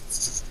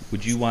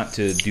Would you want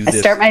to do I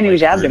this? start my new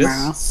job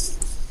Brutus?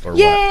 tomorrow. Or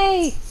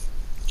Yay!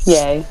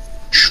 Yay.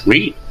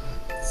 Sweet.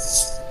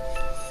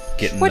 what?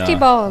 Getting Squishy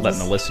balls. letting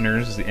the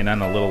listeners in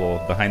on a little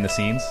behind the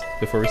scenes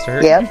before we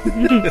start. Yep.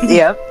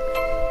 Yep.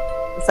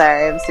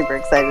 Sorry, I'm super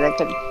excited. I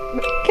couldn't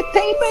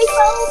contain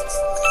myself.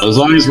 As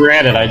long as we're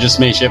at it, I just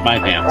may shit my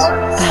pants.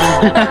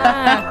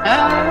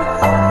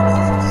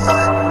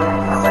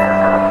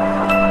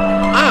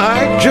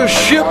 I just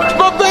shipped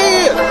my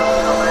bed.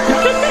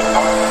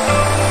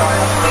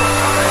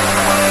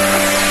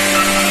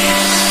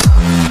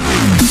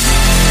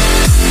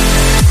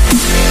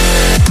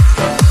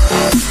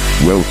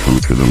 Welcome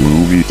to the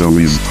Movie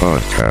Dummies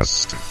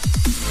podcast.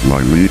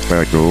 My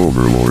tech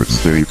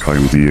overlords, they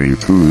kinda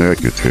ain't too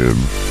negative,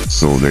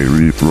 so they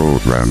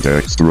reprogrammed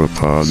extra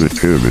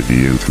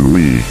positivity into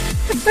me.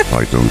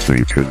 I don't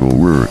think it'll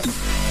work.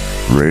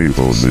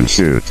 Rainbows and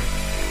shit.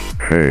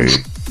 Hey,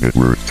 it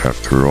worked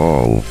after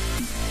all.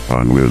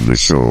 On with the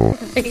show.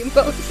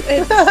 Rainbows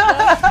and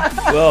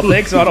Well,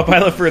 thanks,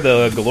 Autopilot, for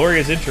the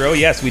glorious intro.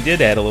 Yes, we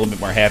did add a little bit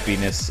more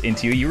happiness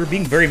into you. You were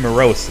being very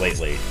morose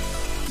lately,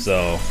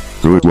 so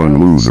Good one,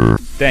 loser.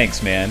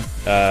 thanks, man.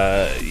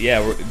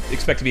 Yeah, we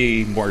expect to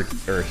be more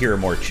or hear a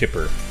more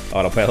chipper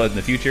Autopilot in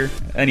the future.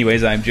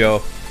 Anyways, I'm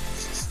Joe.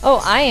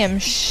 Oh, I am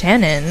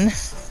Shannon.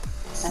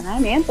 And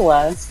I'm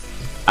Angela.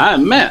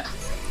 I'm Matt.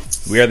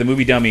 We are the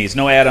Movie Dummies.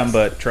 No Adam,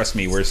 but trust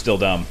me, we're still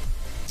dumb.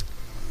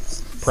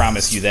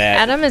 Promise you that.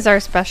 Adam is our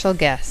special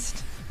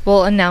guest.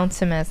 We'll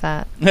announce him as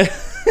that.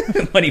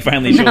 When he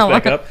finally shows No.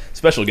 back up,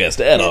 special guest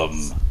Adam.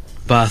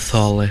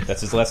 Bartholomew.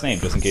 That's his last name,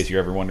 just in case you're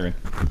ever wondering.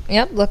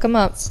 Yep, look him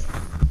up.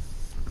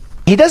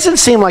 He doesn't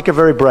seem like a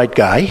very bright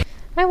guy.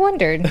 I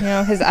wondered.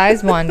 His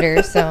eyes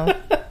wander, so...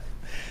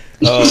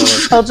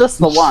 Oh, Well, just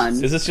the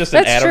one. is this just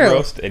an That's Adam true.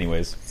 roast?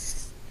 Anyways.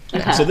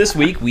 So this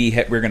week,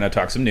 we're going to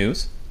talk some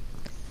news,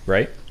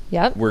 right?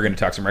 Yep. We're going to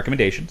talk some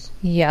recommendations.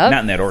 Yep. Not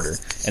in that order.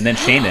 And then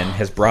Shannon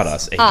has brought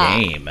us a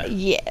game.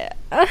 Yeah.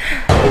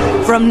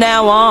 From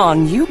now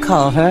on, you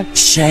call her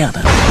Shannon.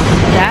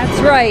 That's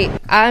right.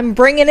 I'm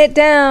bringing it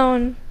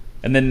down.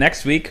 And then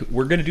next week,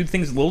 we're going to do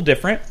things a little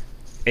different.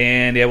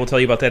 And yeah, we'll tell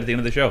you about that at the end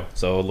of the show.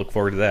 So look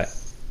forward to that.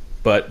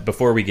 But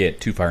before we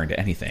get too far into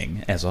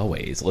anything, as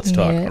always, let's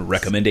talk Yes.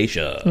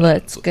 recommendations.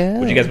 Let's go.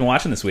 What you guys been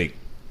watching this week?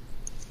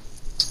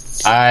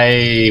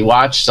 I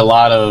watched a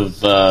lot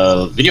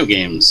of video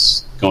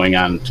games going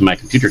on to my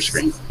computer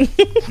screen.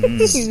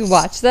 You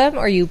watch them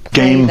or you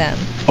play Game them?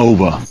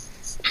 over.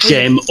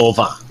 Game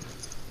over.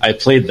 I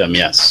played them,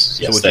 yes.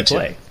 So Yes, what you that too.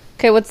 play?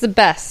 Okay, what's the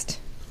best?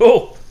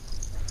 Oh!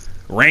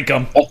 Rank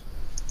them.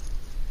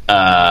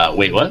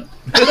 Wait, what?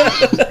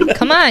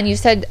 Come on, you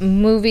said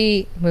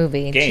movie.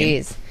 Game.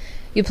 Jeez.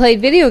 You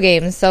played video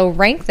games, so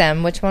rank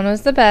them. Which one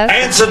was the best?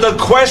 Answer the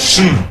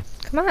question.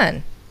 Come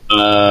on.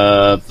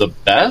 The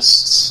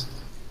best?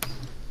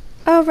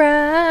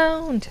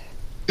 Around.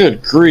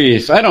 Good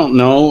grief. I don't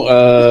know.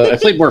 I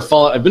played more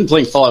Fallout. I've been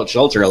playing Fallout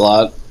Shelter a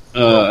lot.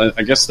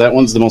 I guess that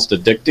one's the most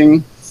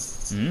addicting.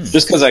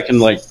 Just because I can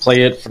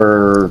play it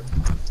for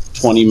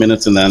 20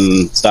 minutes and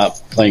then stop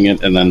playing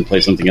it and then play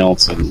something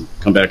else and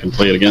come back and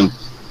play it again.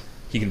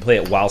 You can play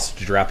it whilst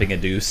dropping a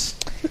deuce.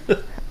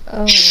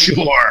 Oh,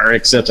 Sure,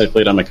 except I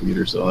played on my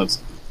computer, so that's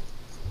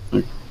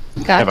I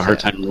gotcha. have a hard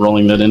time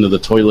rolling that into the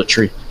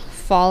toiletry.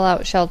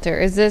 Fallout Shelter.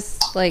 Is this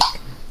like...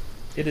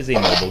 It is a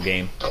mobile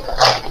game.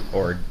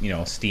 Or,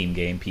 Steam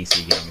game,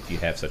 PC game, if you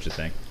have such a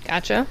thing.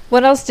 Gotcha.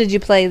 What else did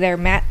you play there,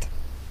 Matt?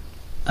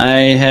 I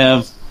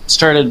have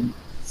started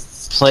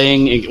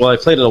playing. Well, I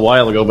played it a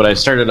while ago, but I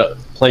started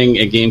playing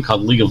a game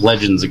called League of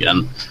Legends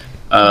again.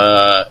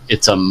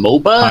 It's a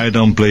MOBA. I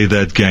don't play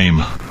that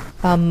game.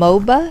 A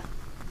MOBA?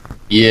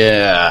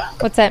 Yeah,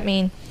 What's that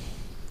mean?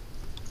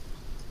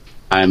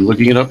 I'm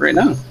looking it up right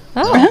now.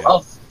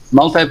 Oh.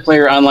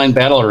 Multiplayer online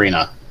battle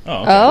arena.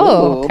 Oh, okay.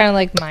 Oh, Ooh. kind of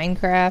like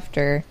Minecraft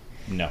or...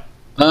 No.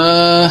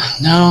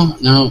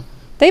 No.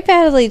 They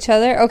battle each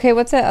other. Okay,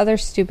 what's that other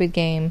stupid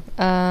game?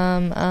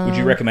 Would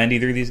you recommend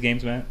either of these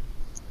games, Matt?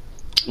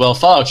 Well,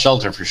 Fallout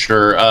Shelter for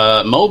sure.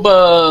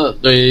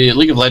 MOBA, the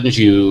League of Legends,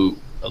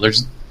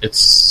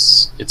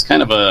 it's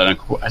kind of I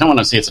don't want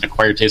to say it's an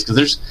acquired taste because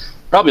there's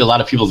probably a lot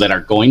of people that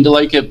are going to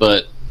like it,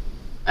 but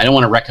I don't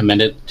want to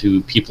recommend it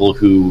to people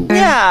who.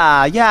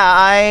 Yeah,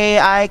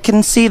 I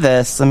can see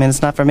this. I mean,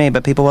 it's not for me,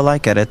 but people will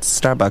like it. It's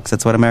Starbucks.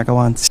 It's what America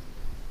wants.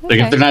 Like,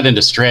 if they're not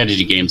into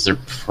strategy games, they're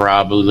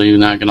probably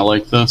not going to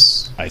like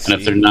this. I And see.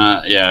 if they're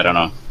not, I don't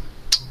know.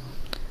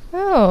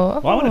 Oh.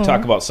 Well, I want to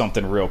talk about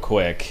something real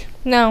quick.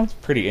 No.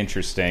 Pretty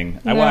interesting.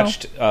 I No.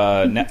 watched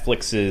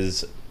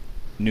Netflix's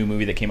new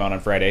movie that came out on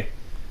Friday,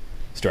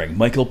 starring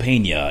Michael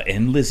Pena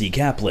and Lizzie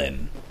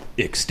Kaplan,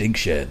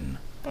 Extinction.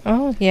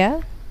 Oh,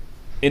 yeah?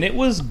 And it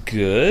was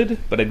good,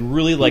 but I'd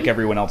really like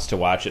everyone else to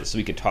watch it so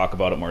we could talk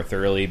about it more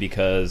thoroughly,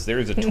 because there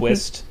is a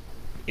twist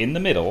in the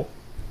middle.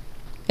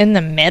 In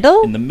the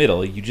middle? In the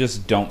middle, you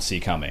just don't see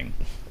coming.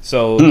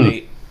 So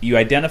you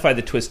identify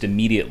the twist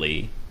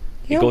immediately.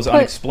 You It goes don't put-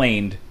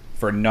 unexplained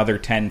for another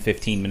 10,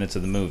 15 minutes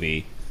of the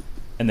movie.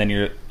 And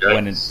then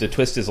when the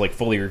twist is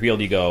fully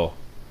revealed, you go,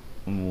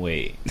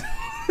 wait.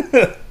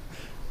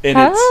 And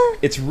Huh?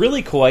 it's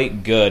really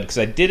quite good because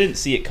I didn't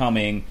see it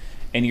coming,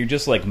 and you're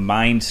just like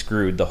mind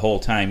screwed the whole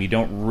time. You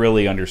don't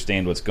really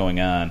understand what's going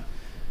on.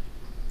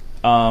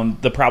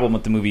 The problem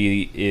with the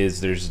movie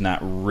is there's not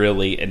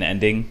really an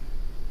ending.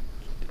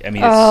 I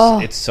mean,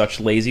 it's such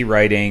lazy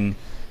writing.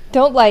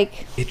 Don't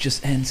like. It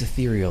just ends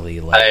ethereally.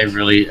 Like, I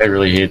really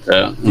hate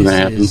that when that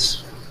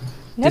happens.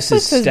 This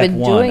is Netflix has step been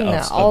one doing of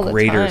that all a the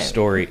greater time.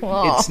 story.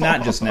 Oh. It's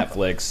not just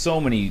Netflix.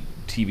 So many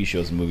TV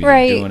shows and movies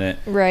Right, are doing it.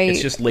 right.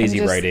 It's just lazy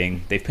I'm just-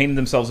 writing. They've painted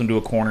themselves into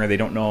a corner. They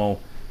don't know.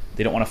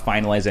 They don't want to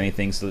finalize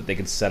anything so that they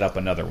can set up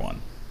another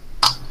one.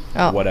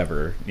 Oh,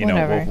 Whatever.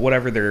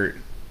 Whatever they're...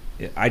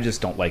 I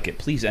just don't like it.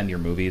 Please end your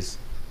movies.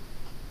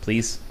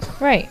 Please.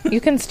 right.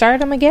 You can start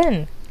them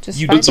again. Just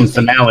You start Put some them.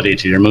 finality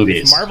to your If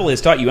movies. Marvel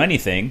has taught you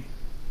anything,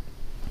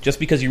 just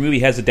because your movie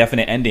has a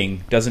definite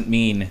ending doesn't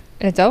mean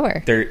It's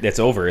over. it's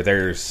over.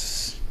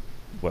 There's,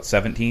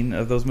 17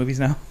 of those movies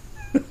now?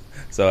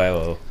 So I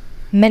will...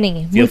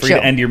 Many. Feel free to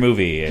Mucho. end your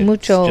movie. It's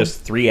Mucho.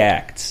 just 3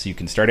 acts. You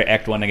can start at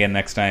Act 1 again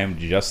next time,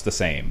 just the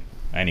same.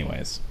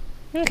 Anyways,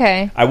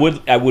 Okay. I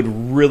would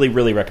really,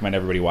 really recommend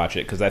everybody watch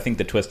it because I think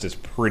the twist is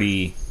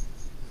pretty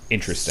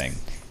interesting.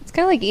 It's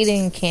kind of like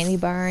eating a candy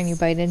bar and you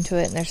bite into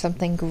it and there's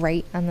something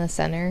great on the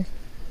center.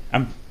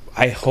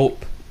 I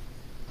hope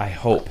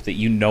that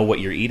you know what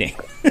you're eating.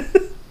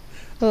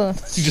 Ugh.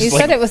 Just You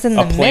said like it was in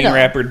a the plain middle.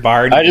 wrappered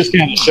bar. I just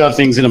kind of shove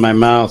things into my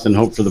mouth and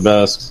hope for the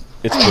best.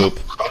 It's poop.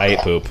 I ate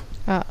poop.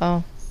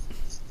 Uh-oh.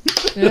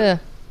 Ugh.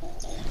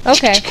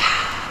 Okay.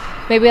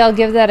 Maybe I'll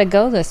give that a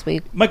go this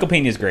week. Michael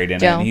Pena's great in it.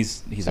 Joe. And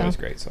he's So. always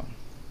great. So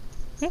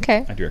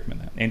Okay. I do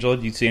recommend that. Angela,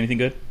 do you see anything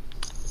good?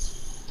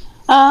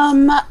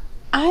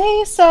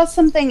 I saw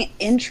something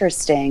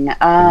interesting. Ooh.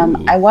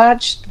 I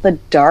watched The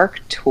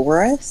Dark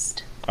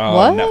Tourist.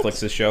 What?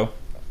 Netflix's show.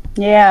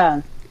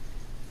 Yeah.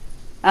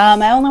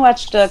 I only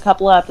watched a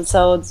couple of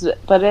episodes,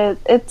 but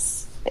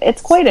it's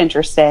quite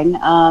interesting.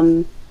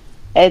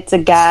 It's a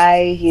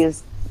guy.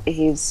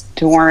 He's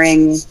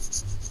touring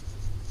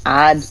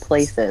odd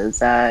places.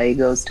 He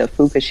goes to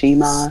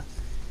Fukushima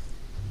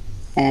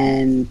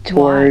and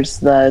tours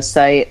the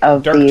site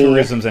of Dark the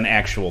tourism's an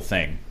actual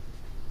thing.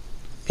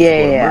 Yeah, They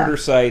go to yeah. murder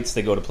sites.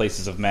 They go to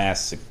places of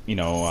mass,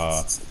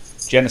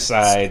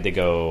 genocide. They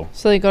go.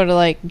 So you go to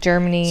like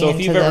Germany. So if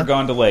into you've the ever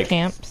gone to like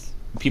camps.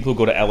 people who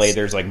go to LA,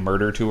 there's like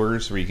murder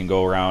tours where you can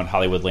go around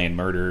Hollywoodland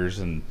murders,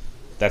 and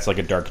that's like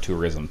a dark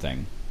tourism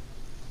thing.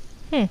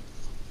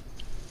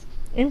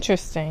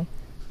 Interesting.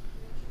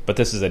 But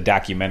this is a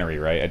documentary,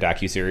 right? A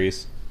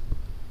docuseries.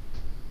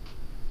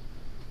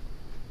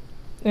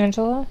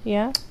 Angela,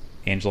 yeah?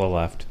 Angela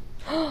left.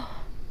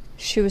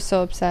 She was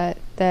so upset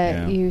that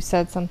Yeah. you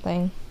said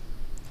something.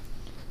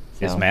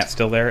 Is So- Matt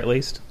still there at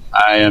least?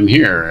 I am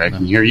here. I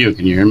can hear you.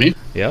 Can you hear me?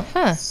 Yeah.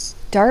 Huh.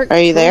 Dark Are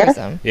you there?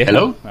 tourism. Yeah.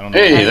 Hello? I don't know.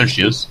 Hey, there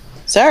she is.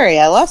 Sorry,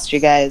 I lost you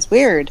guys.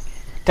 Weird.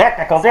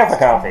 Technical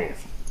difficulties.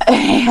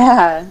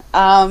 Yeah.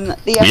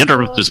 We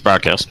interrupt this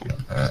broadcast.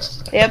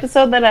 The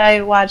episode that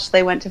I watched,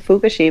 they went to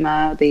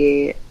Fukushima,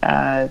 the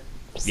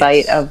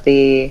site Yes. of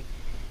the,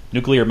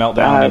 Nuclear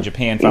meltdown in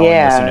Japan following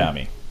yeah. the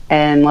tsunami.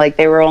 and like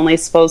they were only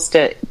supposed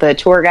to. The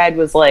tour guide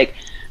was like,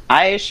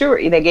 "I assure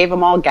you," they gave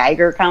them all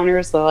Geiger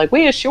counters. They're like,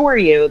 "We assure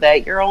you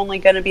that you're only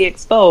going to be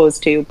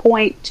exposed to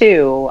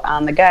 0.2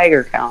 on the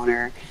Geiger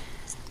counter."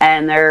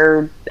 And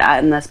they're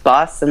in this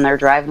bus and they're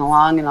driving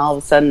along, and all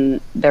of a sudden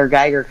their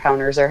Geiger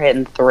counters are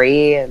hitting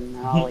 3, and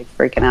they're all like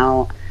freaking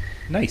out.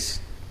 Nice.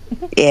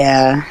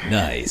 Yeah.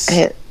 Nice.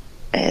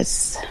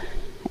 It's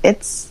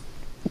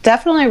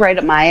definitely right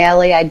up my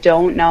alley. I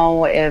don't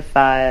know if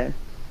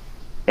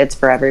it's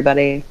for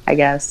everybody, I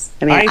guess.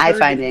 I mean, I I heard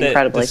find it that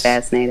incredibly this-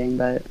 fascinating,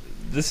 but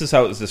This is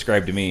how it was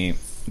described to me.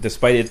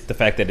 Despite the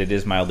fact that it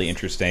is mildly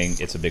interesting,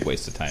 it's a big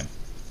waste of time.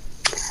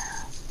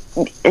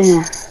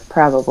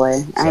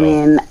 probably. I So-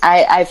 mean,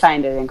 I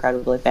find it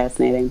incredibly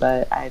fascinating,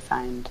 but I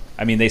find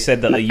I mean, they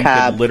said that you could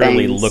Macabre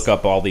literally things. look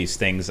up all these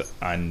things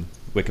on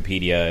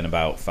Wikipedia in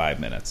about 5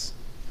 minutes.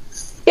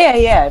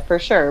 yeah, for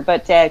sure.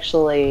 But to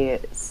actually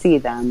see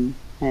them,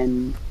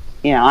 and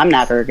I'm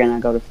never gonna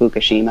go to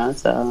Fukushima,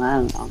 so I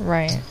don't know.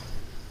 Right.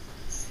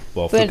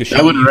 Well, But- Fukushima.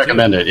 I wouldn't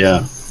recommend it,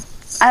 yeah.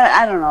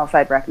 I don't know if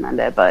I'd recommend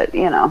it, but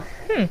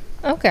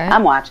Okay.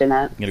 I'm watching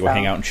it. You're gonna go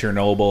hang out in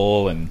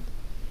Chernobyl and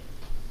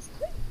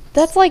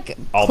That's like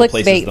all the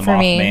places clickbait the for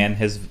me. Mothman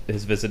has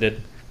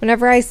visited.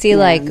 Whenever I see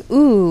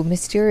ooh,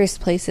 mysterious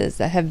places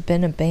that have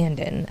been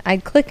abandoned,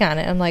 I'd click on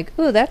it. I'm like,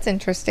 ooh, that's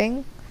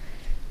interesting.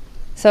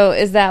 So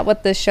is that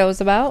what this show's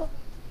about?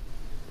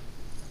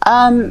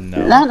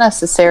 Not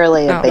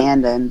necessarily Oh.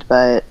 abandoned,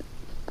 but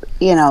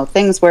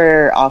things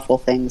where awful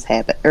things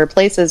happen, or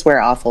places where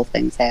awful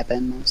things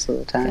happen most of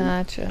the time.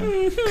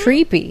 Gotcha.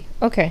 Creepy.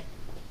 Okay.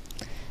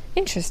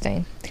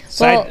 Interesting.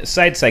 Side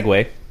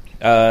segue.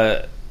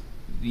 I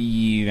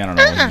don't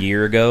know, a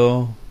year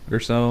ago or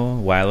so, a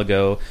while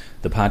ago,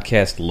 the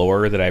podcast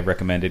Lore that I've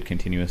recommended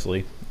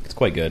continuously. It's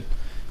quite good.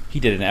 He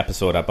did an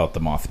episode about the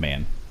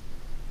Mothman.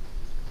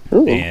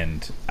 Ooh.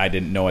 And I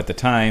didn't know at the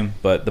time,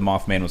 but the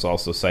Mothman was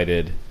also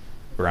sighted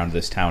around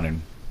this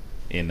town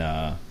in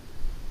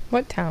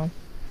What town?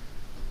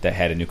 that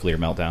had a nuclear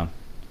meltdown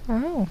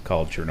Oh.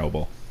 called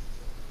Chernobyl.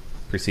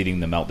 Preceding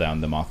the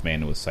meltdown, the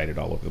Mothman was sighted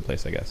all over the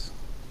place, I guess.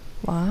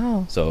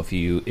 Wow. So if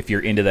you're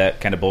into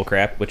that kind of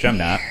bullcrap, which I'm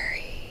not,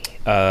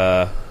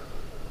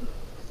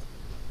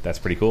 that's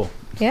pretty cool.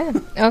 Yeah.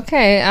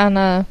 Okay. On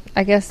a,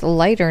 I guess,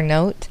 lighter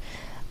note,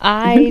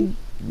 I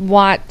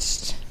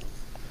watched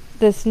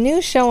this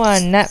new show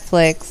on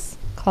Netflix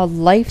called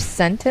Life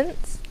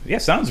Sentence. Yeah,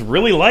 sounds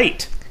really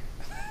light.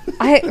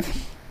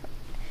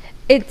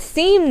 It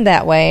seemed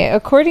that way,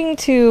 according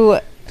to.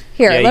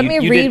 Here, Yeah, let you- me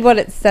you read did- what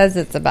it says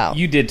it's about.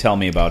 You did tell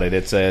me about it.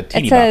 It's a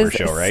teeny It says bopper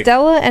show, right?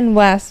 Stella and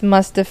Wes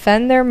must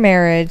defend their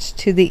marriage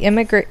to the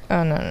immigrant.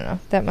 Oh no!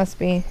 That must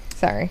be.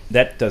 Sorry.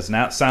 That does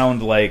not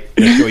sound like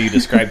the show you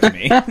described to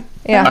me.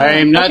 Yeah.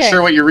 I'm not Okay.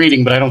 sure what you're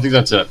reading, but I don't think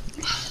that's it.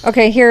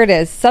 Okay, here it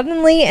is.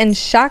 Suddenly and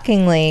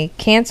shockingly,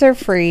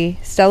 cancer-free,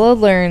 Stella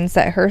learns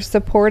that her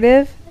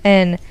supportive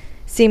and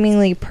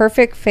seemingly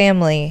perfect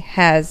family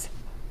has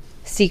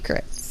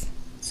secrets.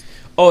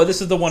 Oh,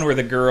 this is the one where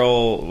the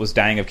girl was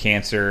dying of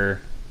cancer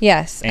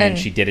Yes, and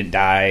she didn't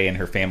die, and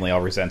her family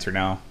all resents her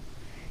now.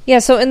 Yeah,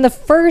 so in the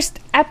first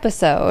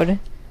episode,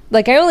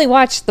 like I only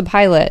watched the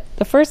pilot.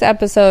 The first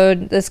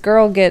episode, this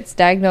girl gets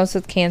diagnosed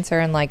with cancer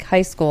in like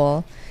high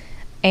school,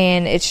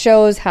 and it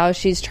shows how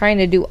she's trying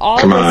to do all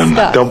this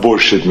stuff don't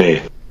bullshit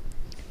me.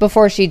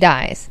 before she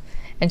dies.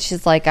 And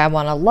she's like, I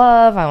want to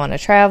love, I want to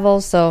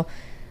travel. So,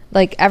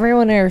 like,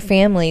 everyone in her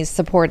family is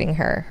supporting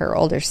her. Her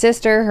older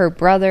sister, her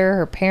brother,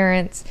 her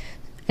parents.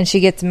 And she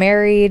gets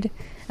married.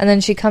 And then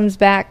she comes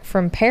back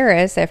from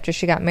Paris after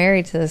she got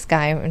married to this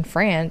guy in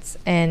France.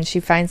 And she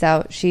finds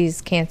out she's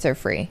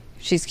cancer-free.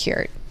 She's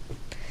cured.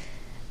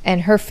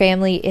 And her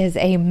family is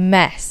a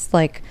mess.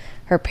 Like,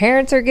 her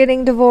parents are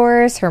getting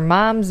divorced. Her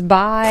mom's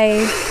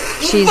bi.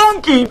 She's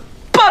Funky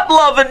butt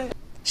loving.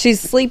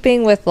 She's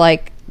sleeping with,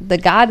 like, the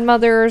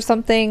godmother or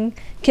something,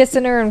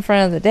 kissing her in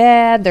front of the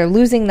dad. They're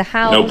losing the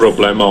house. No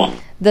problemo.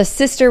 The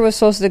sister was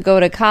supposed to go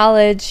to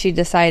college. She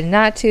decided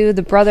not to.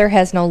 The brother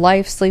has no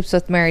life, sleeps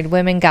with married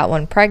women, got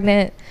one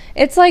pregnant.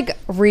 It's, like,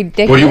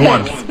 ridiculous.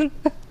 What do you want?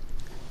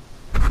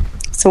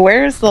 So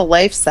where's the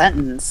life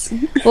sentence?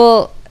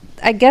 Well,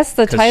 I guess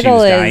the 'Cause she title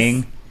was is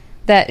dying?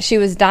 that she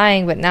was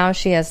dying, but now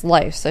she has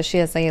life. So she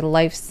has a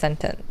life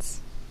sentence.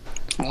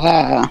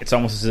 Ah, It's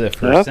almost as if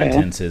her Okay.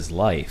 sentence is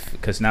life,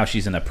 because now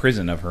she's in a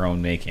prison of her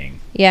own making.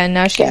 Yeah,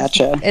 now she.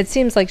 Gotcha. It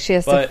seems like she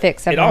has to But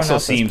fix it everyone also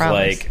else's seems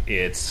problems. like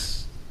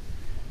it's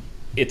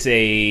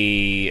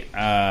a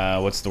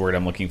what's the word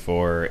I'm looking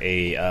for?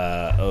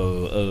 I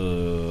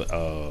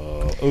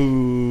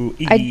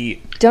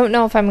don't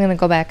know if I'm going to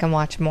go back and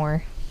watch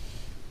more.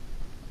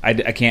 I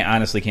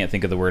can't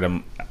think of the word.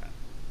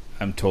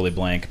 I'm totally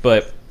blank.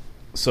 But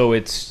so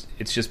it's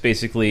just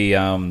basically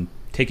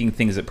taking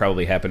things that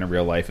probably happen in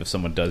real life if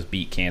someone does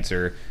beat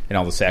cancer and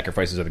all the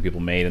sacrifices other people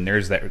made, and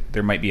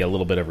there might be a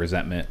little bit of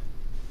resentment,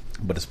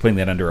 but it's putting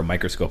that under a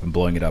microscope and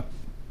blowing it up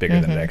bigger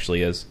than it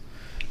actually is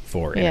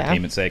for Yeah.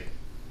 entertainment's sake.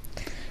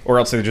 Or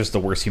else they're just the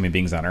worst human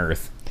beings on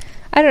earth.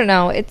 I don't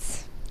know.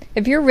 It's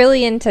if you're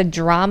really into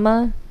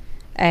drama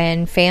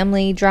and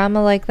family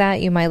drama like that,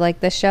 you might like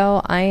this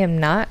show. I am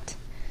not.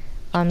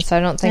 So I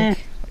don't think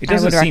It I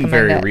doesn't would seem recommend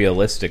very it.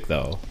 realistic,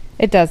 though.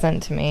 It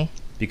doesn't to me.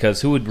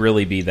 Because who would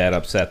really be that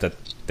upset that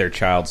their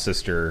child,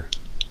 sister,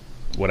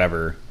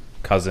 whatever,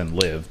 cousin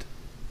lived?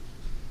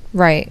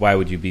 Right. Why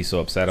would you be so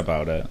upset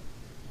about it?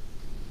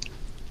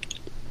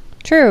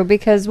 True,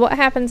 because what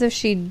happens if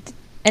she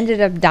ended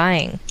up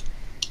dying?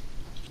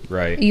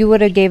 Right. You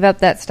would have gave up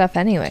that stuff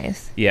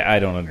anyways. Yeah, I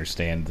don't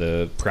understand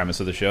the premise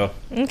of the show.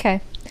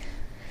 Okay.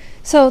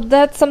 So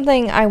that's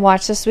something I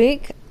watched this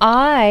week.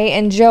 I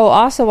and Joe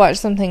also watched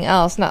something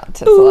else, not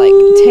to like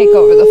take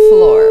over the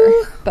floor,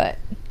 but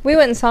we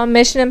went and saw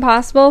Mission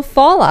Impossible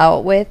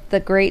Fallout with the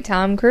great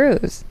Tom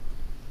Cruise.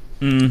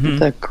 Mm-hmm.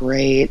 the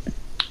great.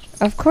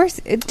 Of course,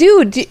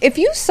 dude. If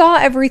you saw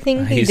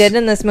everything he He's- did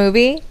in this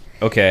movie,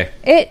 Okay.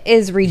 it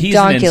is He's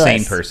ridiculous. an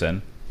insane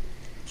person.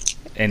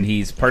 And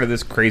he's part of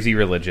this crazy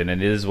religion,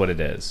 and it is what it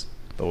is.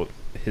 But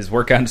his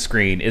work on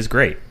screen is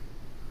great.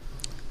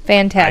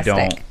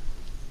 Fantastic.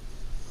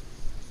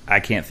 I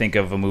can't think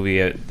of a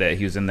movie that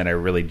he was in that I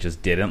really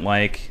just didn't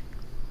like.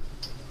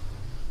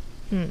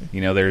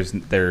 You know,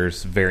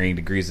 there's varying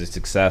degrees of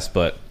success,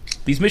 but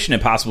these Mission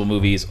Impossible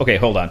movies... Okay,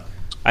 hold on.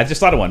 I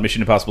just thought of one.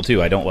 Mission Impossible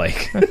 2, I don't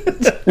like.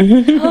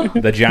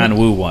 The John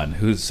Woo one,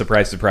 who's,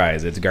 surprise,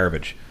 surprise, it's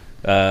garbage.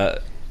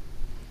 But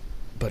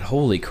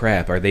holy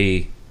crap, are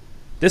they...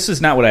 This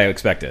is not what I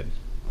expected.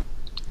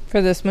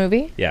 For this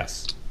movie,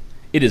 Yes.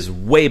 It is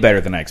way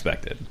better than I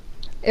expected.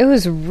 it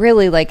was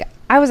really like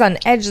I was on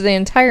edge the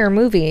entire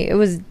movie. It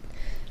was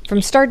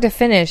from start to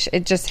finish.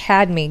 It just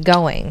had me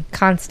going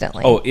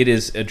constantly. Oh, it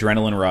is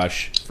adrenaline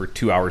rush for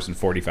 2 hours and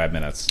 45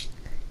 minutes.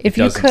 if it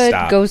you doesn't could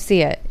stop. go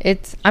see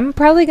it, I'm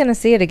probably going to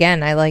see it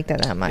again. I liked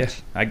it that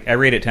much. Yeah, I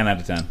rate it 10 out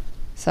of 10.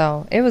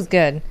 So it was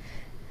good.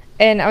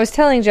 And I was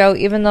telling Joe,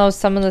 even though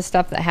some of the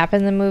stuff that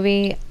happened in the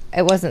movie,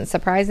 it wasn't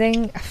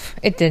surprising,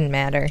 it didn't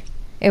matter.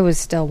 It was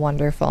still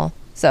wonderful.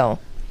 So,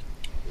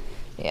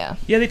 yeah.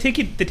 Yeah, they take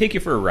you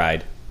for a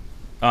ride.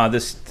 the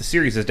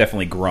series has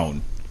definitely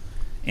grown,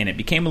 and it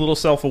became a little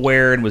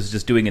self-aware and was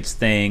just doing its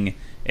thing.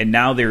 And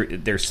now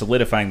they're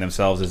solidifying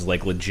themselves as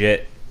like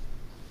legit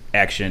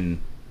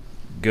action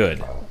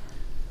good.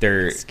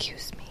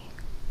 Excuse me.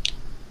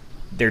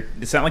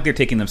 It's not like they're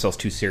taking themselves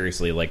too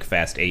seriously like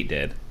Fast 8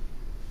 did,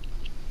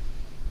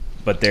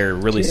 but they're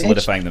really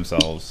solidifying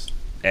themselves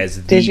as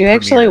the Did you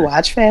actually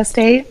watch Fast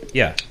 8?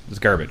 Yeah, it was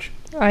garbage.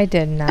 I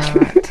did not.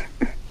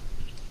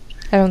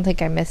 I don't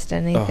think I missed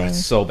anything. Oh,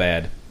 it's so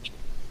bad.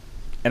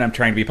 And I'm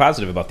trying to be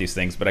positive about these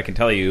things, but I can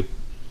tell you,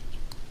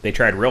 they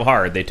tried real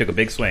hard. They took a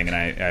big swing, and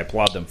I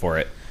applaud them for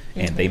it.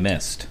 And they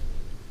missed.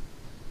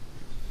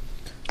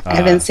 I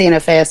haven't seen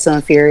a Fast and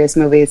the Furious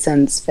movie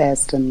since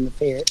Fast and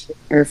Furious.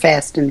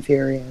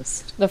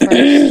 The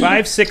first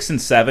 5, 6,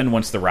 and 7.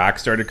 Once The Rock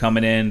started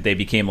coming in, they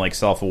became like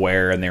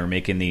self-aware, and they were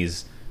making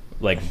these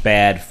like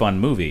bad, fun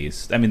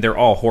movies. I mean, they're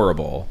all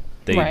horrible.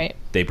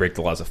 They break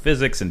the laws of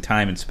physics and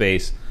time and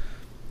space,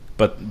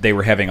 but they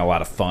were having a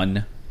lot of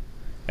fun.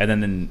 And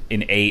then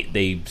in 8,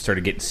 they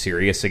started getting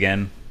serious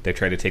again. They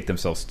tried to take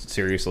themselves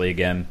seriously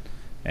again,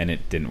 and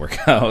it didn't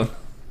work out.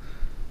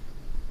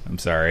 I'm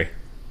sorry.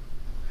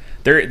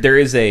 There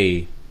is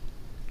a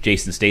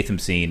Jason Statham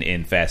scene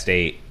in Fast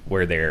 8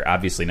 where they're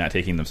obviously not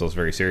taking themselves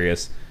very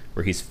serious,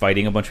 where he's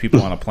fighting a bunch of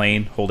people on a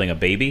plane holding a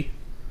baby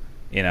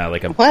in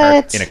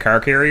a car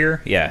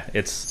carrier. Yeah,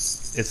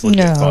 it's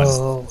legit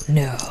fun.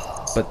 No.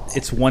 But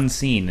it's one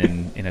scene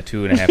in a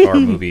 2.5-hour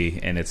movie,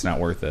 and it's not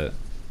worth it.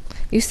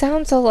 You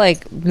sound so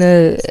like...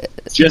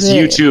 Just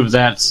YouTube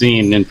that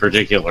scene in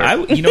particular.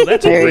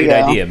 That's a great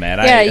idea, man.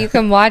 Yeah, you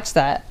can watch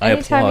that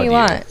anytime you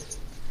want.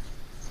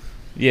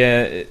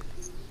 Yeah,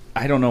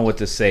 I don't know what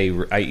to say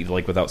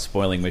without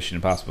spoiling Mission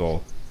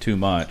Impossible too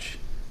much.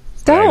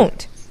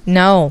 Don't.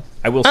 No.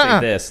 I will say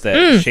this,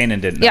 that Shannon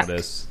didn't know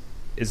this.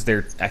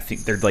 I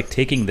think they're like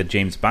taking the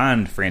James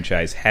Bond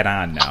franchise head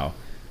on now.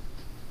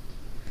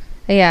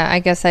 Yeah, I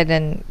guess I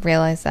didn't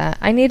realize that.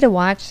 I need to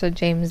watch the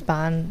James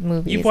Bond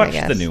movies. You've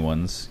watched the new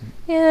ones.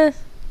 Yeah.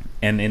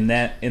 And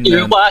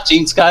you're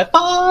watching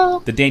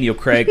Skyfall. The Daniel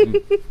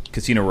Craig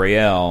Casino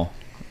Royale,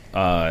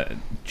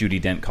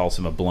 Judi Dench calls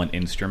him a blunt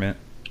instrument.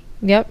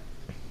 Yep.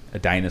 A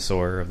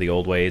dinosaur of the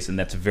old ways, and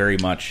that's very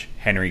much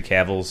Henry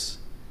Cavill's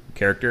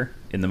character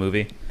in the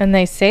movie. And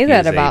they say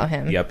that about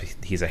him. Yep,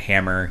 he's a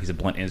hammer, he's a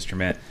blunt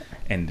instrument,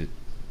 and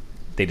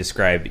they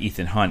describe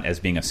Ethan Hunt as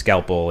being a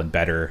scalpel and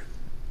better,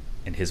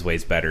 and his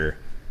way's better.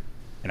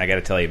 And I got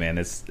to tell you, man,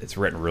 it's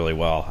written really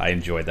well. I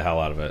enjoyed the hell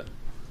out of it.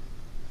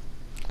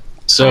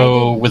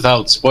 So,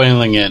 without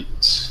spoiling it,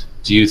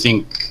 do you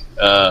think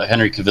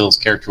Henry Cavill's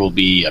character will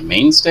be a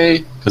mainstay?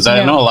 Because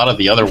I know a lot of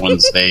the other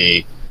ones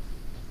they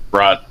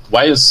brought.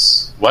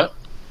 What?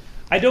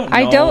 I don't know.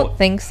 I don't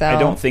think so. I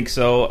don't think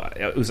so.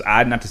 It was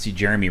odd not to see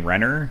Jeremy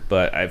Renner,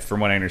 but from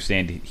what I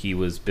understand, he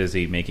was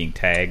busy making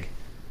Tag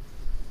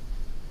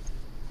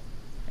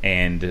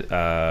and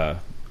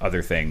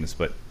other things,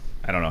 but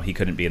I don't know. He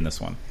couldn't be in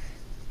this one.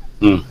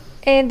 Mm.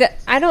 And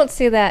I don't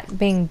see that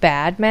being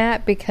bad,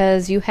 Matt,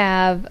 because you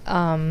have...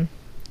 Well,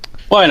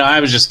 I know. I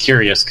was just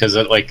curious, because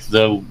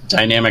the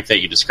dynamic that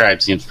you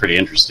described seems pretty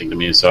interesting to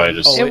me, so I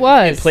just...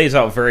 It plays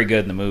out very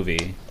good in the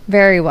movie.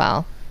 Very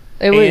well.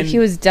 He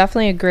was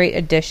definitely a great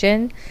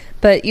addition,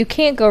 but you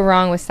can't go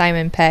wrong with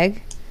Simon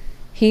Pegg.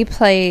 He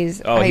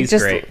plays... he's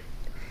great.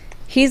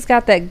 He's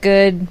got that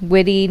good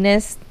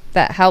wittiness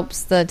that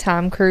helps the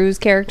Tom Cruise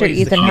character,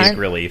 Ethan Hunt. He's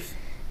relief.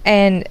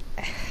 And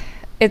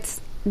it's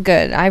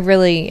good. I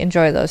really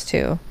enjoy those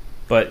two.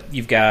 But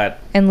you've got...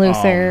 And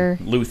Luther.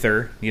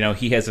 Luther.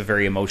 He has a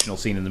very emotional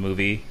scene in the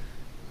movie.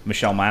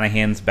 Michelle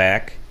Monaghan's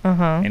back.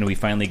 And we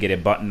finally get a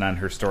button on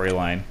her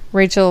storyline.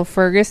 Rachel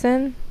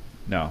Ferguson?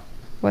 No.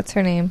 What's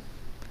her name?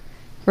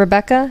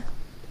 Rebecca?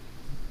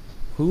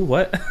 Who?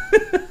 What?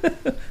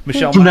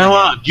 Michelle From now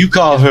on, you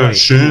call her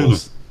Shannon.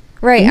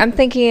 Right, I'm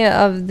thinking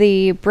of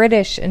the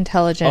British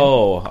intelligence.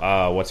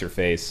 Oh, what's her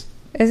face?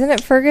 Isn't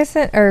it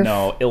Ferguson? Or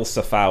no,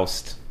 Ilsa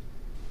Faust.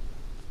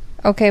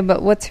 Okay,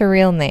 but what's her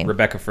real name?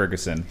 Rebecca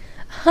Ferguson.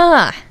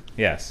 Huh.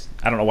 Yes.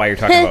 I don't know why you're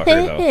talking about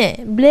her, though.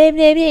 Blah,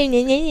 blah,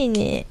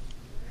 blah.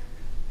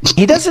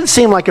 He doesn't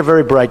seem like a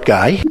very bright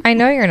guy. I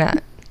know you're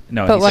not.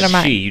 No, but he's what a am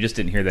I? she. You just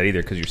didn't hear that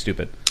either because you're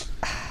stupid.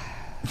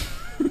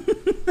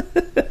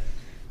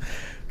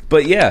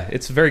 But yeah,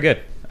 it's very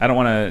good. I don't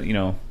want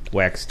to,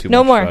 wax too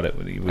much about it.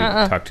 We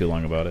talk too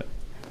long about it.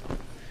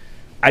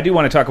 I do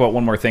want to talk about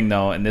one more thing,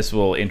 though, and this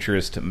will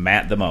interest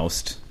Matt the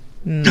most.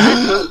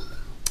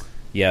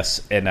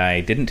 Yes, and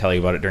I didn't tell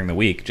you about it during the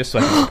week, just so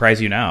I can surprise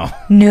you now.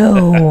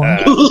 No.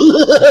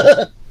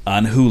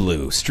 On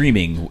Hulu,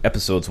 streaming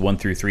episodes 1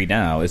 through 3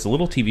 now, is a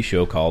little TV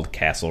show called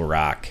Castle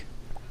Rock.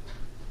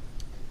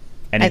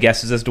 Any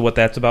guesses as to what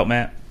that's about,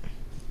 Matt?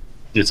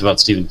 It's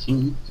about Stephen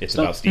King. It's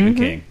about Stephen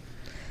King.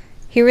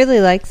 He really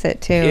likes it,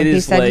 too. He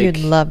said you'd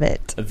love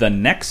it. The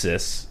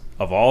nexus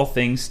of all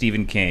things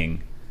Stephen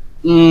King.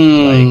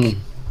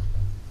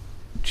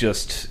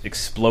 Just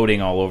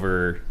exploding all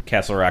over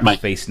Castle Rock's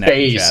face, neck,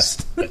 and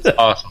chest. That's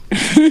awesome.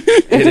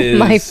 It is.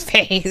 My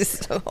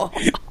face.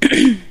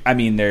 I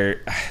mean,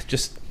 they're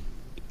just...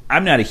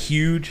 I'm not a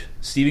huge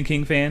Stephen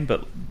King fan,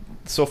 but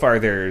so far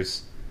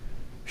there's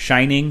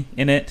Shining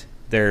in it.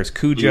 There's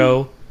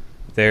Cujo.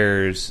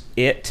 There's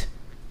It.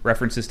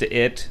 References to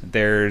It.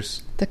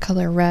 There's The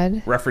Color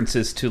Red.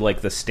 references to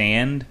like The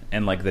Stand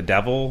and like the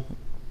devil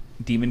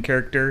demon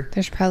character.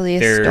 There's probably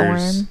a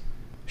storm.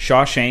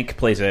 Shawshank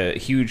plays a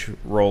huge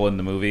role in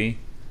the movie.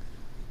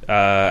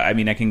 I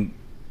mean, I can.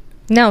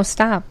 No,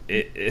 stop.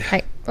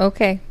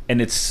 Okay.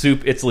 And it's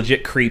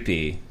legit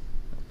creepy.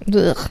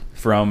 Ugh.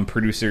 From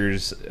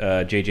producers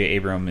J.J.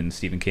 Abrams and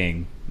Stephen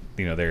King.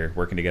 You know, they're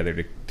working together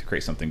to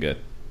create something good.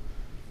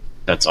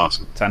 That's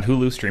awesome. It's on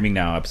Hulu streaming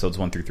now, episodes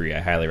 1 through 3. I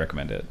highly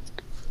recommend it.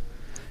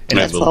 And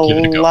that's a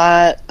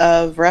lot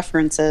of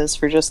references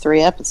for just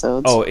 3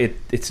 episodes. Oh,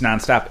 it's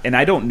nonstop. And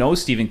I don't know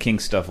Stephen King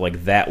stuff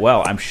like that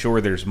well. I'm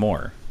sure there's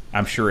more.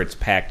 I'm sure it's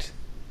packed.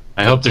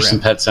 I hope there's some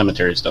Pet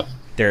Sematary stuff.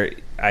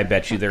 I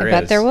bet you there I is.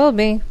 bet there will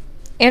be.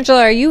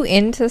 Angela, are you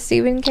into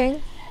Stephen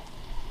King?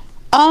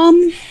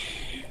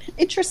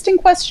 Interesting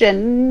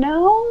question.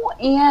 No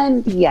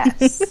and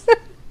yes.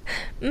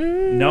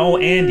 No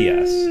and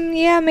yes.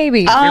 Yeah,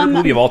 maybe. My favorite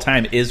movie of all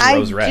time is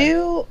Rose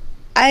Red.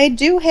 I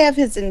do have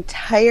his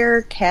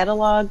entire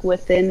catalog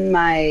within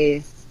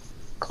my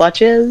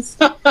clutches.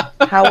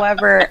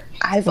 However,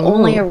 I've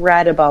only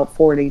read about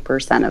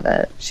 40% of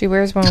it. She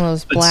wears one of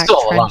those black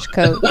trench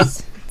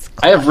coats.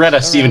 I have read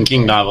a Stephen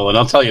King novel, and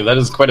I'll tell you, that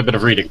is quite a bit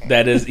of reading.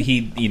 That is,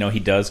 he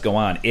does go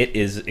on. It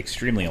is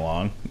extremely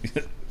long.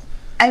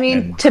 I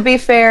mean, to be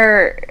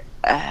fair,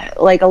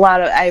 like a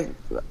lot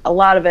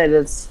of it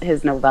is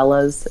his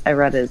novellas. I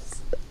read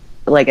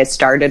I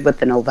started with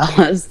the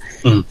novellas,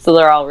 so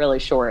they're all really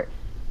short.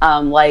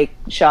 Like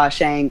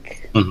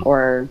Shawshank,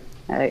 or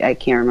I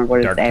can't remember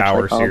what Dark it's actually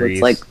Tower called.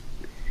 series.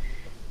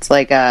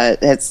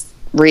 It's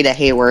Rita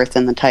Hayworth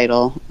in the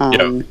title.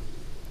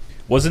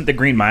 Wasn't the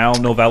Green Mile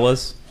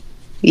novellas?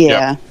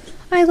 Yeah.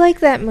 I like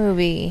that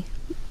movie.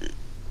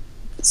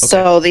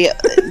 So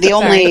the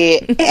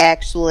only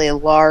actually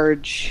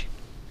large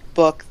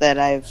book that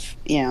I've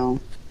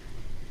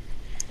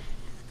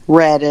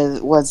read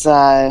was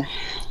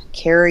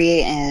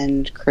Carrie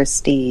and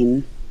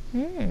Christine.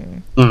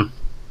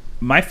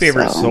 My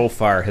favorite so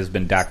far has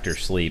been Dr.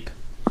 Sleep.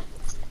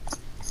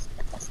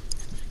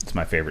 It's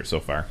my favorite so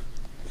far.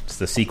 It's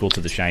the sequel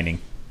to The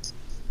Shining.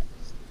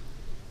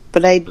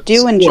 But I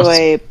do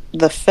enjoy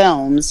the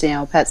films,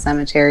 Pet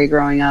Sematary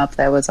growing up.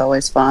 That was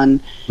always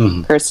fun.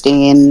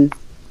 Christine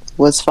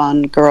was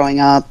fun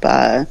growing up.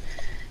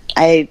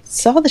 I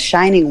saw The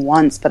Shining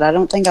once, but I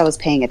don't think I was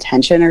paying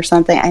attention or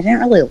something. I didn't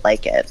really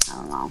like it. I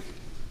don't know.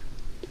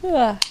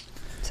 Ugh.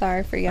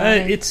 Sorry for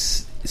yawning.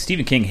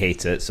 Stephen King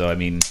hates it, so I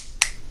mean,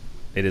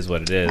 it is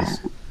what it is.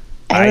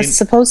 It was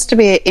supposed to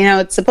be,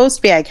 it's supposed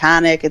to be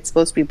iconic. It's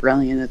supposed to be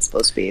brilliant. It's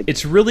supposed to be.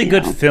 It's really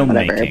good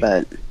filmmaking.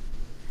 But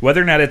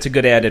whether or not it's a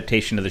good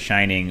adaptation of The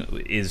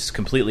Shining is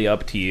completely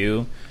up to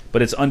you,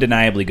 but it's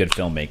undeniably good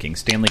filmmaking.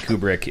 Stanley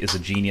Kubrick is a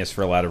genius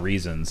for a lot of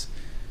reasons,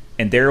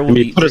 and there will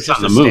be just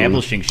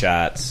establishing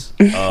shots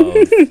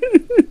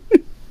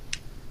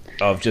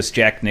of just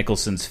Jack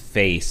Nicholson's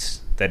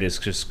face that is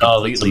just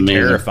completely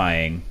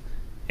terrifying.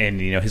 And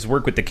his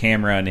work with the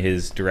camera and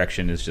his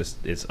direction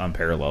is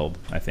unparalleled,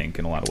 I think,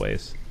 in a lot of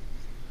ways.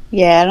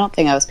 Yeah, I don't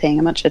think I was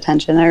paying much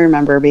attention. I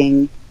remember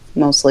being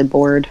mostly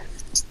bored.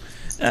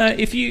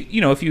 If you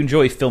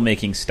enjoy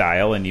filmmaking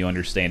style and you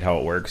understand how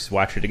it works,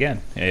 watch it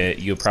again.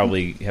 You'll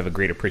probably have a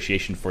great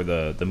appreciation for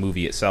the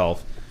movie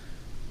itself.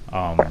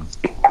 And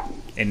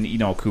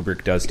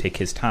Kubrick does take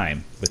his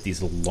time with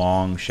these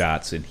long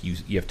shots, and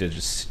you have to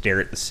just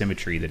stare at the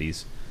symmetry that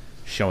he's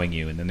showing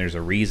you, and then there's a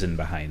reason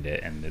behind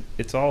it, and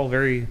it's all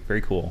very,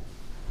 very cool.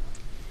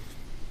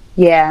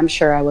 Yeah, I'm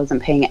sure I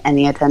wasn't paying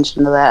any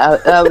attention to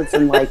that. I was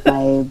in my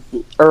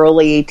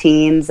early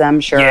teens. I'm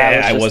sure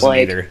I wasn't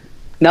either.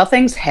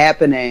 Nothing's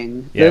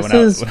happening. Yeah, when I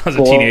was a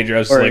teenager, I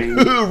was just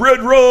like,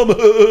 red rum,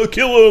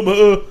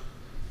 kill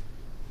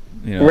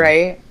him.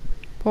 Right?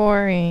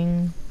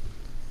 Boring.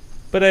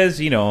 But as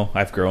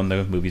I've grown,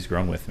 the movie's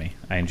grown with me.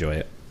 I enjoy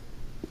it.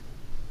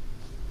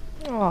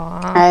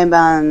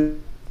 Aww.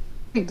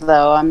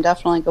 Though I'm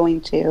definitely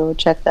going to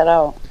check that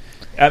out.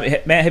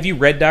 Matt, have you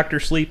read Dr.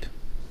 Sleep?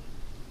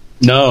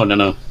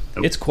 No.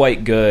 It's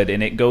quite good,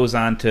 and it goes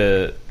on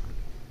to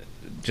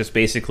just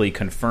basically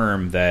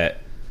confirm that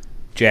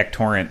Jack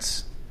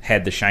Torrance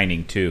had The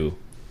Shining too.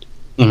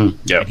 Mm-hmm.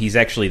 Yeah, and he's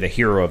actually the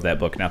hero of that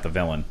book, not the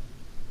villain.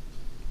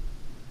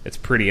 It's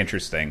pretty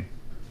interesting.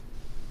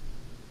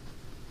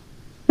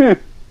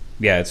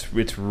 Yeah,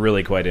 it's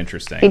really quite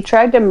interesting. He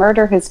tried to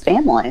murder his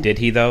family. Did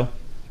he though?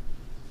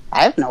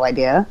 I have no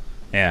idea.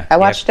 Yeah, I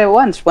watched it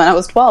once when I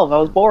was 12. I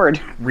was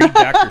bored. Read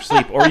Dr.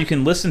 Sleep, or you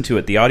can listen to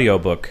it, the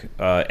audiobook,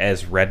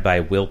 as read by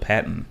Will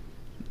Patton.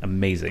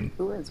 Amazing.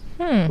 Who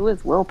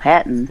is Will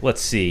Patton?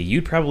 Let's see.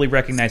 You'd probably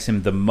recognize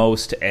him the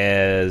most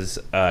as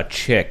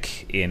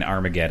Chick in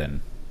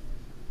Armageddon.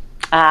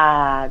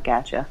 Ah,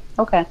 gotcha.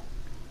 Okay.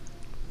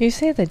 You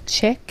say the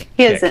Chick?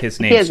 He has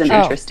an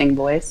interesting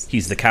voice.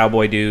 He's the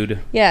cowboy dude.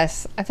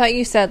 Yes. I thought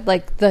you said,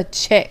 the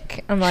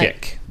Chick. I'm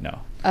like... Chick. No.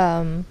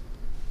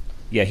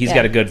 Yeah, he's Yeah.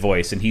 got a good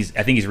voice, and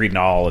I think he's reading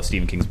all of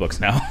Stephen King's books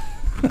now.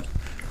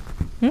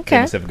 They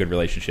Okay. must have a good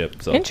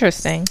relationship. So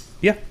Interesting.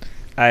 yeah,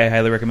 I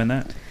highly recommend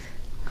that.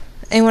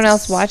 Anyone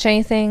else watch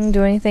anything?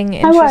 Do anything I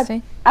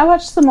interesting?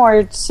 watched some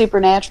more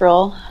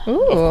Supernatural.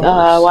 Ooh.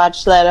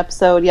 Watched that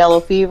episode, Yellow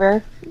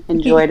Fever.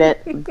 Enjoyed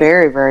it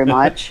very, very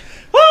much.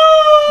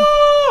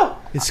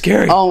 It's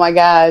scary. Oh my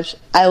gosh,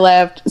 I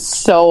laughed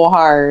so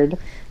hard.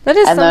 That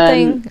is and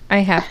something I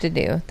have to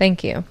do.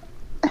 Thank you.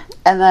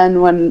 And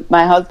then when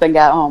my husband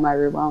got home, I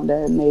rewound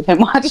it and made him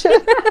watch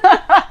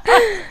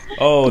it.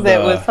 Oh, It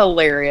was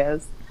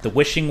hilarious. the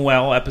Wishing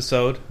Well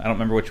episode. I don't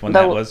remember which one The-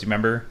 that was. You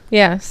remember?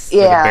 Yes.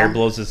 Where Yeah. the bear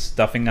blows his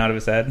stuffing out of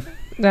his head.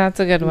 That's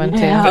a good one, too.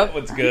 Yeah. That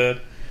one's good.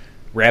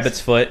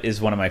 Rabbit's Foot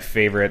is one of my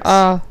favorites.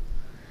 Oh,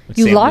 When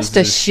you Sam lost a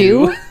loses his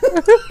shoe?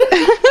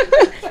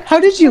 How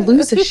did you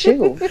lose a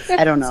shoe?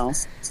 I don't know.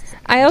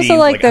 I also Dean's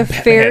like like, the "I'm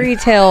Batman." fairy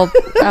tale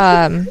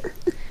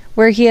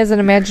where he has an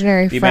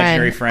imaginary The friend.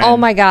 imaginary friend. Oh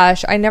my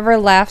gosh, I never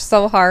laughed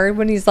so hard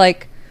when he's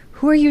like,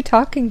 "Who are you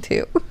talking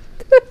to?"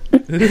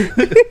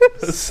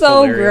 It's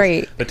so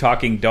hilarious. great. The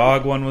talking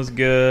dog one was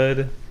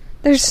good.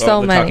 There's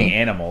so the many. talking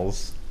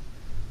animals.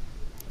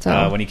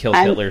 So When he kills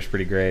I'm- Hitler is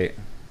pretty great.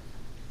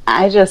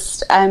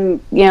 I'm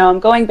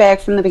going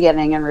back from the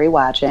beginning and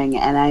rewatching,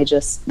 and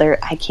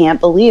I can't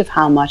believe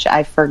how much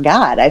I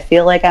forgot. I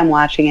feel like I'm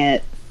watching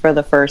it for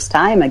the first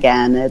time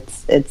again.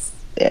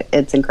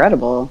 It's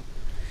incredible.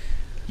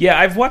 Yeah,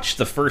 I've watched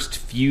the first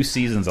few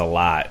seasons a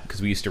lot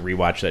because we used to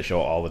rewatch that show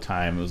all the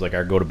time. It was like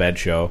our go-to-bed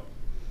show.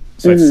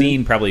 So I've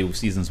seen probably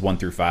seasons 1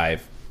 through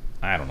 5.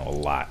 I don't know, a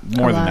lot.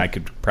 More than lot. I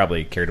could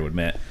probably care to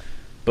admit.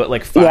 But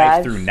like 5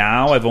 Yeah, through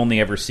now, I've only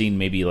ever seen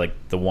maybe like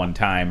the one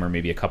time or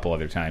maybe a couple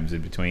other times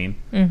in between.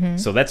 Mm-hmm.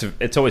 So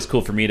it's always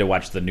cool for me to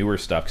watch the newer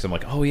stuff because I'm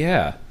like, oh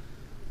yeah.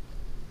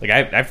 Like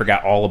I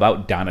forgot all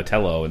about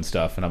Donatello and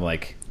stuff, and I'm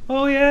like,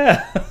 oh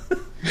yeah.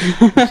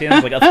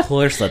 Shannon's like, of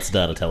course that's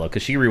Donatello,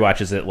 because she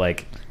rewatches it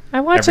like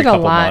I watch every it a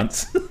couple lot.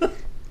 months.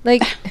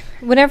 Like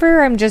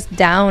whenever I'm just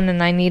down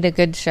and I need a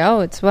good show,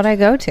 it's what I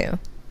go to.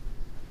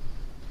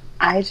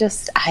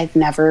 I've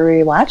never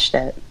rewatched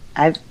it.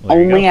 I've Well,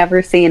 there you only go.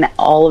 ever seen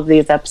all of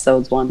these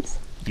episodes once.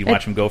 You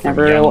watch them go from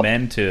Never- young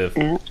men to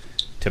Yeah.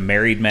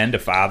 married men to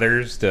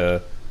fathers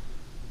to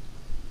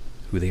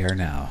who they are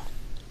now.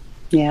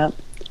 Yeah.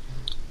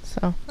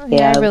 So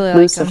Yeah. I really like them.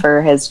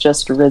 Lucifer has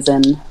just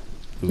risen.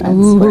 That's where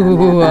I'm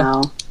Ooh. at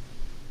now.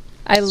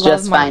 I love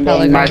Just Mark finding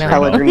Pellegrino. Mark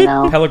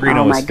Pellegrino.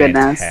 Pellegrino Oh my is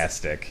goodness.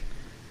 fantastic.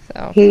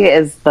 So He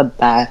is the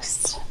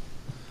best.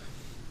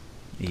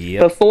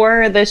 Yep.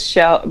 Before this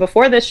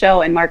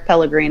show, and Mark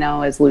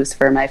Pellegrino as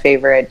Lucifer, my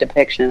favorite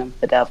depiction of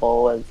the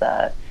devil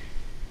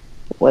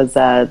was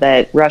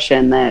that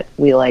Russian that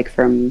we like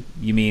from.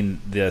 You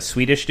mean the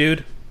Swedish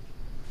dude?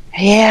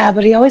 Yeah,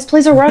 but he always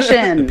plays a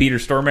Russian. Peter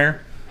Stormare?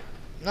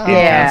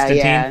 yeah, Constantine?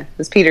 yeah. It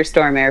was Peter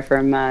Stormare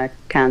from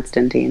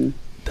Constantine.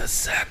 The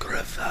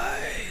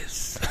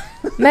sacrifice.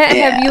 Matt,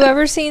 have you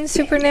ever seen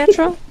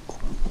Supernatural?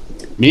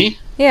 Me?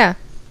 Yeah.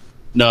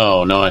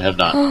 No, I have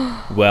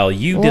not. Well,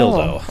 you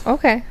dildo. Whoa.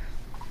 Okay.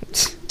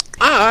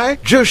 I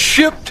just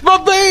shipped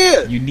my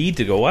bed. You need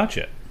to go watch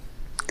it.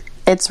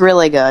 It's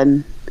really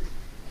good.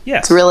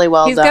 Yes. It's really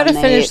well He's done. got to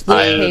finish They the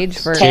I- Cage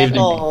version.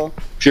 tackle,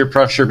 Peer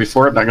pressure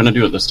before it. Not going to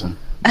do it this time.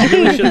 You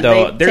really should,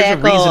 though. they There's a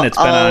tackle reason it's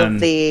been all on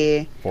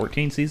the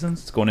 14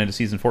 seasons. It's going into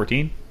season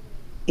 14.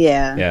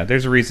 yeah. Yeah,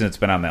 there's a reason it's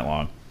been on that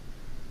long.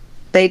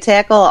 They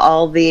tackle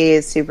all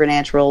the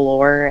supernatural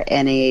lore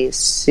in a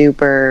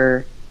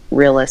super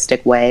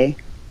realistic way.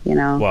 You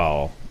know.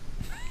 Well,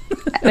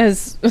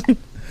 As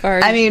far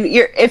as I mean,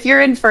 if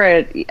you're in for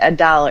a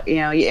dollar,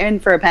 you're in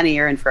for a penny,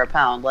 you're in for a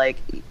pound. Like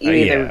you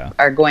either yeah.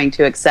 are going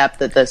to accept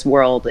that this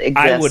world I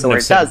exists wouldn't or have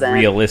it said doesn't.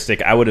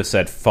 realistic. I would have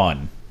said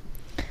fun.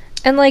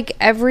 And like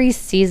every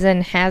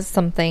season has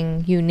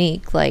something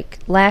unique. Like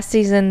last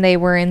season they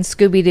were in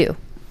Scooby Doo.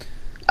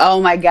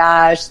 Oh my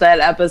gosh, that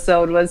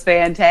episode was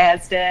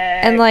fantastic.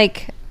 And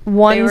like they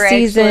one were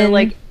season actually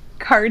like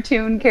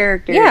cartoon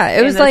characters. Yeah,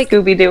 it was in a like-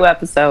 Scooby Doo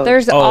episode.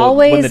 there's When the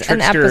always an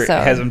trickster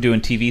episode. has him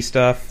doing TV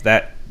stuff,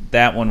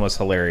 that one was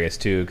hilarious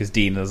too, because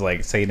Dean was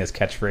like saying his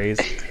catchphrase.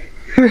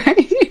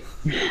 right.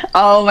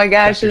 Oh my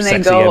gosh, Dr. and they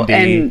Sexy go MD.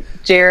 and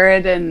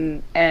Jared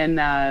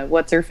and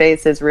what's her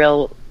face, his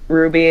real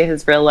Ruby,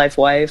 his real life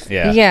wife.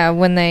 Yeah.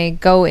 when they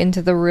go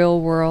into the real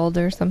world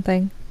or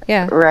something.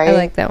 Yeah, I Right.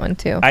 like that one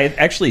too. I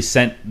actually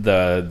sent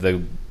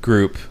the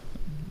group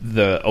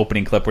the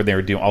opening clip where they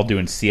were all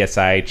doing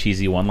CSI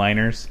cheesy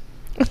one-liners,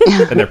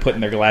 and they're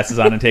putting their glasses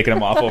on and taking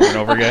them off over and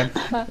over again.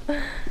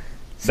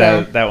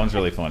 So that one's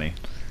really funny.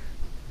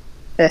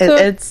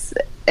 It's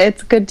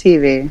good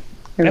TV.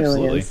 It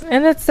Absolutely. really is.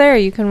 And it's there.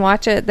 You can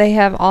watch it. They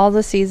have all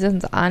the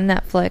seasons on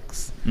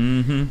Netflix.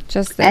 Mm-hmm.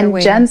 Just there And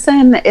waiting.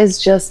 Jensen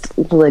is just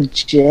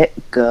legit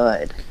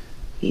good.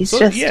 He's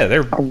just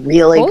they're a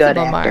really Both good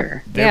of them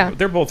actor. Yeah.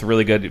 they're both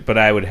really good, but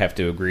I would have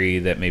to agree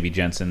that maybe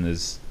Jensen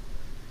is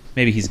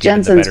he's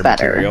getting Jensen's the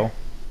better better. material.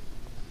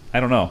 I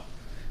don't know.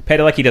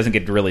 Padalecki doesn't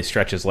get to really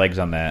stretch his legs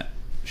on that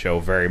show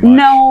very much.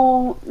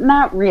 No,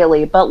 not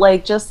really, but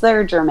like just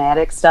their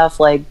dramatic stuff,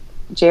 like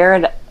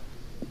Jared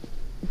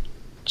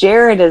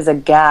is a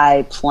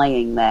guy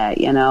playing that,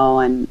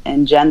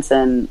 and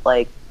Jensen,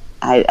 like,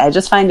 I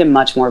just find him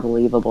much more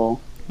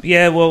believable.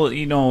 Yeah, well,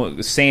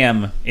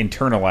 Sam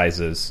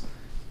internalizes,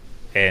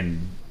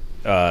 and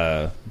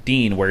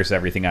Dean wears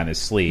everything on his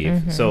sleeve.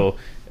 Mm-hmm. So,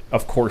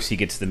 of course, he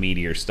gets the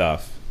meatier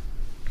stuff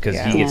because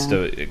he gets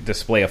to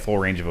display a full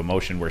range of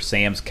emotion. Where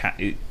Sam's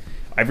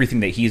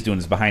everything that he's doing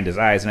is behind his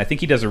eyes, and I think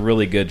he does a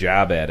really good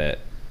job at it.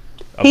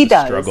 He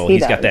does. Struggle.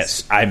 He's got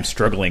that "I'm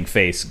struggling"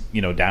 face,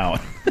 down.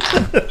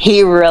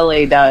 He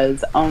really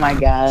does. Oh my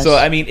gosh. So,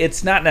 I mean,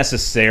 it's not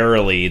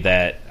necessarily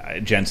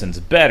that Jensen's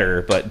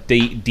better, but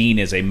Dean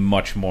is a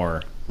much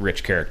more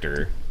rich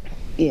character.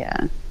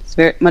 Yeah, it's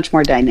very much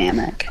more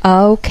dynamic.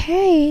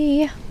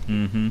 Okay.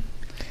 Mm-hmm. And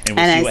we'll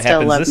And see I what still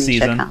happens love this Misha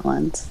season.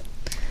 Collins.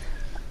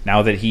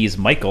 Now that he's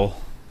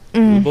Michael,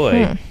 oh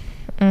boy!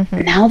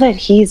 Now that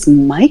he's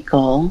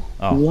Michael,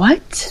 Oh.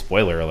 what?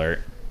 Spoiler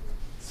alert!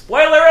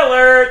 Spoiler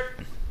alert!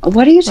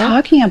 What are you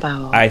talking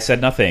about? I said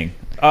nothing.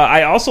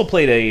 I also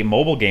played a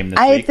mobile game this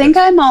I week. think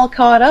I'm all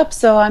caught up,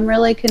 so I'm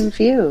really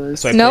confused.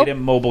 So I Nope. played a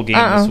mobile game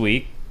this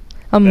week.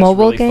 A That's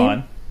mobile really game?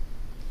 fun.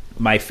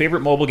 My favorite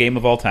mobile game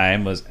of all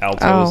time was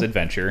Alto's Oh.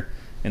 Adventure,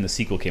 and the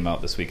sequel came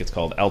out this week. It's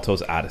called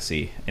Alto's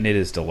Odyssey, and it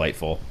is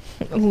delightful.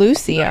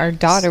 Lucy, our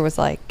daughter, was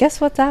like, guess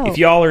what's out? If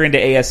y'all are into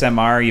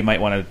ASMR, you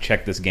might want to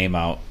check this game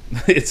out.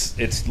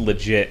 It's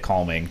legit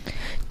calming.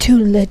 Too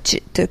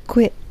legit to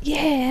quit.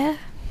 Yeah.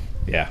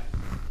 Yeah.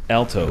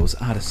 Alto's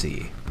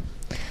Odyssey.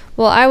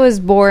 Well, I was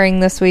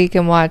boring this week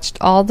and watched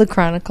all the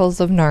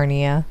Chronicles of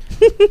Narnia.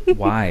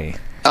 Why?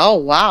 Oh,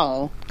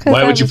 wow.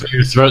 Why would you put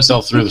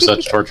yourself through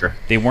such torture?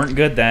 They weren't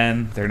good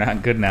then. They're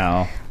not good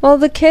now. Well,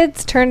 the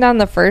kids turned on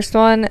the first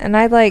one, and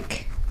I,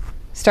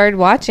 started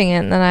watching it,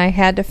 and then I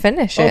had to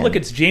finish Oh, it. look,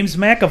 it's James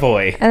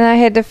McAvoy. And I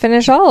had to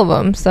finish all of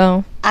them,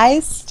 so... I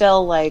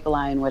still like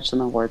Lion Witch in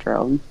the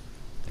Wardrobe.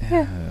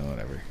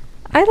 Whatever.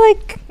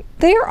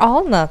 They're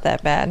all not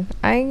that bad.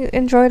 I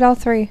enjoyed all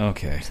three.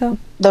 Okay. So,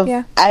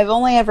 I'd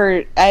only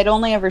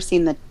ever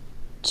seen the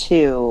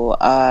two.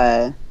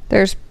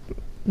 there's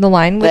The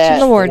Lion Witch That- in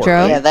the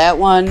Wardrobe. Yeah, that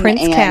one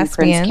Prince and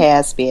Caspian. Prince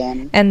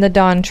Caspian. And The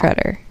Dawn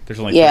Treader. There's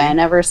only Yeah, three? I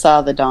never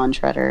saw the Dawn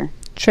Treader.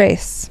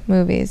 Trace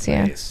movies,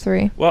 yeah. Nice.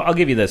 3. Well, I'll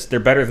give you this. They're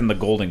better than the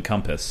Golden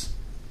Compass.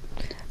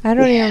 I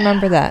don't even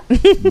remember that.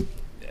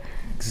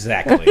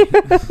 Exactly.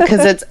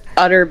 Because it's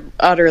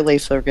utterly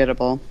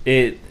forgettable.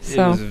 It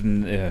So. was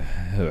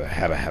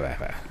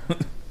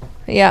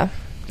Yeah.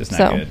 just not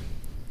So. good.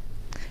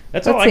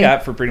 That's all Let's I see.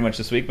 got for pretty much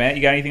this week. Matt,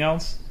 you got anything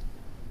else?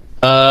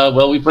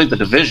 Well, we played the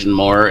Division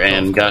more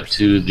and Of got course.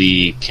 to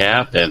the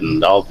cap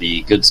and all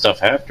the good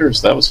stuff after,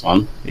 so that was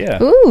fun.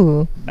 Yeah.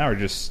 Ooh. Now we're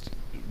just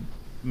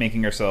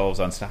making ourselves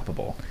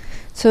unstoppable.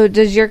 So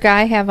does your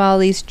guy have all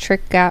these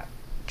tricked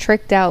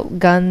out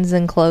guns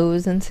and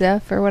clothes and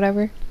stuff or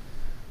whatever?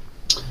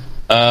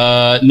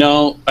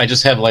 No, I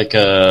just have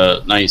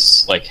a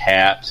nice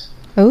hat.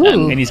 Ooh.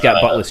 And he's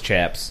got buttless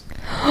chaps.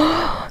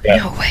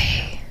 No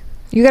way.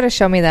 You got to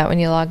show me that when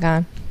you log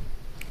on.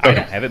 I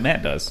don't have it.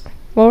 Matt does.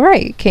 Well,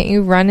 right. Can't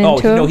you run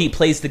into him? No, he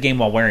plays the game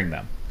while wearing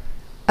them.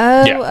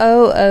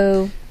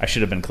 Oh. I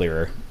should have been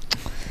clearer.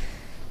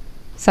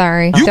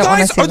 Sorry. You Don't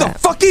want to guys see are the that.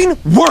 fucking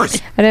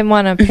worst. I didn't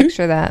want to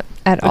picture that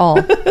at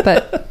all.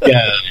 But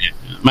Yeah,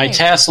 my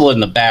tassel in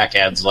the back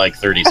adds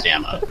 30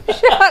 stamina.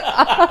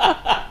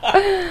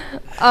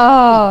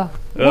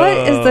 what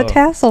is the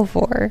tassel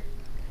for?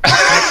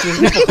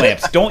 His nipple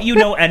clamps. Don't you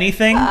know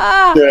anything?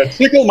 Yeah,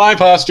 tickle my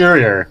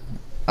posterior.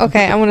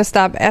 Okay, I'm going to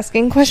stop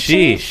asking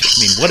questions. Sheesh.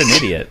 I mean, what an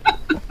idiot.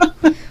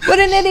 What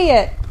an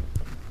idiot.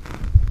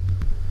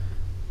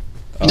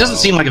 He doesn't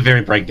seem like a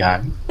very bright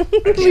guy.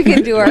 We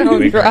can do our own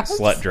Big drops.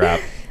 slut drop.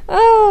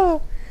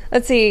 Oh.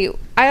 Let's see.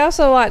 I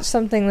also watched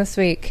something this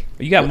week.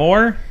 You got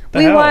more? The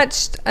We hell?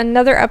 watched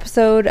another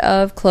episode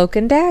of Cloak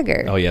and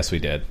Dagger. Oh, yes, we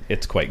did.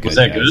 It's quite good. Was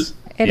that guys.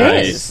 good? It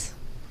Nice.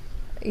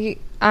 is.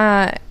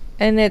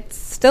 And it's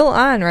still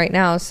on right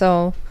now,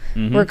 so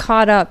we're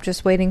caught up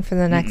just waiting for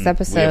the next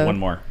episode. We have one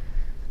more.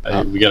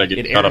 We gotta get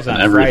It caught airs up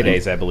in on everything.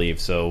 Fridays, I believe,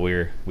 so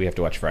we have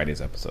to watch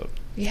Friday's episode.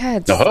 Yeah,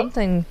 it's Uh-huh.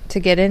 something to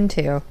get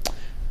into.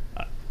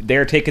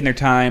 They're taking their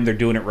time. They're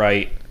doing it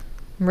right.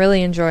 I'm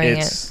really enjoying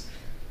it.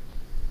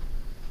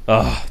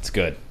 It's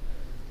good.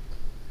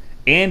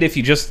 And if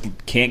you just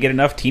can't get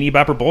enough teeny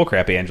bopper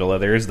bullcrap, Angela,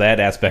 there's that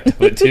aspect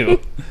of it too.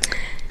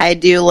 I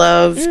do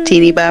love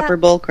teeny bopper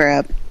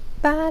bullcrap.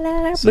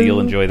 So you'll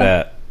enjoy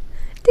that.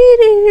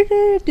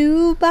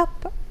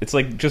 It's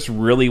just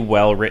really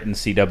well written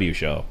CW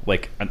show,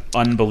 an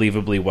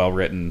unbelievably well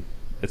written.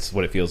 It's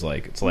what it feels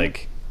like. It's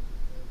like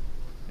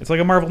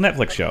a Marvel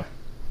Netflix show.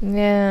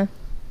 Yeah.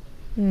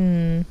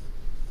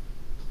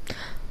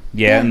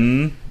 Yeah.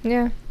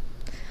 Yeah.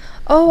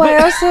 Oh, I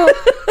also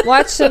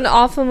watched an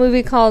awful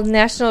movie called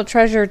National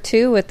Treasure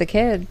 2 with the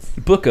kids.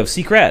 Book of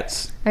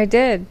Secrets. I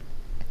did.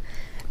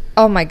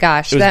 Oh my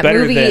gosh, It was that better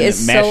movie than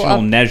is National so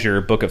up.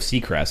 Treasure Book of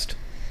Seacrest.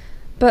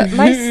 But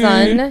my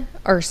son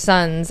or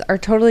sons are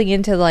totally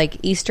into like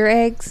Easter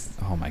eggs.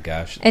 Oh my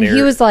gosh! And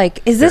he was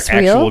like, "Is this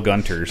real? Actual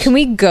Gunters. Can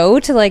we go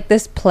to like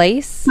this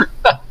place?"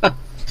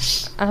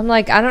 I'm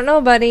like, "I don't know,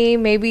 buddy.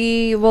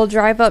 Maybe we'll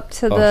drive up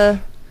to the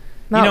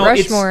Mount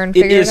Rushmore and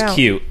figure it out." It is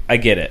cute. I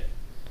get it,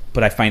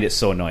 but I find it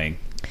so annoying.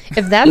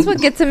 If that's what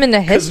gets him into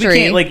Because we history,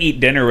 can't like eat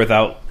dinner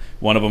without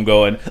one of them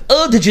going,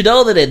 Oh, did you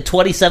know that in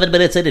 27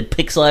 minutes in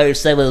Pixar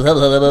 7,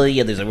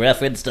 there's a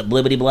reference to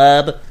Blibbity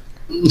Blob?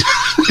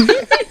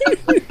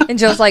 and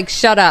Joe's like,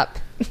 "Shut up."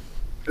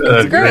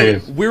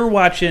 Great. we were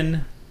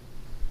watching.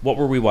 What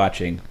were we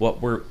watching?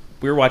 We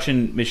were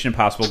watching Mission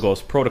Impossible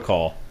Ghost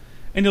Protocol,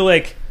 and you're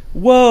like,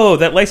 "Whoa,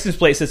 that license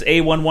plate says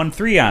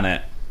A113 on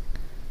it,"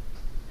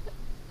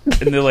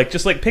 and they're like,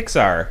 "Just like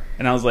Pixar,"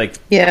 and I was like,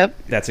 Yep.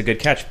 "That's a good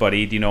catch,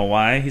 buddy. Do you know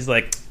why?" He's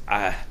like,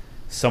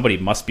 "Somebody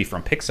must be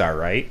from Pixar,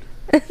 right?"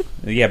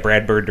 Yeah,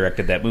 Brad Bird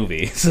directed that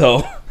movie,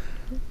 so.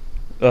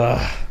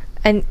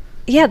 And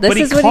yeah, this But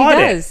he is what he caught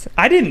does. it.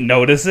 I didn't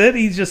notice it.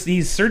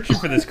 He's searching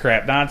for this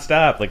crap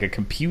nonstop, like a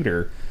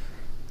computer.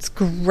 It's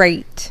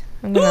great.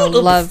 I'm gonna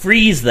Don't love.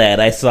 freeze that.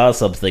 I saw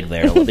something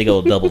there. Let me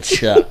go double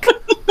check.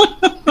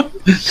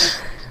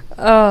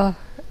 Oh,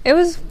 it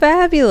was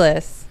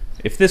fabulous.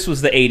 If this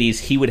was the 80s,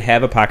 he would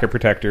have a pocket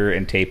protector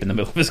and tape in the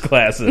middle of his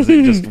glasses.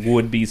 It just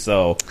would be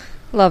so.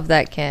 Love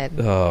that kid.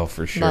 Oh,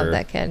 for sure. Love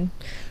that kid.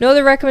 No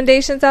other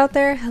recommendations out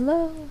there?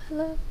 Hello.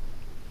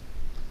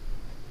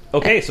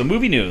 Okay, so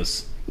movie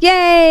news.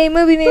 Yay,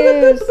 movie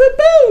news.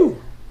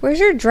 Where's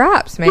your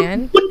drops,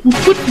 man?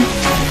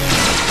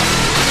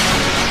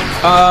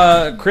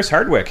 Chris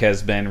Hardwick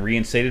has been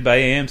reinstated by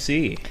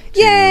AMC to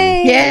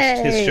Yay!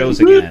 host his shows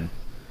again.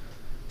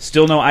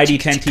 Still no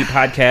ID10T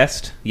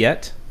podcast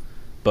yet,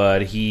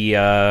 but he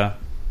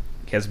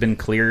has been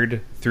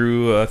cleared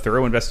through a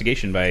thorough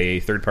investigation by a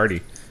third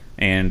party.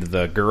 And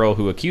the girl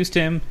who accused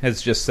him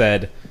has just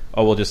said,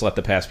 "Oh, we'll just let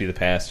the past be the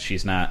past."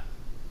 She's not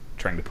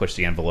trying to push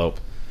the envelope.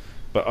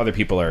 But other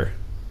people are,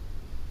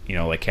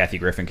 like Kathy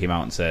Griffin came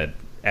out and said,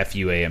 "F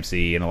you,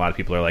 AMC," and a lot of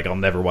people are like, "I'll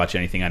never watch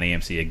anything on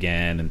AMC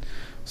again." And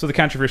so the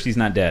controversy's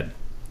not dead.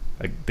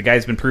 Like, the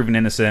guy's been proven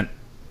innocent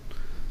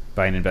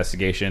by an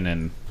investigation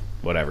and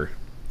whatever.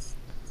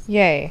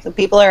 Yay. So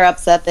people are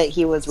upset that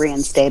he was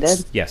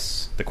reinstated.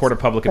 Yes, the court of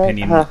public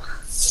opinion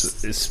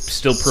is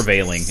still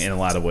prevailing in a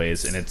lot of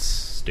ways, and it's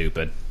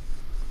stupid.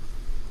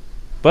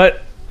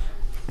 But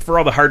for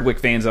all the Hardwick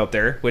fans out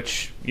there,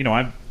 which,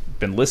 I've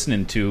been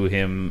listening to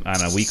him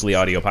on a weekly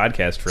audio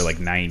podcast for like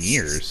 9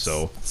 years,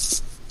 so...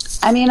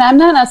 I mean, I'm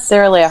not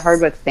necessarily a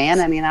Hardwick fan.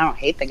 I mean, I don't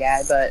hate the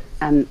guy, but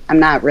I'm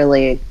not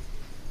really,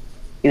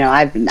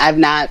 I've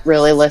not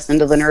really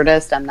listened to the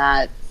Nerdist. I'm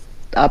not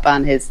up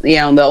on his, the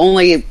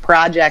only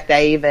project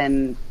I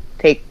even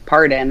take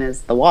part in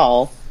is The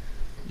Wall.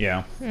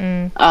 Yeah.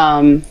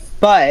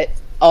 But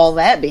all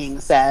that being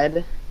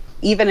said,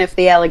 even if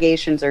the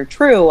allegations are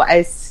true,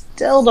 I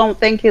still don't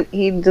think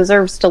he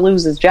deserves to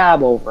lose his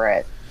job over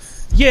it.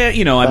 Yeah,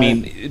 I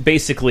mean,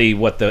 basically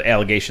what the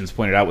allegations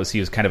pointed out was he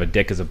was kind of a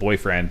dick as a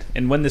boyfriend.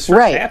 And when this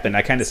first happened,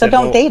 I kind of said, so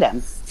don't date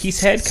him. He's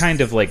had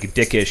kind of like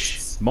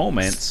dickish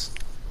moments,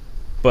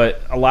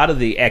 but a lot of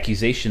the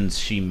accusations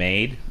she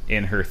made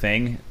in her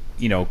thing,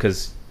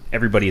 because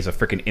everybody is a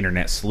freaking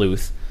internet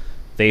sleuth,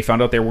 they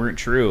found out they weren't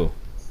true.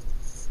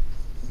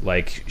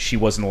 Like, she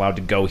wasn't allowed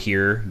to go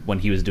here when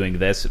he was doing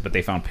this, but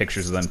they found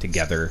pictures of them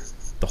together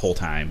the whole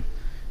time.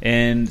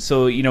 And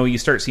so, you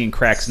start seeing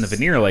cracks in the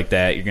veneer like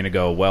that, you're going to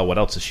go, well, what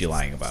else is she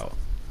lying about?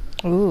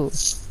 Ooh.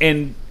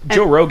 And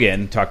Joe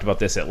Rogan talked about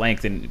this at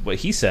length, and what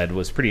he said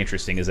was pretty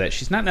interesting, is that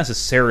she's not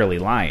necessarily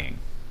lying.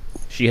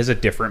 She has a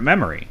different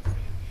memory.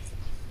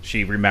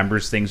 She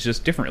remembers things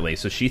just differently,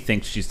 so she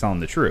thinks she's telling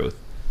the truth.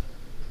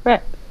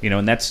 Right.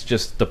 And that's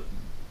just the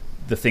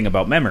thing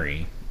about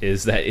memory,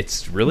 is that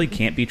it's really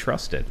can't be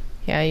trusted.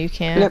 Yeah, you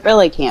can't. It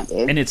really can't be.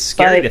 And it's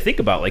scary to think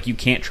about. Like, you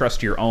can't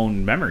trust your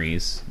own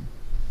memories.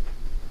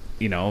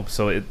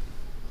 So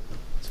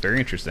it's very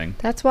interesting.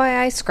 That's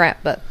why I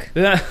scrapbook.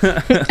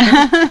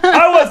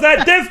 I was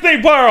at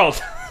Disney World!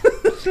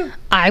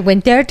 I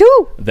went there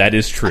too. That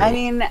is true. I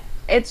mean,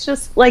 it's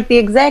just like the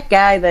exact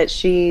guy that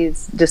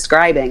she's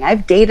describing.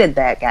 I've dated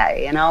that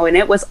guy, and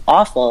it was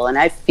awful, and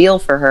I feel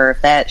for her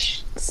if that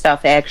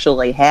stuff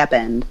actually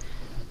happened.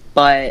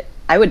 But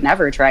I would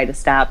never try to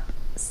stop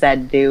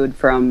said dude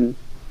from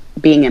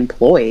being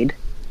employed.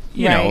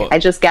 I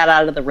just got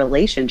out of the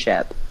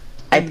relationship.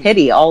 I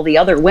pity all the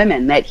other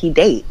women that he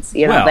dates.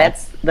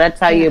 That's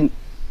how you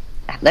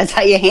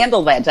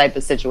handle that type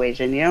of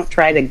situation. You don't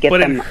try to get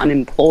them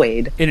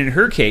unemployed. And in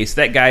her case,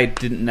 that guy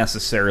didn't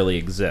necessarily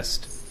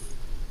exist.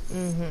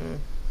 Mm-hmm.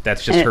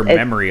 That's just her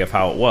memory of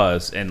how it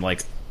was, and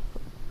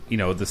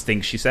the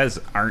things she says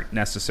aren't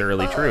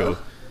necessarily true.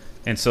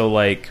 And so,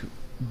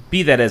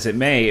 be that as it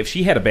may, if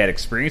she had a bad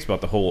experience about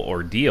the whole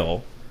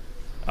ordeal,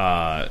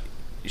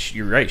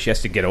 you're right. She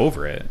has to get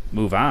over it,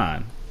 move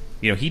on.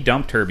 He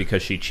dumped her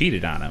because she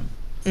cheated on him.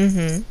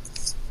 Mm-hmm.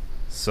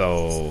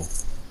 So,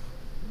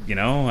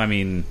 I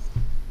mean,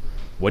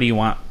 what do you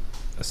want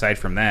aside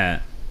from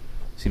that?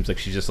 Seems like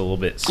she's just a little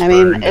bit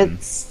spurned. I mean,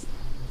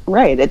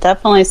 Right. It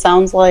definitely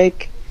sounds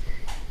like,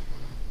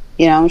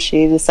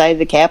 she decided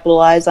to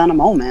capitalize on a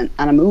moment,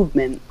 on a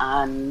movement,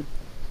 on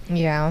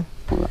Yeah.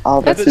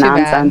 all this That's too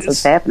bad. nonsense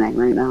that's happening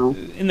right now.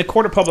 In the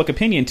court of public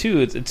opinion, too,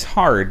 it's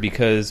hard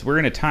because we're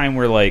in a time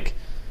where, like,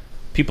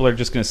 people are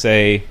just going to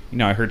say,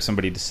 I heard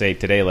somebody say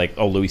today, like,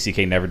 oh, Louis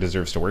C.K. never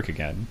deserves to work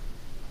again.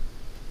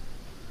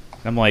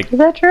 I'm like, Is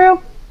that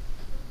true?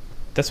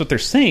 that's what they're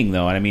saying,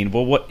 though. And I mean,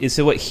 well, what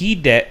he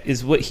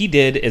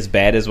did as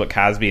bad as what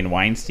Cosby and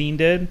Weinstein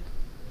did?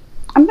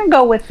 I'm going to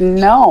go with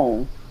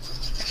no.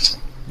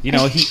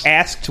 He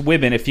asked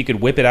women if he could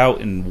whip it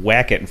out and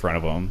whack it in front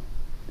of them.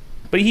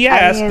 But he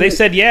asked. They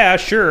said, yeah,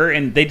 sure.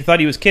 And they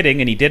thought he was kidding,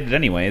 and he did it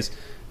anyways.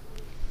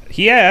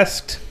 He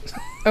asked.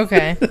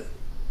 Okay.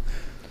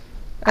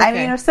 I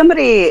mean, if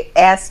somebody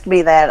asked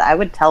me that, I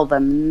would tell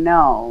them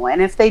no.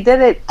 And if they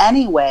did it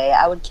anyway,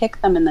 I would kick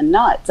them in the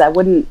nuts. I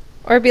wouldn't...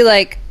 Or be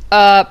like,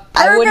 I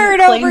pervert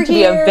wouldn't claim over to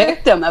here. be a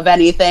victim of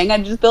anything.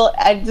 I'd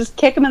just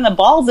kick him in the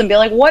balls and be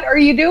like, what are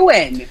you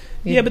doing?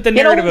 Yeah, but the You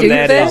don't narrative of do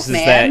that this, is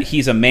man. that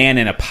he's a man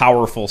in a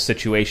powerful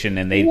situation,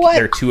 and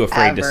they're too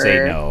afraid to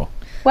say no.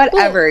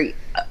 Whatever.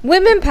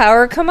 Women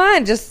power, come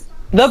on, just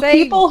The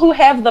say- people who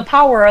have the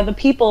power are the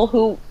people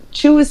who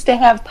choose to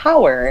have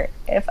power.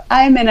 If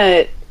I'm in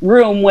a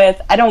room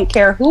with, I don't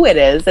care who it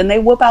is, and they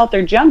whip out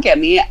their junk at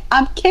me,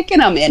 I'm kicking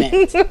them in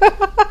it.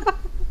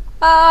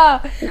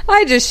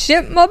 I just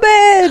shipped my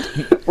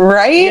bed.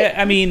 Right? Yeah,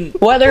 I mean...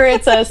 Whether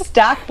it's a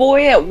stock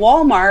boy at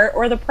Walmart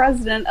or the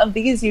president of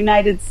these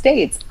United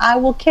States, I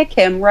will kick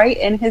him right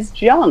in his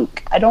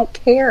junk. I don't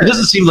care. He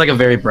doesn't seem like a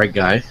very bright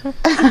guy.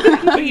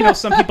 But,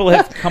 some people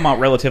have come out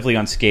relatively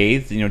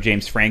unscathed.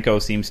 James Franco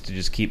seems to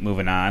just keep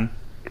moving on.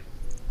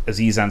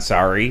 Aziz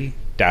Ansari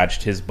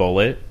dodged his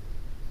bullet.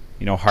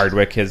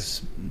 Hardwick has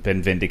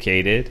been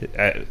vindicated.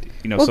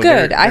 Well, so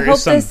good. There I hope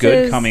is some this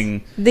good is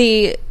coming.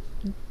 the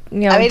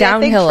I think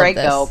downhill of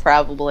Franco this.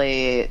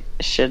 probably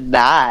should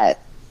not.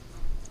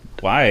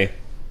 Why?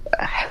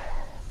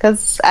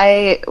 Because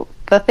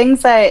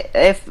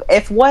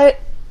if what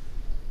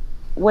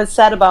was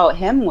said about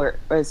him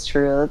was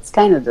true, it's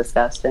kind of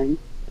disgusting.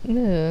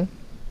 Ew.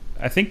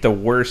 I think the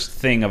worst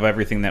thing of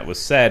everything that was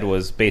said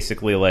was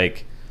basically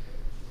like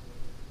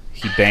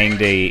he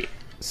banged a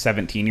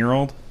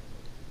 17-year-old.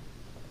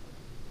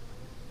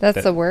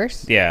 That's the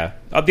worst? Yeah.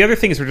 The other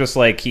things were just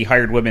like he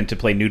hired women to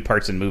play nude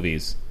parts in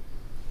movies.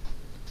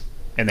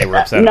 And they were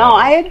upset No, about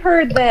I had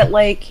heard that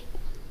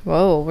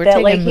Whoa, we're that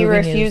taking he movie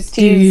refused news.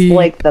 to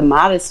use the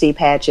modesty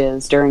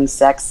patches during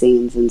sex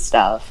scenes and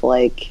stuff.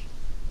 He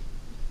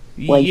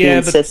yeah, but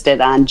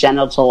insisted on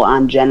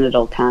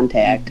genital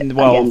contact.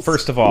 well, against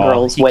first of all,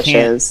 girls'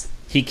 wishes.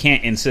 he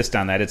can't insist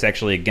on that. It's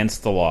actually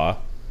against the law.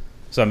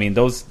 So I mean,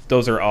 those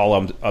are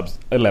all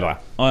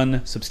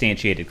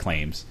unsubstantiated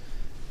claims,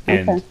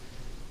 and Okay.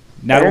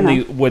 not Fair only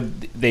enough.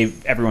 would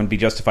everyone be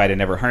justified in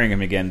never hiring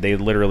him again, they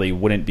literally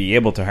wouldn't be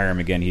able to hire him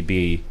again. He'd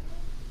be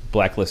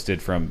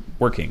blacklisted from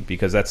working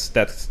because that's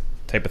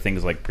type of thing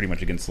is like pretty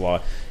much against the law.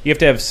 You have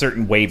to have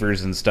certain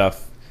waivers and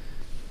stuff,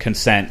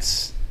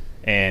 consents,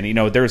 and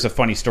there was a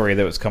funny story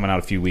that was coming out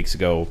a few weeks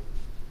ago.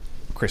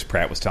 Chris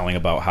Pratt was telling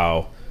about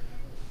how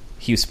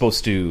he was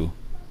supposed to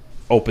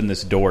open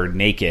this door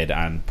naked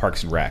on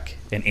Parks and Rec,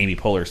 and Amy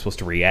Poehler was supposed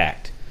to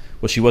react.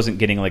 Well, she wasn't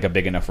getting a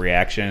big enough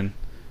reaction,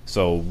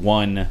 so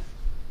one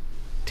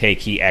take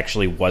he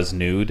actually was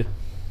nude,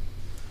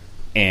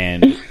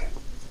 and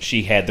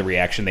she had the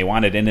reaction they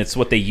wanted, and it's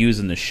what they use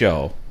in the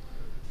show.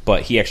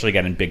 But he actually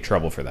got in big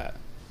trouble for that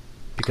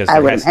because I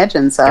would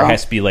imagine so. There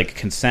has to be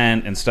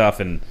consent and stuff,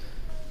 and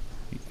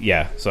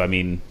yeah. So I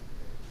mean,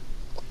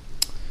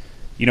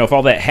 if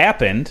all that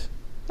happened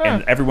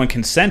and everyone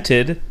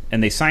consented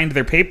and they signed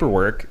their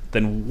paperwork,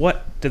 then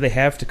what do they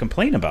have to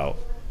complain about?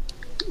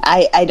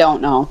 I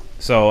don't know.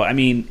 So I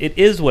mean, it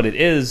is what it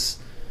is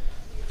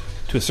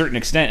to a certain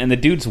extent, and the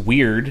dude's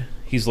weird.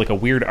 He's a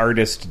weird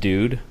artist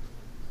dude.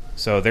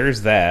 So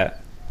there's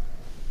that.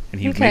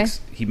 And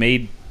he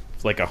made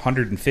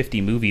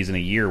 150 movies in a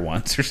year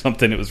once or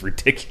something. It was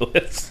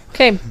ridiculous.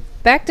 Okay,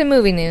 back to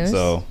movie news.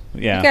 So,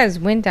 yeah. You guys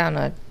went down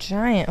a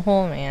giant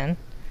hole, man.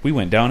 We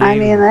went down I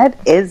mean, that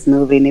is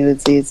movie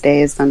news these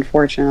days,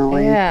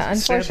 unfortunately. Yeah,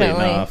 sadly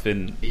unfortunately. enough.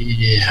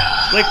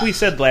 And like we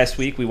said last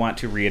week, we want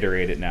to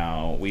reiterate it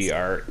now. We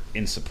are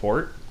in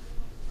support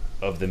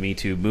of the Me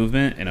Too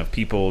movement and of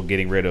people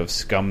getting rid of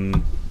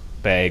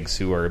scumbags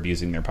who are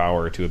abusing their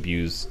power to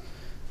abuse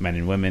men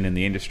and women in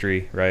the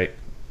industry, right?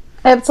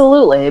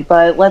 Absolutely,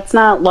 but let's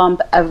not lump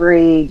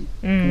every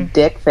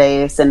dick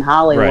face in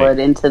Hollywood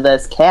into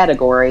this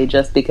category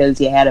just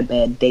because you had a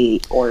bad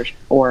date or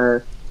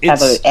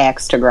have an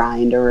axe to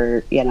grind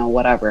or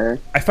whatever.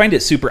 I find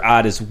it super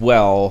odd as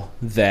well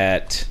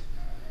that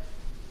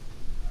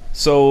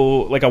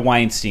like a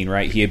Weinstein,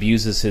 right? He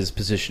abuses his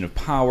position of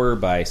power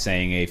by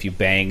saying, "If you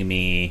bang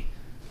me,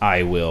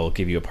 I will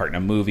give you a part in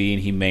a movie,"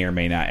 and he may or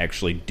may not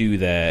actually do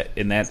that,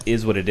 and that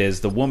is what it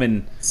is. The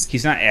woman,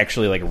 he's not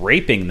actually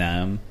raping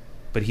them,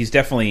 but he's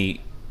definitely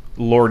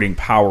lording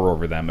power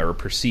over them, or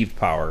perceived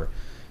power.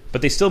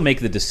 But they still make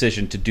the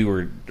decision to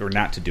do or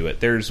not to do it.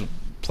 There's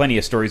plenty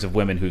of stories of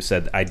women who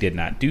said, I did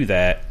not do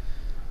that,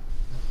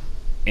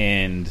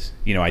 and,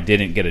 you know, I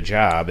didn't get a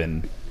job,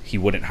 and he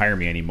wouldn't hire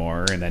me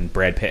anymore, and then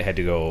Brad Pitt had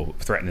to go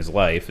threaten his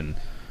life, and,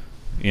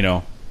 you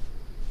know.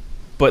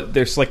 But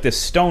there's like this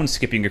stone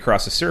skipping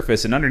across the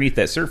surface, and underneath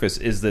that surface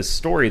is this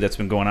story that's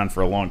been going on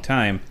for a long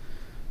time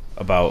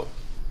about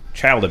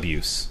child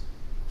abuse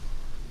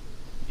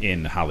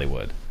in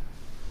Hollywood.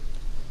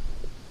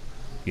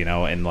 You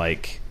know, and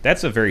like,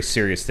 that's a very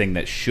serious thing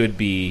that should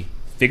be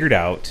figured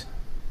out,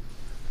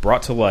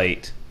 brought to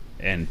light,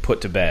 and put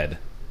to bed.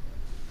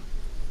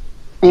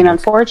 I mean,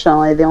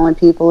 unfortunately, the only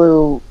people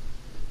who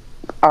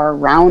are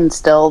around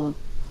still,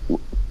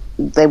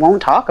 they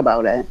won't talk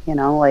about it. You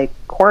know, like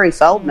Corey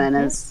Feldman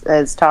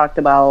has talked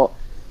about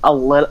a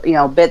little, you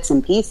know, bits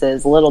and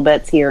pieces, little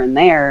bits here and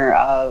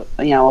there,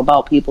 you know,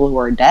 about people who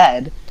are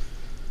dead.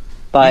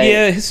 But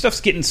yeah, his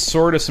stuff's getting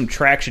sort of some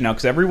traction now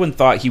because everyone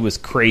thought he was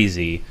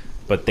crazy,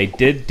 but they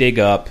did dig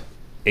up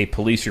a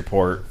police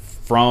report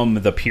from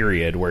the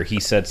period where he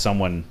said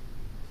someone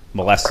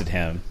molested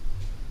him,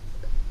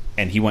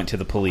 and he went to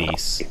the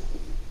police.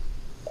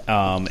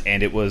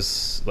 And it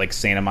was like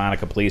Santa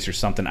Monica police or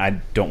something.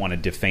 I don't want to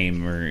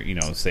defame or, you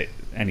know, say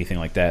anything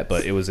like that,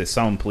 but it was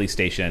some police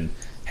station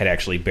had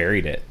actually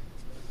buried it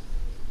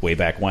way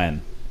back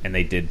when, and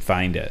they did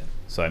find it.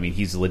 So I mean,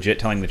 he's legit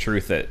telling the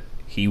truth that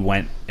he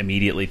went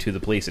immediately to the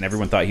police, and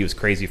everyone thought he was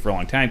crazy for a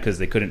long time because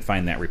they couldn't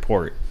find that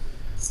report,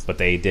 but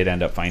they did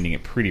end up finding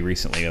it pretty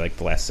recently, like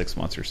the last 6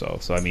 months or so.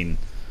 So I mean,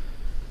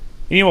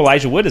 you know,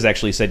 Elijah Wood has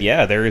actually said,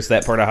 yeah, there is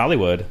that part of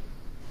Hollywood.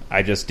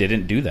 I just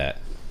didn't do that.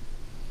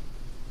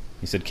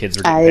 He said kids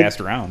are getting passed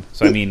around.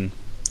 So, I mean...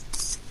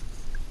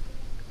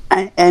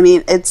 I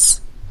mean, it's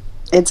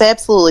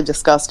absolutely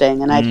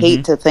disgusting, and I'd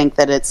hate to think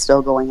that it's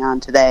still going on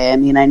today. I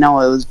mean, I know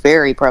it was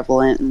very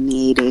prevalent in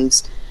the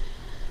 80s.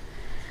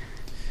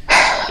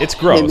 It's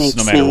gross,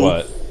 no matter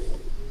what.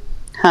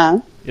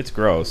 Huh? It's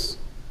gross.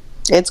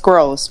 It's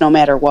gross, no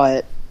matter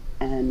what.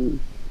 And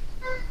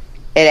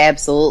it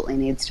absolutely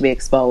needs to be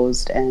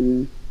exposed.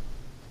 And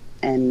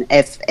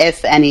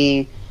if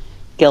any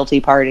guilty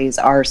parties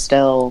are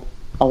still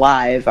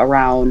alive,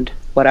 around,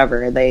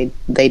 whatever, they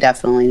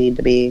definitely need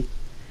to be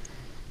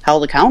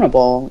held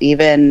accountable,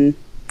 even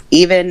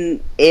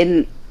in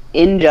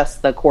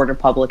just the court of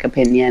public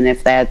opinion,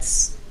 if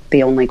that's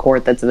the only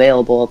court that's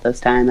available at this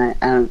time. I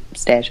don't,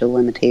 statute of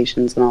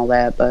limitations and all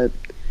that, but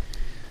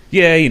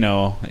yeah, you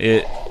know,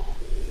 at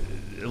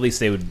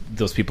least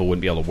those people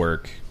wouldn't be able to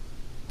work,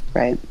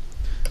 right?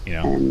 You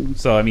know,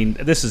 so I mean,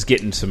 this is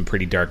getting some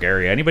pretty dark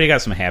area. Anybody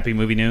got some happy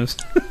movie news?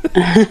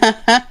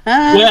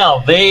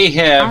 Well, they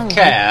have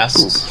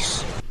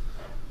cast.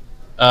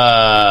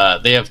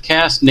 They have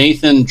cast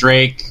Nathan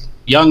Drake,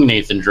 young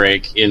Nathan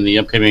Drake, in the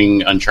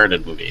upcoming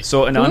Uncharted movie.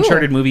 So, an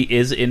Uncharted movie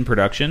is in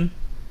production.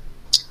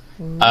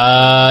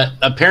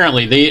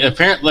 Apparently,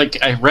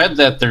 like I read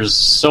that there's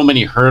so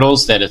many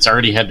hurdles that it's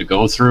already had to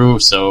go through.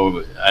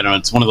 So I don't know.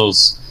 It's one of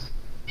those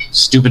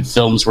stupid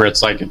films where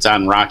it's like it's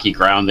on rocky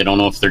ground. They don't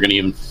know if they're going to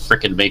even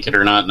frickin' make it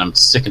or not, and I'm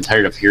sick and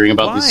tired of hearing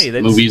about these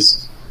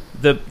movies.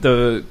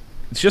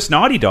 It's just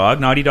Naughty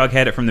Dog. Naughty Dog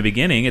had it from the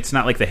beginning. It's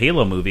not like the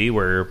Halo movie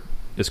where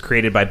it's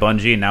created by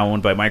Bungie and now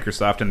owned by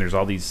Microsoft, and there's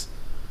all this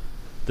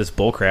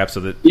bullcrap.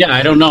 So that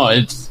I don't know.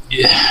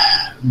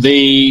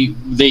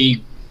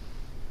 They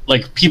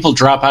like people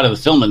drop out of the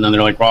film and then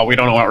they're like, well, we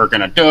don't know what we're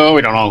going to do.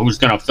 We don't know who's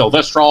going to fill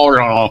this role. We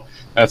don't know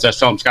if this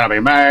film's going to be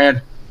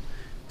made.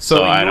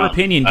 So in your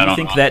opinion, do you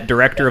think that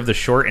director of the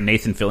short and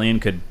Nathan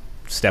Fillion could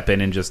step in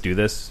and just do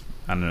this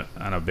on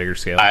a bigger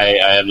scale? I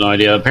have no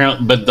idea.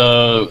 Apparently, but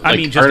the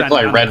article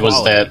I read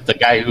was that the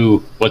guy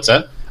who... What's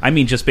that? I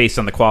mean, just based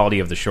on the quality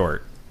of the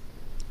short.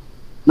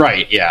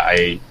 Right, yeah.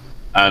 I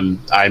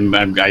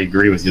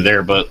agree with you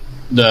there, but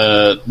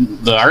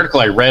the article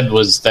I read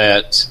was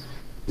that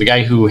the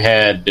guy who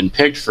had been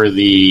picked for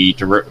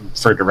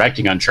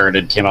directing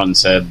Uncharted came out and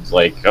said,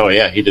 like, oh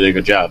yeah, he did a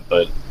good job,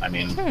 but I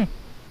mean...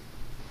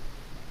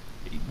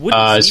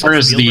 as far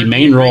as the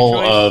main role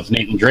of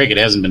Nathan Drake, it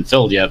hasn't been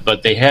filled yet,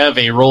 but they have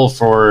a role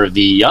for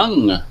the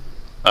young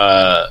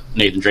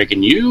Nathan Drake,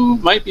 and you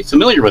might be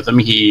familiar with him.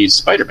 He's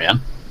Spider-Man.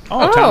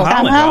 Oh,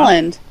 Tom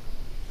Holland.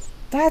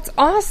 That's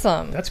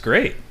awesome. That's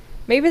great.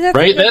 Maybe that's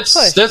right.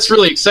 That's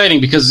really exciting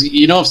because,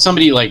 you know, if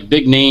somebody like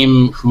big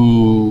name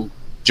who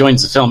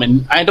joins the film,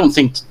 and I don't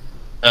think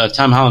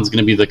Tom Holland's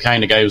going to be the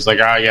kind of guy who's like,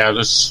 yeah,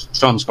 this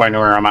film's going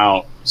nowhere, I'm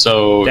out.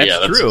 So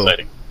that's true.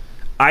 Exciting.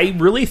 I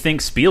really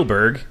think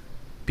Spielberg,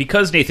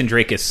 because Nathan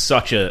Drake is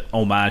such a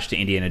homage to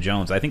Indiana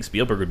Jones, I think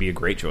Spielberg would be a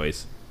great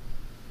choice.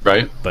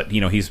 Right. But, you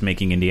know, he's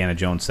making Indiana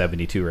Jones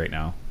 72 right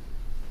now.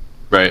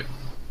 Right.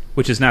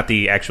 Which is not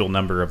the actual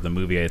number of the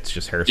movie, it's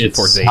just Harrison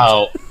Ford's age.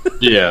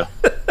 Yeah.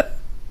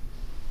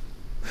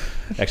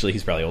 Actually,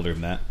 he's probably older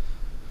than that.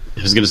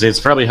 I was going to say, it's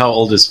probably how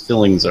old his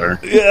fillings are.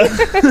 Yeah.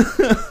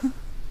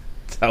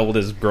 It's how old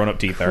his grown-up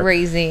teeth are.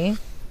 Crazy.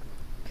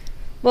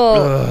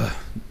 Well...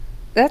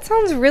 That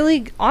sounds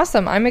really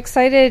awesome. I'm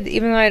excited,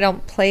 even though I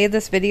don't play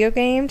this video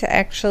game, to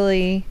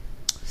actually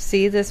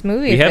see this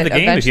movie. We have the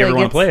game if you ever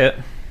want to play it.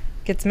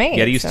 Gets made. You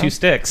got to use 2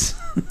 sticks.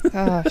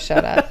 Oh,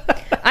 shut up.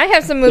 I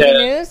have some movie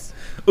news.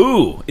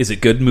 Ooh, is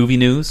it good movie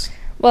news?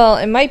 Well,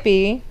 it might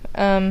be.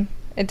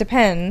 It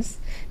depends.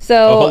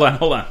 So,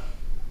 hold on.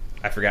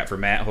 I forgot for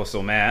Matt.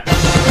 So Matt,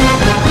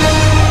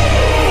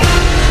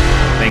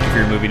 thank you for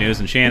your movie news,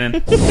 and Shannon.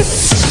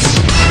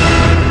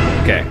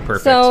 Okay,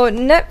 perfect. So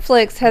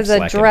Netflix has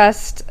slacking.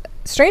 addressed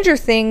Stranger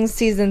Things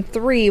Season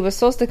 3 was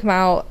supposed to come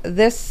out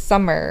this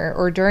summer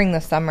or during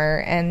the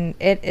summer, and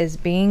it is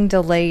being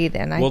delayed.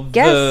 And I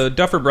guess the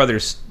Duffer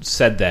Brothers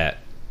said that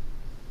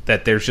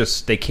there's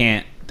just they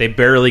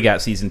barely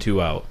got Season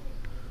 2 out.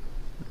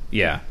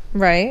 Yeah.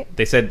 Right.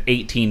 They said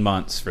 18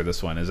 months for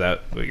this one. Is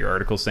that what your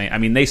article's saying? I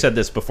mean, they said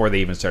this before they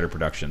even started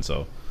production,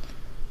 so.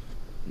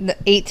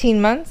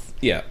 18 months?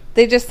 Yeah.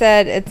 They just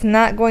said it's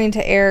not going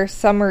to air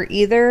summer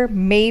either,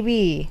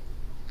 maybe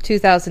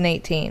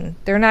 2018.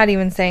 They're not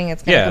even saying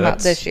it's going to come out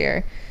this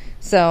year.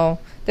 So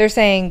they're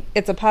saying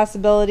it's a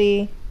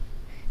possibility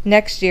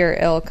next year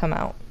it'll come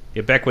out.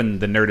 Yeah, back when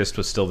the Nerdist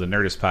was still the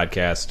Nerdist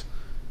podcast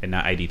and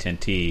not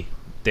ID10T,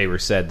 they were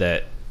said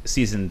that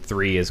Season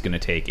 3 is going to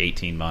take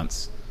 18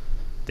 months.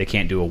 They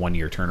can't do a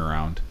 1-year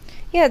turnaround.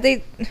 Yeah,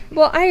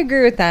 I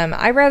agree with them.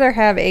 I'd rather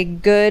have a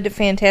good,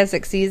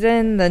 fantastic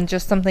season than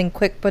just something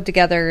quick put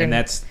together. And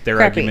that's their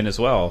crappy argument as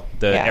well.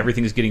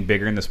 Everything's getting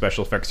bigger and the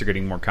special effects are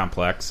getting more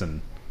complex,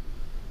 and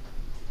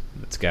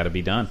it's got to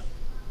be done.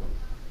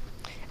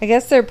 I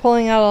guess they're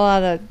pulling out a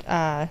lot of,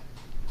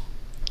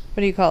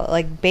 what do you call it,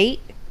 like bait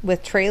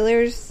with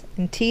trailers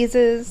and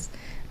teases,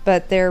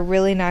 but they're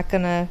really not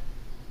going to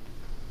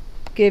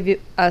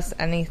give us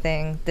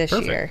anything this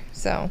year.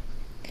 So...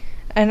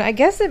 And I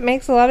guess it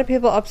makes a lot of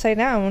people upside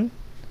down.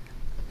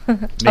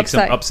 Makes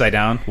them upside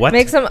down? What?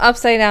 Makes them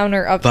upside down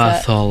or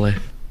upset. Bartholomew.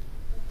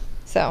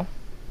 So.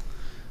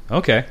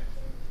 Okay.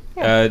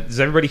 Yeah. Does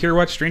everybody here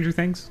watch Stranger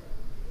Things?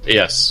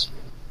 Yes.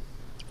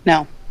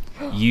 No.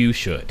 You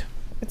should.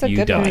 It's a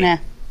good one. Nah.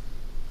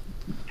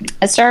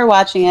 I started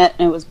watching it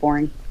and it was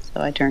boring,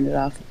 so I turned it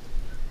off.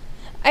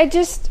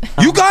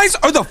 You guys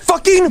are the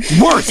fucking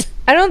worst!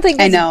 I don't think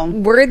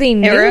it's worthy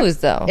news,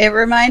 though. It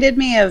reminded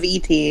me of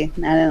E.T. I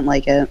didn't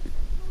like it.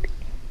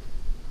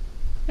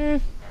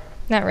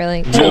 Not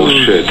really.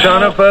 Bullshit.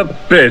 Son of a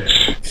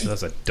bitch.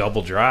 That's a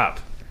double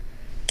drop.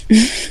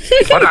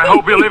 But I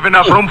hope you leave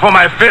enough room for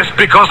my fist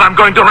because I'm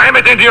going to ram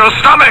it into your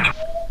stomach.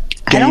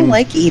 I don't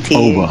like E.T.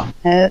 Over.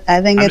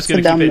 I think I'm it's just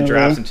a dumb keep it movie.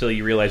 drops until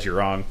you realize you're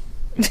wrong.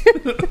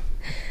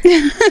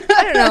 I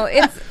don't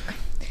know.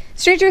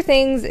 Stranger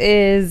Things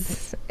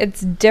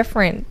it's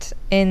different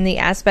in the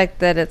aspect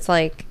that it's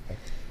like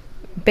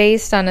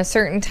based on a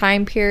certain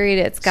time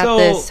period. It's got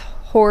this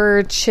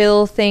horror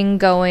chill thing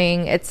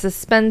going. It's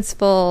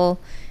suspenseful.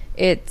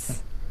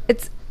 It's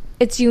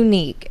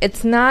unique.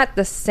 It's not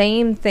the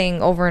same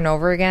thing over and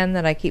over again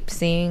that I keep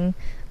seeing,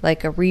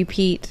 like a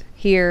repeat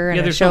here. And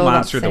there's no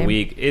monster of the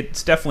week.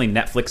 It's definitely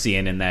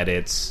Netflixian in that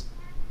it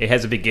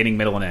has a beginning,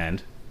 middle, and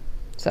end.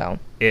 So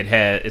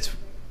it's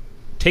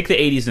take the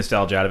 80s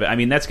nostalgia out of it. I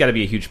mean, that's got to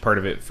be a huge part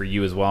of it for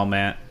you as well,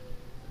 Matt.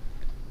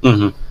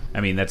 Mm-hmm. I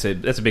mean, that's a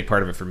big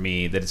part of it for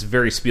me, that it's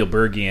very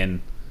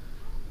Spielbergian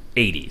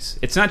 80s.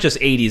 It's not just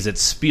 80s,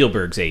 it's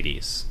Spielberg's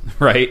 80s,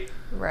 right?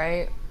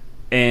 Right.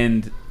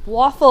 And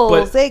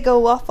waffles, they go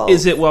waffles.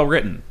 Is it well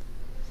written?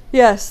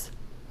 Yes.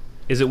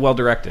 Is it well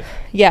directed?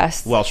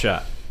 Yes. Well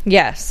shot?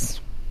 Yes.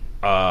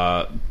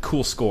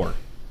 Cool score?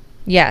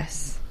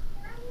 Yes.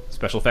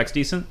 Special effects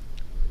decent?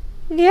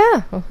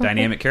 Yeah.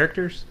 Dynamic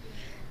characters?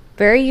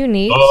 Very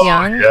unique,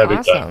 young,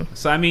 awesome.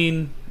 So, I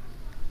mean...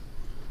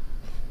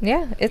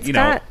 Yeah, it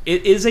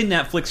is a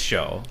Netflix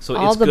show, so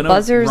all it's the going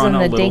buzzers to run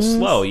and a the little dings.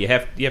 slow. You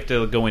have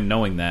to go in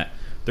knowing that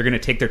they're going to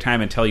take their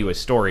time and tell you a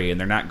story, and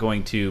they're not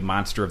going to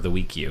Monster of the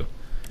Week you.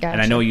 Gotcha.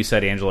 And I know you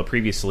said, Angela,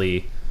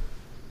 previously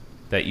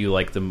that you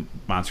like the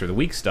Monster of the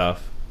Week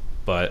stuff,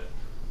 but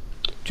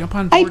jump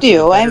on board. I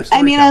do.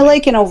 I mean, I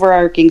like an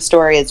overarching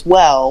story as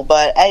well,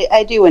 but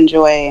I do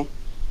enjoy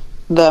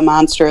the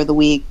Monster of the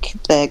Week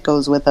that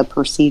goes with a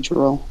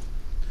procedural.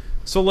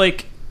 So,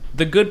 like,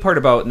 the good part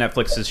about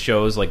Netflix's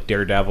shows like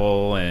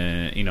Daredevil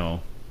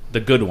and, the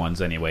good ones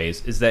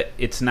anyways, is that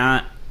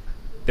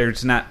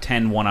there's not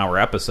 10 one-hour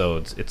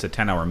episodes, it's a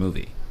 10-hour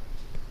movie.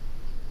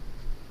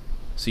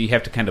 So you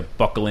have to kind of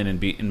buckle in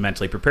and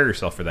mentally prepare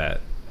yourself for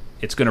that.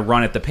 It's going to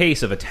run at the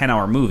pace of a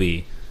 10-hour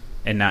movie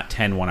and not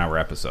 10 one-hour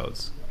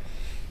episodes.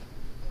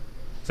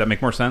 Does that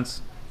make more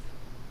sense?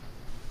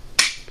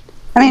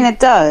 I mean, it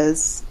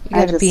does. You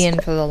got to be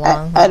in for the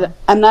long haul.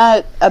 I'm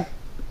not a...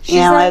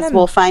 as in.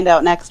 we'll find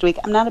out next week,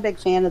 I'm not a big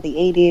fan of the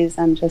 80s.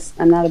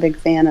 I'm not a big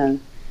fan of...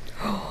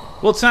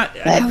 Well, it's not...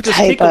 that just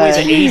type take away of-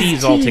 the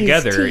 80s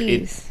altogether.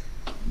 Tease.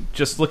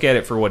 Just look at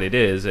it for what it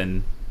is,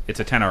 and it's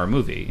a 10-hour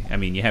movie. I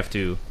mean, you have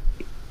to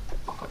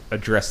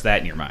address that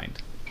in your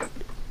mind.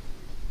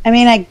 I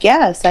mean, I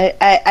guess.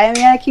 I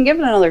mean, I can give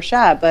it another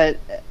shot, but,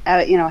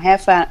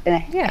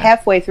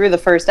 halfway through the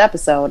first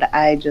episode,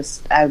 I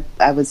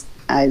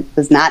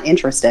was not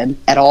interested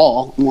at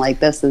all. I'm like,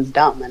 this is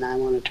dumb, and I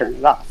want to turn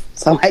it off.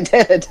 So I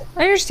did.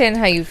 I understand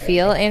how you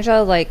feel,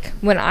 Angela. Like,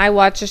 when I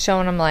watch a show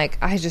and I'm like,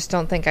 I just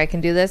don't think I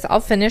can do this, I'll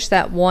finish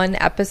that one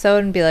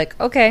episode and be like,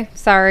 okay,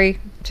 sorry,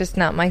 just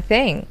not my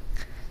thing.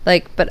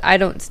 Like, but I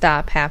don't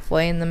stop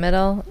halfway in the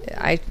middle.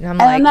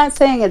 I'm not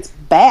saying it's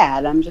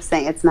bad. I'm just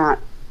saying it's not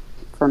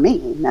for me,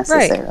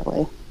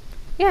 necessarily. Right.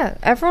 Yeah,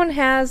 everyone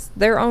has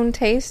their own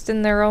taste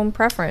and their own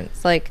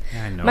preference. Like,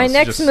 know, my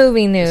next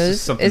movie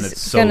news is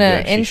so going to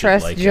good she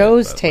interest should like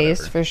Joe's it,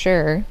 taste whatever. for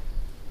sure.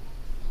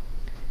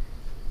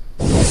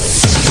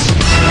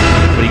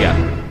 What do you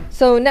got?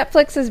 So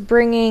Netflix is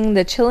bringing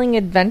The Chilling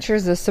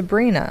Adventures of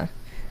Sabrina.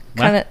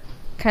 Kind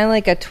of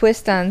like a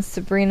twist on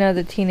Sabrina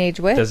the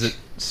Teenage Witch. Does it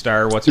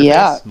star what's her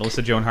face?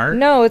 Melissa Joan Hart?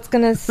 No, it's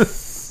going to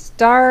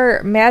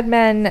star Mad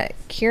Men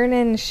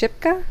Kiernan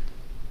Shipka.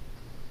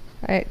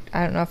 I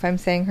don't know if I'm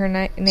saying her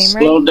name right.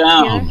 Slow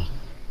down.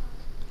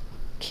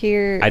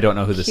 I don't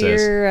know who this is.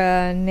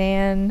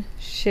 Kiernan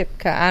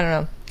Shipka. I don't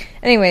know.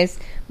 Anyways,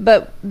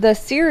 but the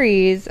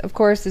series, of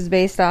course, is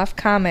based off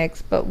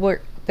comics, but what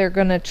they're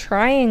going to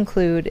try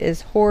include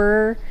is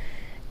horror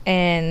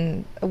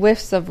and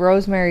whiffs of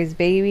Rosemary's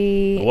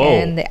Baby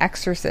and The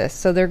Exorcist.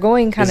 So they're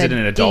going kind of Is it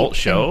an adult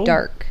show?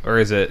 Dark. Or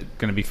is it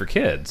going to be for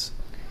kids?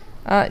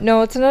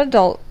 No, it's an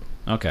adult.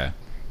 Okay.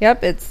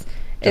 Yep, it's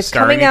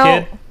starring coming a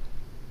out. kid?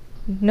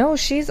 No,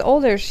 she's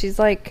older. She's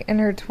like in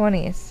her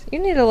 20s. You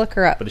need to look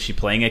her up. But is she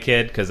playing a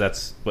kid? Because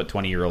that's what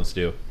 20-year-olds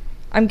do.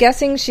 I'm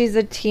guessing she's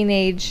a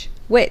teenage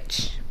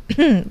witch.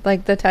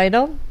 Like the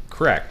title?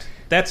 Correct.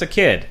 That's a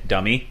kid,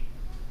 dummy.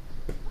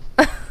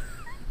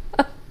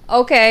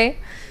 Okay.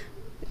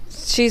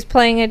 She's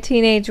playing a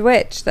teenage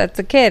witch. That's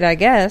a kid, I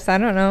guess. I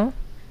don't know.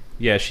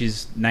 Yeah,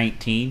 she's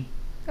 19.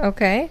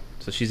 Okay.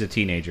 So she's a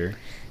teenager.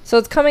 So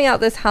it's coming out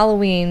this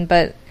Halloween,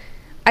 but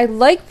I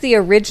like the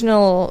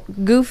original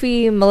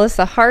goofy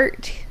Melissa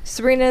Hart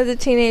Sabrina the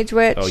Teenage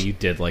Witch. Oh, you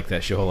did like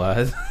that show a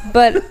lot.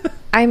 But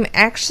I'm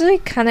actually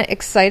kind of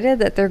excited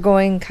that they're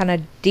going kind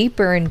of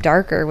deeper and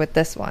darker with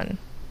this one.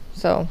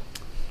 So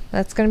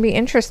that's going to be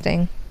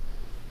interesting.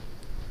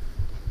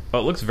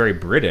 Well, it looks very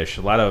British.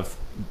 A lot of,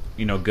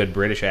 good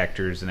British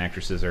actors and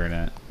actresses are in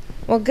it.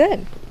 Well,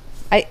 good.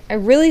 I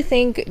really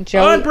think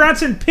Joe... On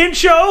Bronson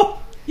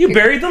Pinchot! You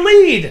buried the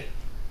lead!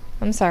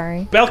 I'm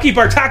sorry. Belky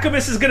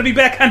Bartakamis is going to be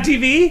back on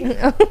TV?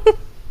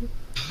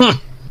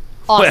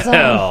 Awesome.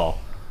 Well,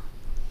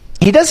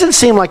 He doesn't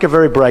seem like a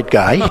very bright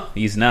guy.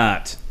 he's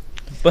not.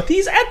 But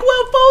he's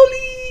Aqua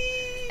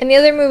Foley! Any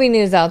other movie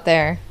news out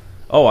there?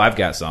 Oh, I've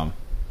got some.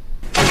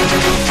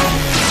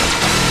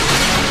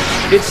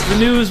 It's the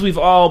news we've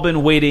all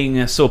been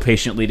waiting so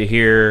patiently to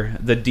hear.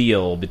 The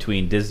deal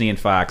between Disney and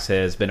Fox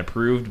has been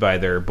approved by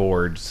their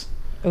boards.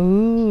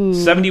 Ooh.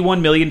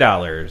 $71 million.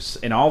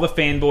 And all the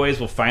fanboys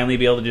will finally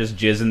be able to just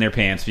jizz in their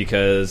pants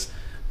because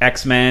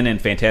X-Men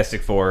and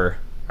Fantastic Four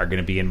are going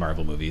to be in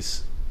Marvel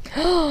movies.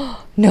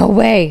 No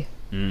way.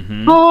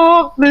 Mm-hmm.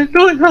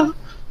 Hallelujah.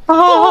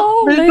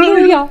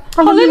 Hallelujah.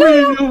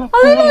 Hallelujah.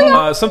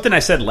 Hallelujah. Something I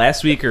said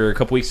last week or a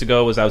couple weeks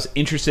ago was I was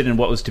interested in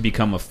what was to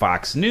become of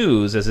Fox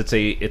News, as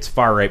it's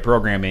far-right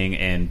programming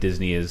and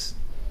Disney is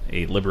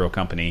a liberal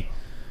company.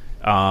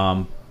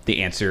 The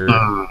answer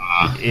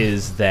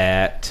is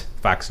that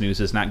Fox News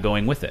is not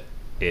going with it.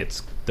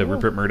 It's the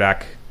Rupert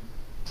Murdoch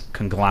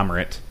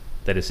conglomerate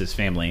that is his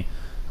family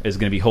is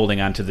going to be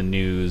holding on to the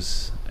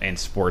news and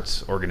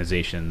sports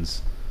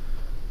organizations,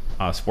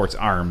 sports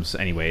arms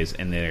anyways,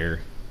 and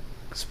they're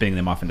spinning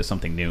them off into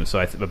something new. So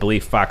I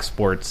believe Fox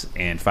Sports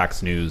and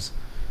Fox News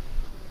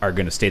are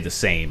going to stay the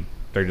same.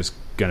 They're just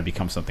going to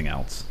become something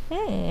else.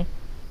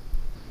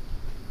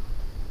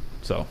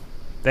 So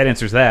that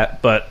answers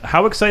that. But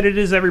how excited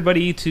is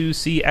everybody to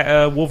see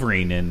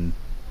Wolverine in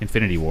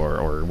Infinity War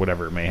or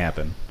whatever it may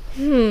happen?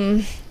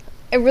 It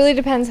really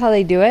depends how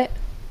they do it.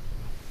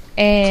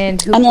 And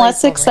who I'm plays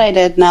less Wolverine.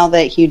 excited now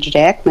that Hugh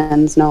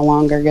Jackman's no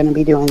longer going to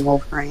be doing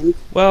Wolverine.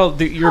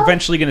 Well, you're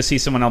eventually going to see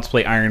someone else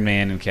play Iron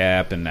Man and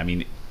Cap, and I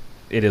mean,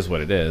 it is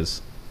what it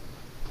is.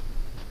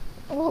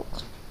 Well,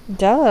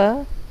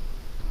 duh.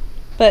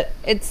 But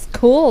it's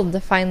cool to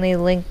finally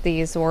link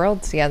these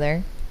worlds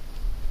together.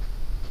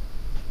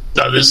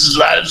 So this is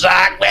what it's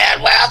like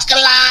when worlds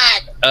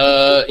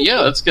collide.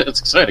 Yeah, that's good. That's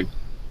exciting.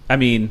 I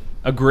mean,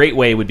 a great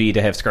way would be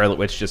to have Scarlet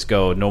Witch just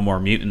go no more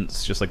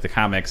mutants, just like the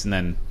comics, and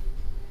then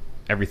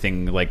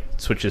everything like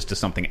switches to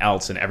something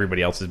else, and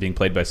everybody else is being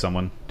played by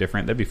someone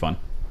different. That'd be fun.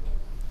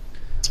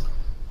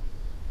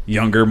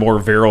 Younger, more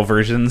virile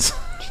versions.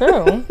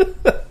 True.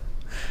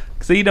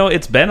 So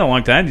it's been a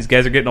long time. These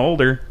guys are getting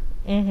older.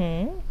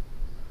 Mm-hmm.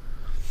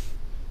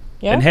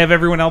 Yeah. And have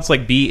everyone else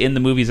like be in the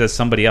movies as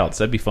somebody else.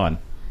 That'd be fun.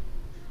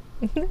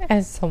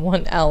 As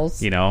someone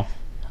else.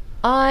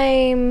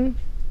 I'm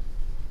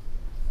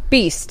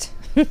Beast.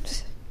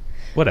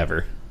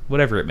 whatever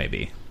it may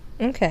be.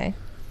 Okay.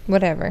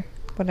 Whatever.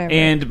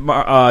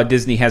 And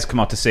Disney has come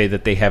out to say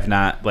that they have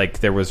not, like,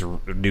 there was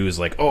news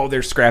like, oh,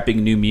 they're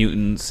scrapping New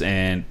Mutants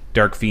and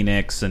Dark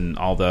Phoenix and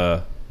all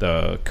the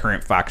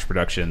current Fox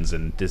productions,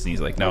 and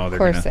Disney's like, no, of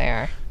course they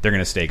are. They're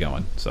gonna stay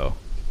going. So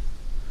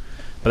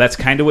But that's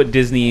kind of what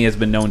Disney has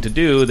been known to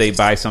do. They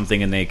buy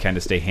something and they kind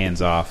of stay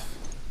hands off.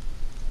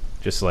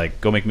 Just like,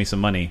 go make me some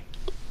money.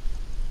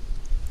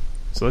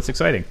 So that's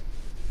exciting.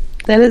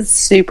 That is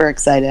super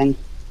exciting.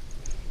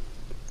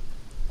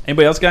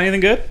 Anybody else got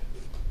anything good?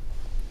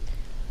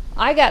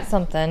 I got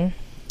something.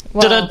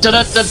 Well,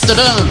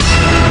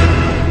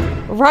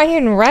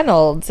 Ryan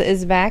Reynolds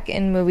is back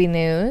in movie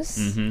news.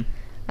 Mm-hmm.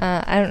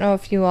 I don't know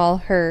if you all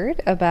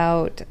heard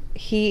about,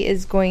 he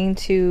is going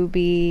to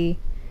be,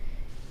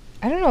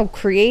 I don't know,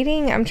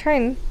 creating, I'm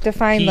trying to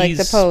find like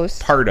the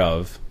post. Part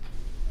of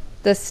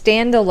the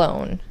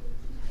Standalone.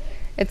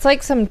 It's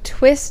like some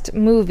twist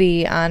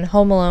movie on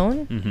Home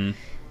Alone, mm-hmm.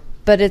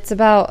 but it's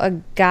about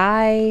a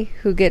guy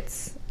who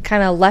gets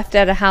kind of left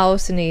at a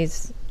house, and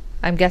he's,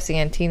 I'm guessing,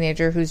 a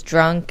teenager who's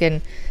drunk,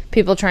 and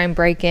people try and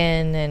break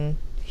in, and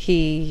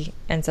he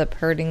ends up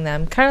hurting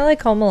them. Kind of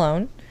like Home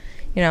Alone,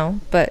 you know,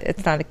 but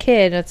it's not a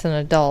kid, it's an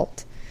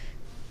adult.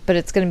 But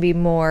it's going to be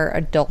more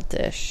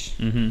adultish.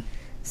 Mm-hmm.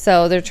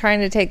 So they're trying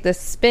to take this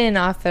spin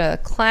off a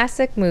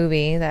classic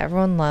movie that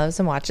everyone loves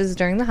and watches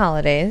during the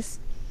holidays.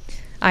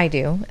 I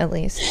do, at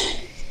least.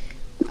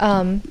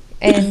 And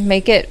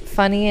make it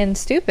funny and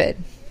stupid.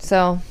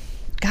 So,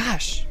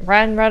 gosh,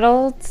 Ryan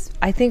Reynolds,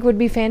 I think, would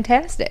be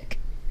fantastic.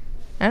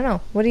 I don't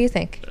know. What do you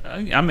think?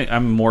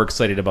 I'm more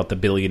excited about the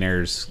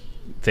Billionaires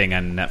thing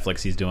on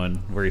Netflix he's doing,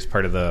 where he's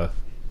part of the,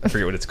 I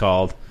forget what it's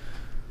called,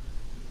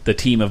 the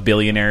team of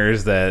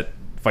billionaires that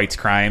fights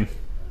crime.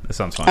 That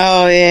sounds fun.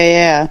 Oh,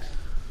 yeah.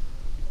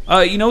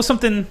 You know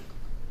something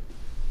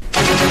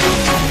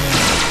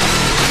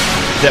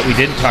that we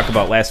didn't talk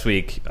about last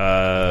week?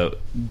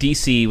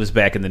 DC was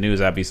back in the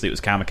news. Obviously, it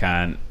was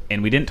Comic-Con,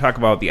 and we didn't talk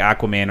about the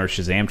Aquaman or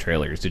Shazam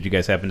trailers. Did you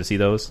guys happen to see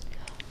those?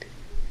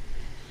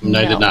 No,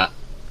 I did not.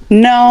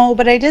 No,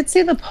 but I did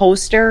see the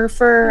poster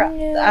for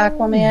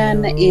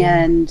Aquaman,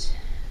 and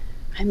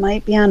I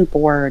might be on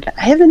board.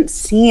 I haven't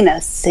seen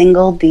a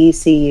single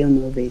DCU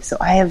movie, so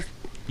I have...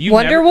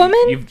 Wonder Woman?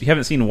 You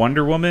haven't seen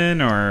Wonder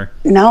Woman or...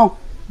 No.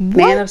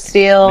 Man of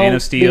Steel,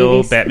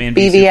 Batman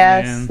v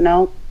BVS, Superman,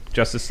 no.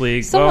 Justice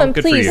League. Someone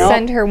good please for you.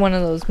 send her one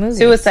of those movies.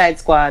 Suicide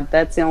Squad,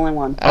 that's the only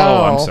one.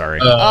 Oh, I'm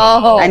sorry.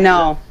 I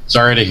know.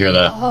 Sorry to hear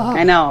that.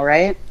 I know,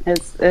 right?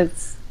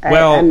 It's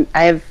well,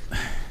 I have...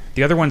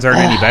 The other ones aren't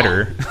any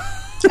better.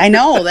 I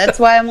know, that's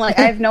why I'm like,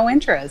 I have no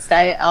interest.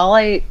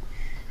 I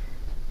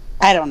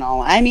don't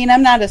know. I mean,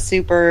 I'm not a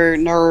super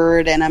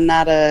nerd, and I'm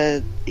not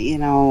a, you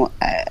know,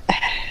 I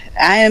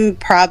am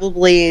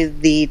probably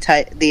the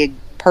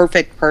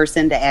perfect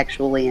person to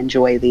actually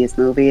enjoy these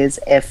movies,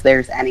 if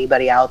there's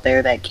anybody out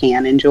there that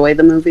can enjoy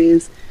the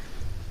movies,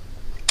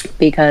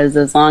 because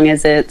as long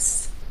as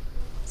it's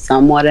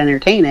somewhat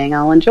entertaining,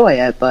 I'll enjoy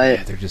it. But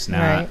yeah, they're just not.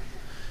 Right.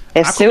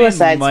 If Aquaman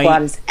Suicide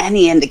Squad is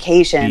any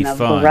indication of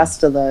the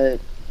rest of the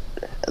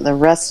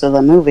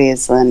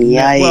movies, then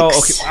yikes. Well,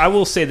 okay, I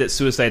will say that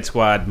Suicide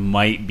Squad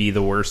might be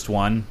the worst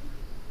one.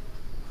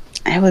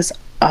 It was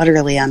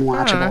utterly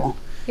unwatchable.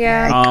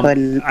 Yeah. I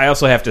couldn't. I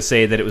also have to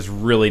say that it was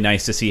really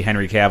nice to see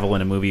Henry Cavill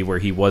in a movie where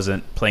he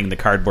wasn't playing the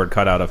cardboard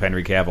cutout of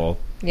Henry Cavill.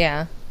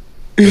 Yeah.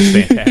 It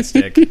was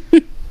fantastic.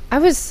 I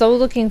was so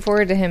looking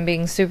forward to him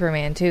being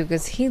Superman, too,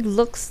 because he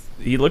looks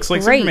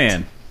like great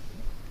Superman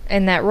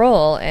in that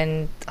role,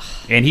 and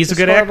he's a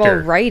good horrible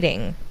actor.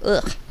 Writing.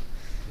 Ugh.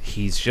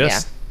 He's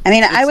just... Yeah. I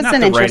mean, I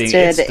wasn't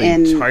interested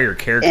in the entire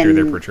character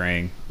they're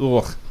portraying.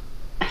 Ugh.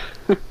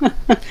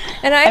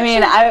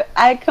 And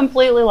I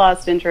completely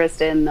lost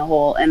interest in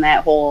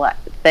that whole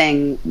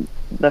thing.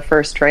 The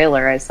first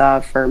trailer I saw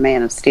for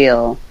Man of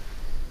Steel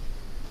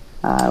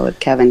with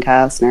Kevin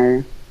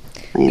Costner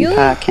and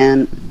Pa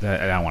Kent.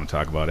 I don't want to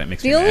talk about it. It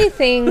makes me the only mad.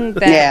 thing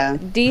that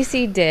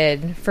DC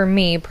did for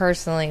me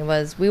personally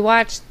was we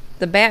watched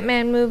the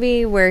Batman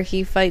movie where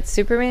he fights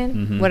Superman.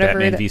 Mm-hmm. Whatever.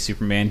 Batman v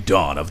Superman: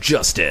 Dawn of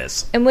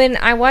Justice. And when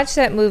I watched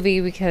that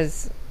movie,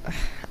 because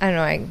I don't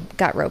know, I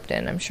got roped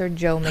in. I'm sure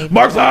Joe made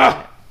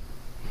Martha.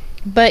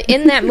 But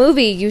in that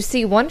movie, you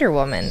see Wonder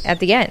Woman at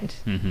the end,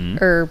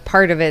 or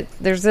part of it.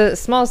 There's a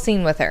small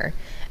scene with her,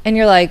 and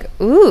you're like,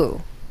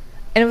 ooh.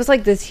 And it was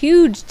like this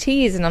huge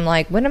tease, and I'm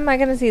like, when am I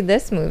going to see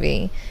this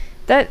movie?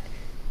 That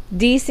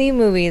DC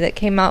movie that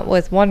came out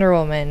with Wonder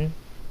Woman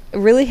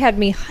really had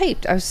me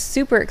hyped. I was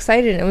super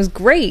excited, and it was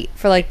great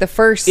for like the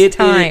first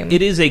time.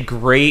 It is a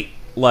great,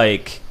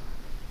 like,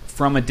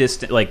 from a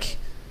distance, like,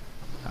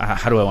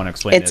 how do I want to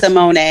explain It's this? a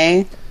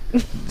Monet.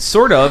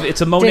 Sort of.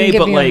 It's a Monet,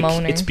 but like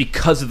Monet. it's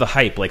because of the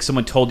hype. Like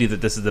someone told you that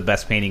this is the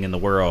best painting in the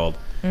world,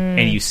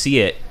 and you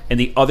see it, and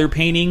the other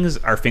paintings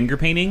are finger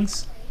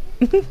paintings.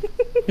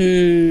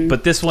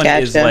 But this one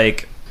is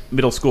like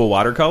middle school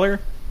watercolor.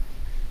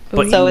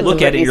 But So you it's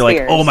look a at it, Britney you're like,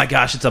 Spears. oh my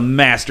gosh, it's a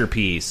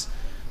masterpiece.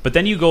 But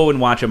then you go and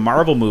watch a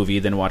Marvel movie,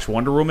 then watch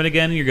Wonder Woman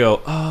again, and you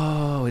go,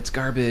 oh, it's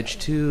garbage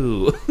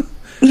too.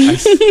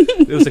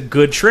 It was a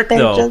good trick,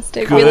 though. Just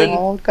good.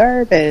 all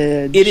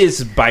garbage. It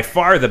is by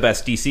far the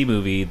best DC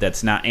movie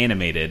that's not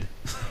animated.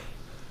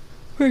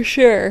 For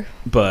sure.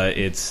 But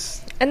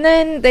it's... And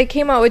then they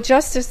came out with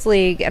Justice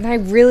League, and I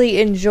really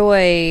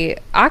enjoy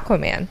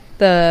Aquaman.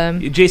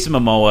 Jason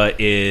Momoa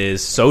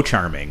is so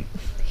charming.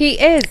 He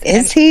is.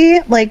 Is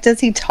he? Like, does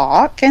he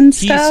talk and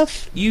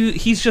stuff?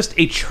 He's just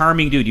a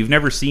charming dude. You've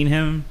never seen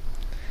him?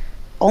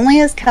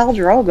 Only as Khal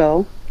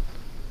Drogo.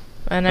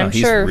 And I'm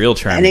he's sure. real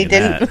charming. And he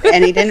didn't.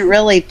 And he didn't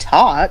really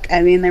talk.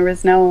 I mean, there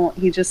was no.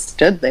 He just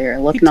stood there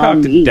He looking all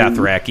talked to mean.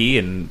 Dothraki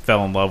and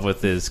fell in love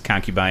with his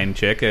concubine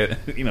chick.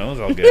 You know, it was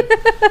all good.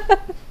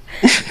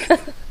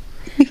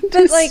 He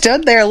just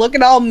stood there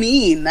looking all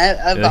mean.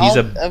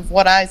 Of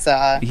what I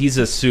saw. He's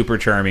a super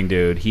charming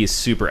dude. He's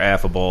super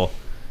affable.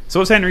 So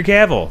is Henry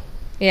Cavill.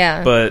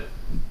 Yeah. But,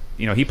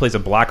 you know, he plays a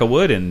block of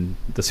wood in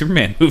the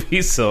Superman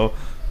movies, so...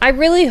 I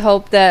really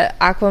hope that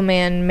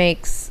Aquaman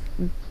makes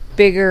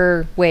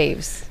bigger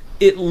waves.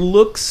 It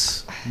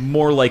looks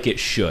more like it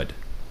should.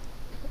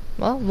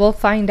 Well, we'll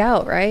find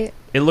out, right?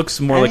 It looks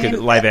more like a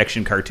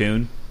live-action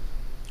cartoon.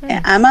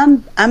 I'm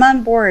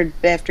on board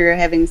after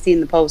having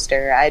seen the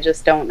poster. I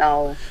just don't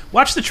know.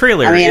 Watch the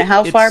trailer. I mean,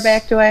 how far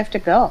back do I have to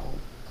go?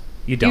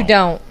 You don't. You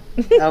don't.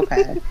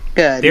 Okay,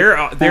 good. They're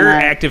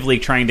actively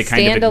trying to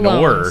kind of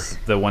ignore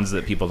Standalones. the ones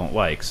that people don't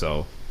like,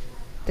 so...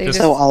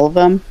 So all of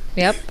them?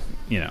 Yep.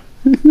 You know.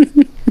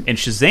 And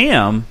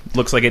Shazam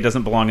looks like it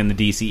doesn't belong in the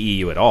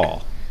DCEU at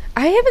all.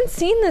 I haven't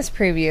seen this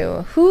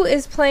preview. Who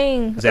is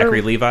playing...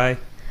 Zachary Levi.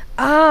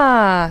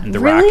 And The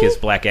really? Rock is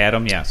Black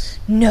Adam, yes.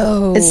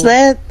 No. Is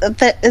that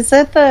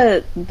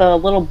the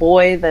little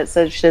boy that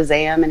says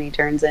Shazam and he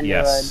turns into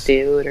a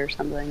dude or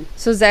something?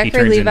 So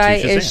Zachary Levi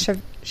is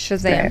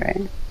Shazam.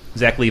 Right.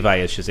 Zach Levi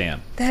is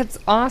Shazam. That's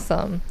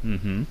awesome.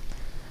 Mm-hmm.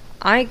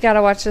 I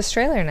gotta watch this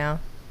trailer now.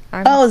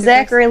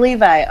 Zachary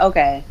Levi.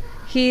 Okay.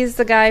 He's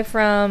the guy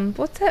from...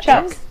 What's that?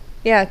 Chuck.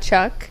 Yeah,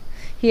 Chuck.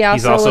 He's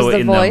also was the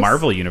in voice. the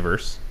Marvel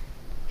Universe.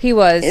 He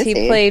was. Is He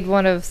he? played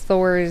one of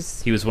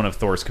Thor's... He was one of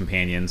Thor's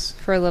companions.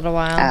 For a little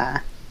while.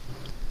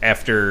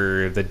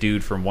 After the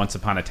dude from Once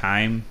Upon a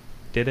Time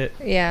did it.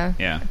 Yeah.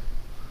 Yeah.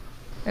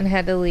 And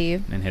had to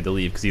leave.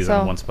 Because he was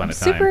on Once Upon a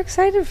Time. Super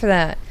excited for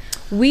that.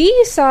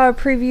 We saw a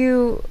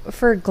preview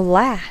for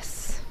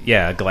Glass.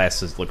 Yeah,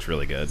 Glass looks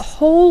really good.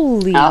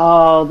 Holy.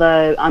 Oh,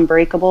 the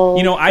Unbreakable.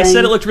 You know, I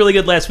said it looked really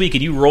good last week,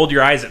 and you rolled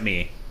your eyes at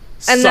me.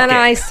 And Suck then it.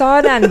 I saw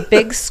it on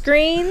big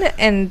screen,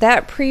 and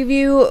that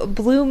preview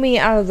blew me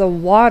out of the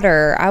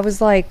water. I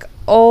was like,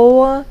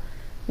 oh,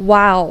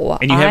 wow.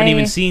 And you haven't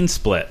even seen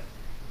Split.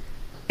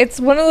 It's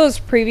one of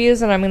those previews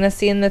that I'm going to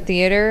see in the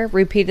theater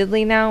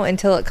repeatedly now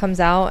until it comes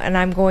out, and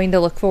I'm going to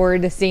look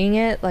forward to seeing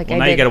it. Like Well,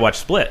 now you got to watch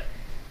Split.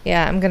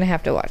 Yeah, I'm going to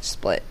have to watch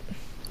Split.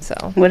 So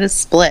what is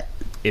Split?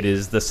 It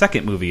is the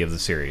second movie of the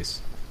series.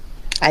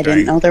 I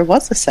didn't know there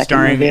was a second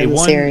movie of the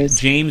series.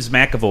 James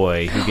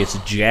McAvoy, who gets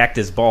jacked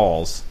as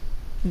balls.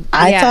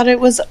 I thought it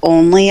was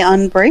only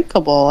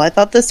Unbreakable. I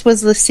thought this was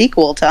the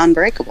sequel to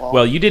Unbreakable.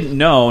 Well, you didn't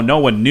know. No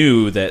one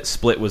knew that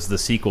Split was the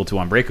sequel to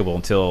Unbreakable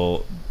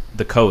until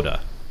the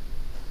coda.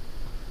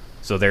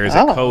 So there is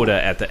a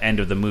coda at the end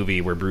of the movie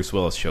where Bruce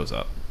Willis shows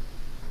up.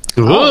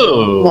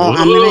 Whoa. Well,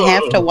 I'm going to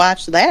have to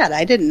watch that.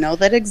 I didn't know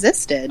that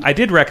existed. I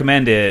did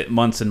recommend it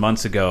months and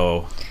months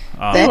ago.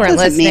 That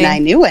doesn't mean I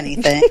knew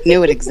anything.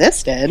 Knew it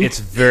existed. It's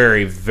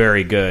very,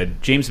 very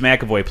good. James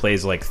McAvoy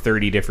plays like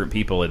 30 different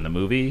people in the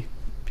movie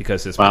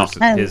because his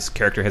his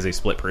character has a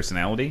split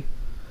personality.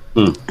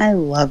 I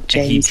love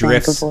James and he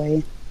drifts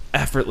McAvoy.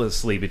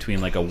 effortlessly between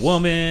like a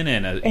woman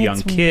and a young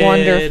It's kid.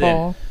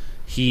 wonderful. And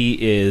he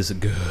is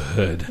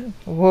good.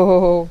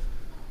 Whoa.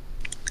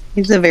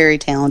 He's a very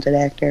talented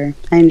actor.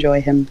 I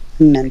enjoy him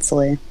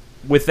immensely.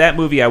 With that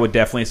movie, I would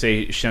definitely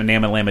say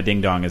Shanama Lama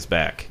Ding Dong is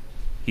back.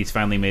 He's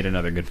finally made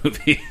another good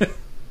movie.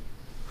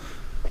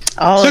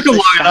 Oh, Took it's him a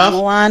long enough.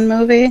 Shyamalan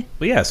movie?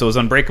 Well, yeah, so is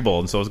Unbreakable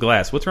and so is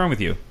Glass. What's wrong with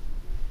you?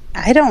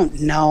 I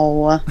don't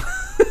know.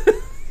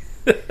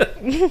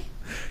 You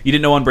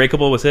didn't know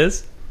Unbreakable was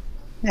his?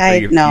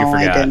 I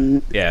forgot?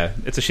 didn't. Yeah,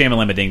 it's a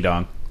Shamalama Ding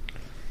Dong.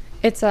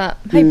 It's my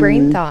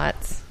brain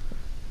thoughts.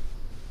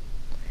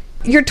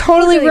 You're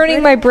totally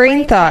ruining my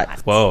brain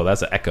thoughts. Whoa,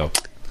 that's an echo.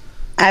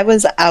 I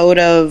was out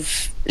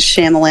of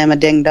Shamalama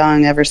Ding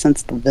Dong ever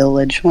since The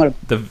Village. What a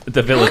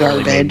The Village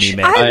really made me garbage.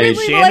 mad. I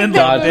really Shannon like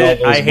that loved it.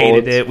 movie. I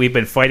hated it. We've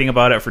been fighting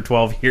about it for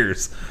 12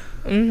 years.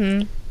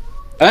 Mm-hmm.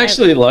 I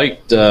actually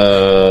liked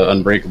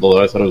Unbreakable.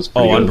 I thought it was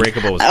pretty good.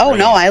 Unbreakable was Oh great.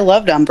 no, I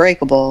loved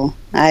Unbreakable.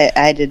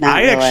 I did not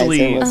I realize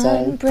actually, it was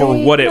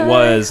for what it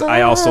was,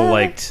 I also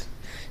liked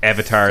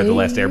Avatar: The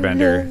Last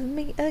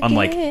Airbender,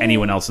 unlike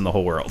anyone else in the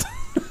whole world.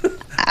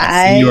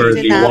 I You are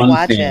did the not one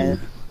watch fan. it.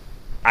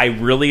 I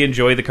really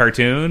enjoy the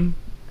cartoon,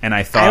 and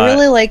I thought I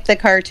really liked the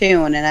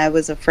cartoon, and I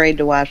was afraid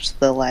to watch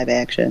the live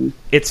action.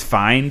 it's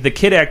fine. The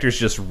kid actor's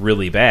just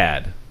really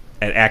bad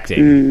at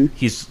acting.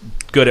 He's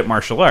good at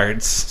martial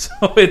arts,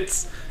 so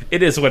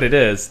it is what it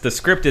is. The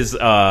script is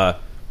the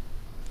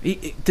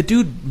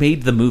dude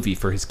made the movie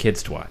for his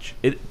kids to watch.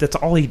 That's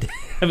all he did.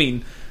 I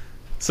mean,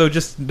 so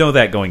just know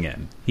that going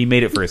in, he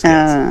made it for his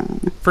kids.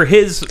 For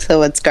his,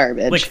 So it's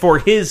garbage. like for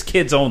his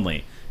kids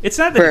only. It's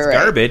not that it's Right.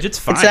 garbage. It's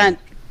fine. It's not.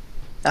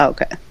 Oh,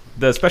 okay.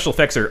 The special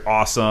effects are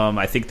awesome.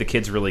 I think the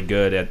kid's really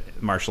good at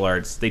martial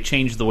arts. They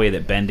changed the way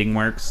that bending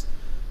works,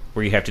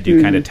 where you have to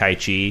do kind of Tai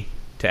Chi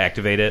to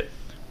activate it.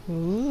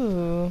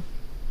 Ooh.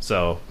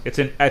 So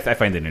I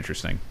find it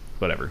interesting.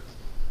 Whatever.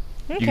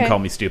 Okay. You can call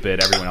me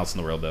stupid. Everyone else in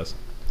the world does.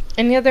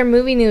 Any other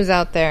movie news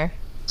out there?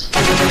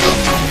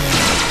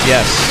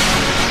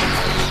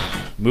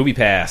 Yes. Movie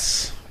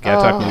Pass.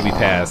 Gotta talk Movie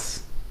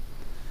Pass.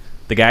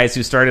 The guys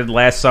who started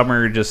last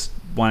summer just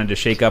wanted to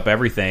shake up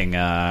everything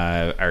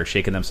are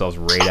shaking themselves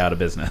right out of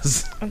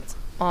business. That's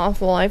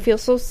awful. I feel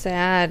so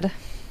sad.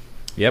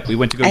 Yep, we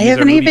went to go I use our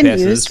haven't Movie even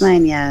Passes. used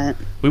mine yet.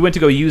 We went to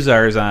go use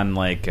ours on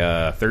like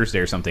Thursday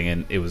or something,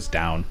 and it was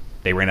down.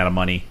 They ran out of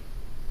money.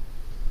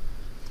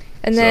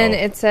 And then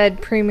it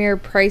said premier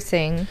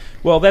pricing.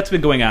 Well, that's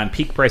been going on.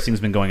 Peak pricing's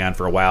been going on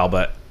for a while,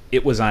 but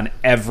it was on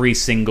every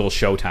single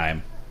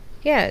Showtime.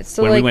 Yeah,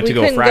 so When like we went to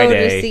go couldn't go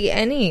Friday- to see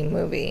any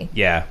movie.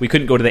 Yeah, we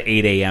couldn't go to the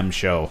 8 a.m.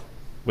 show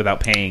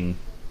without paying.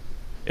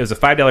 It was a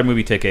 $5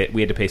 movie ticket.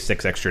 We had to pay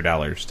 $6 extra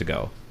to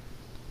go.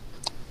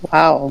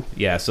 Wow.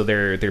 Yeah, so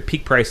their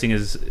peak pricing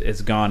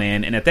has gone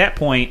in, and at that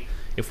point,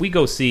 if we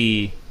go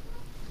see,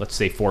 let's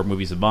say 4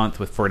 movies a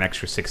month for an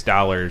extra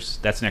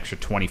 $6, that's an extra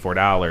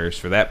 $24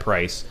 for that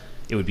price.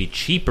 It would be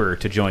cheaper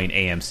to join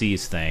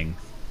AMC's thing,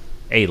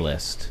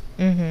 A-List,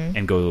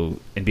 and go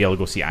and be able to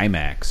go see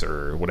IMAX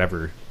or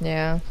whatever.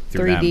 Yeah,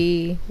 Through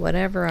 3D,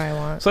 whatever I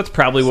want. So that's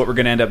probably what we're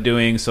going to end up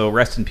doing. So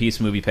rest in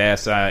peace, Movie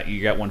Pass.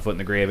 You got one foot in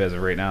the grave as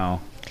of right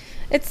now.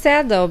 It's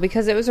sad though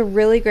because it was a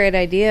really great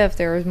idea if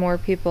there was more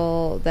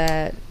people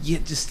that. Yeah,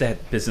 just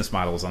that business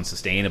model is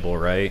unsustainable,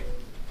 right?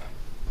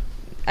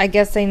 I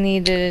guess they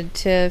needed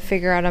to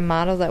figure out a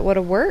model that would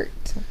have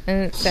worked,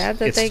 and it's sad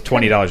that It's they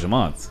 $20 a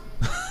month.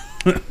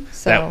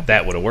 So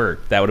that would have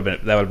worked. That would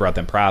have brought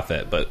them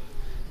profit. But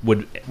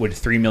would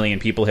 3 million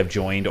people have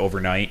joined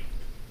overnight?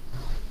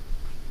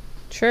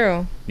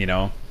 True. You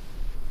know,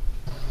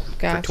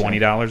 Gotcha. for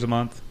 $20 a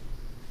month.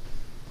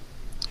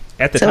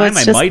 At the So time,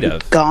 it's I just might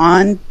have.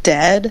 gone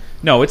dead.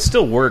 No, it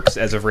still works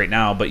as of right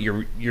now. But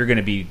you're going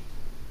to be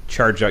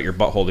charged out your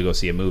butthole to go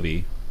see a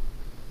movie.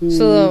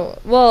 So,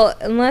 well,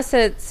 unless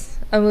it's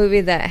a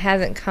movie that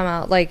hasn't come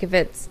out, like if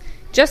it's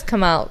just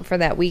come out for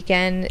that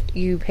weekend,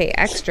 you pay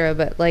extra.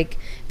 But like,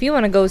 if you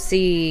want to go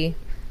see,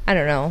 I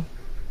don't know.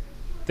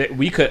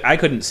 I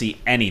couldn't see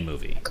any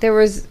movie.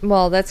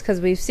 That's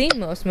because we've seen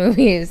most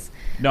movies.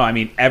 No, I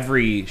mean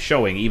every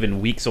showing,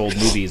 even weeks old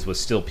movies, was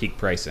still peak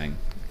pricing.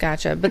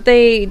 Gotcha. But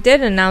they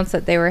did announce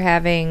that they were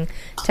having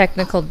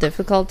technical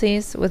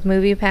difficulties with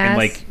Movie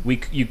Pass.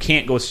 And you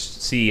can't go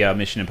see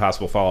Mission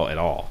Impossible Fallout at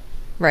all.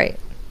 Right.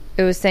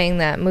 It was saying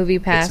that Movie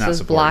Pass not was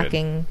supported.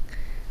 blocking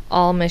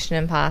all Mission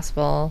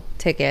Impossible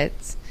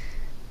tickets.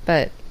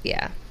 But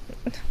yeah,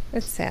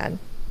 it's sad.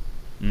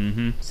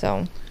 Mm-hmm.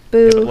 So,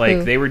 boo.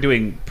 Like they were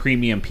doing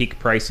premium peak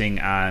pricing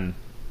on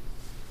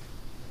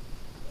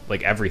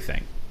like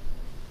everything.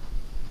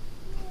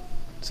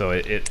 So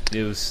it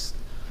was.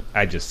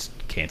 I just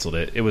canceled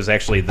it. It was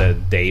actually the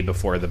day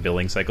before the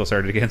billing cycle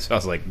started again, so I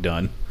was like,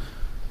 done.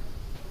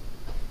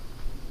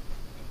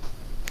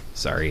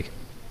 Sorry.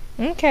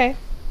 Okay.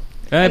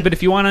 But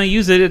if you want to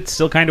use it, it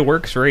still kind of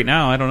works right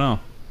now. I don't know.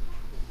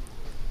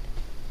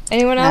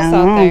 Anyone else I don't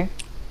out know. there?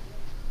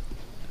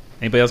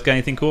 Anybody else got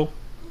anything cool?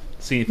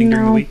 See anything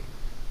during the No. week?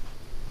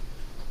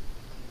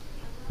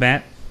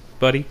 Matt?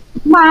 Buddy?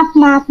 No,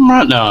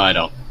 I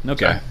don't.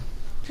 Okay.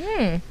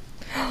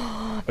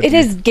 It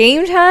is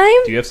game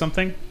time? Do you have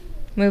something?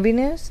 Movie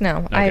news?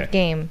 No, I Okay. have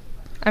game.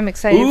 I'm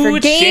excited Ooh, for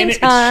it's game Shannon,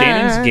 time. It's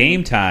Shannon's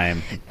game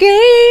time.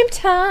 Game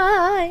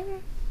time.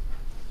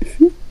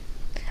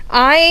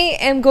 I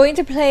am going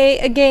to play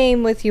a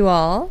game with you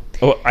all.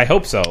 Oh, I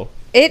hope so.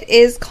 It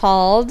is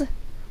called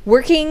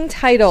Working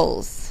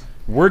Titles.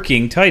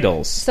 Working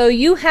titles. So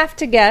you have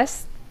to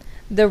guess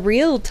the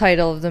real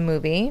title of the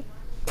movie.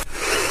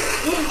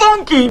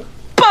 Funky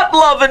butt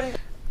loving.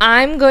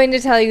 I'm going to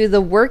tell you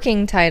the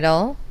working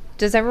title.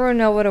 Does everyone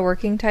know what a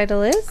working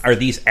title is? Are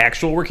these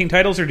actual working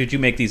titles, or did you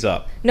make these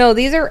up? No,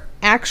 these are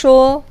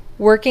actual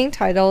working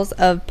titles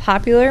of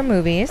popular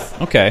movies.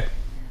 Okay.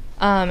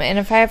 And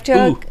if I have to,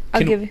 Ooh,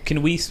 I'll give you...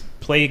 can we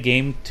play a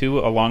game, too,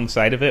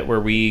 alongside of it, where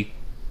we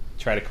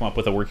try to come up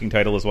with a working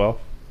title as well?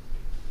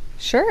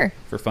 Sure.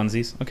 For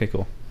funsies? Okay,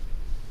 cool.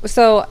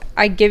 So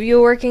I give you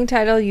a working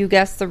title, you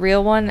guess the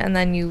real one, and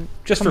then you...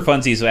 Just for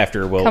funsies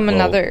after we'll...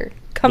 another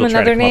try to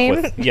another come name?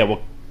 up with, yeah,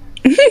 we'll...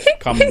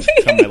 come my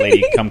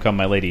lady, come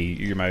my lady,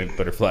 you're my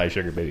butterfly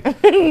sugar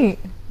baby.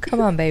 Come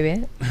on,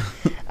 baby.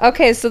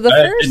 Okay, so the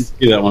I first... didn't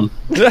see that one.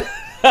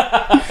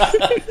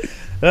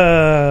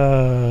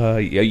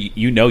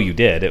 You know you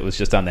did. It was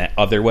just on that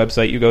other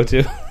website you go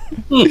to.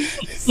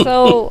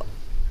 So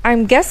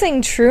I'm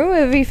guessing true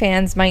movie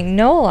fans might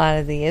know a lot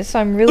of these, so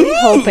I'm really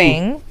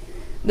hoping...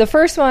 The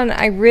first one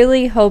I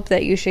really hope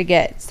that you should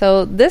get.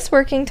 So this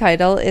working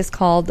title is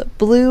called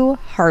Blue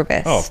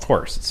Harvest. Oh, of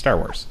course. It's Star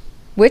Wars.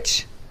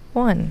 Which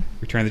one?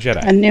 Return of the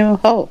Jedi. A New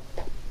Hope.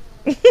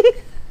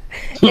 It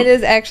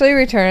is actually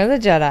Return of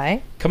the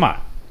Jedi. Come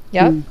on.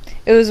 Yep.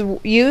 It was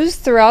used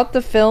throughout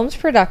the film's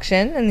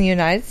production in the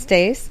United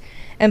States,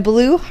 and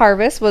Blue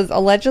Harvest was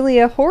allegedly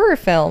a horror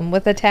film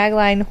with the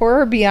tagline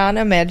Horror Beyond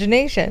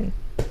Imagination.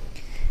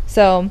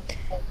 So,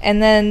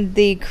 and then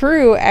the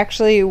crew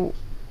actually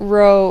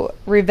wrote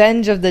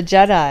Revenge of the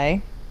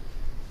Jedi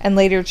and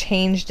later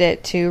changed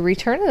it to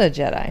Return of the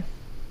Jedi.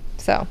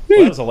 So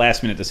Well, that was a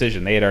last-minute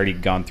decision. They had already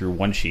gone through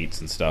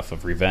one-sheets and stuff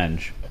of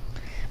Revenge.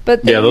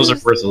 But Yeah, those are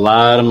worth a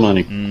lot of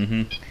money.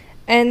 Mm-hmm.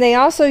 And they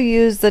also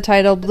used the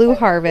title Blue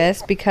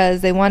Harvest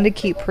because they wanted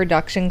to keep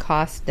production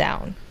costs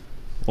down.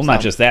 Well,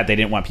 not just that. They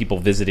didn't want people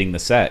visiting the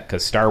set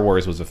because Star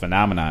Wars was a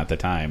phenomenon at the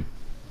time.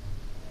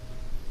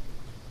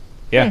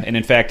 Yeah, and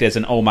in fact, as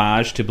an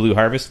homage to Blue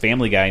Harvest,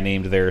 Family Guy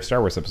named their Star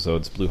Wars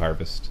episodes Blue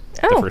Harvest.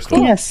 Oh, the first cool.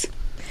 one. Yes.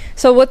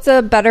 So what's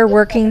a better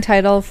working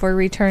title for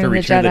Return For of the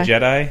Return Jedi? of the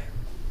Jedi?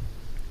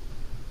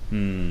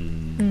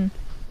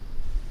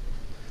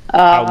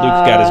 How Luke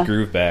got his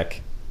groove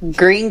back.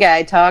 Green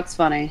guy talks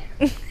funny.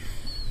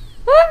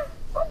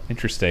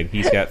 Interesting.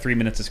 He's got 3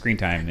 minutes of screen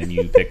time, and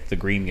you picked the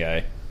green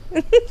guy.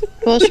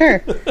 Well, sure.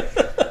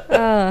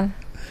 The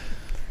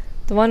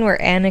one where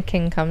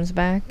Anakin comes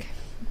back.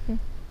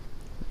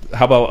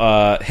 How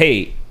about,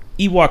 hey,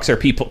 Ewoks are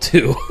people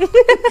too.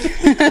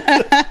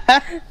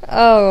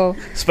 Oh.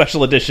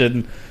 Special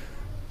edition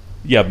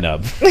Yub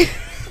Nub.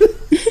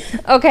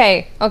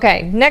 Okay.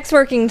 Next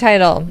working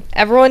title.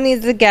 Everyone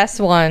needs to guess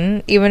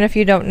one, even if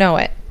you don't know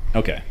it.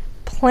 Okay.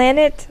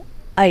 Planet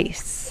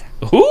Ice.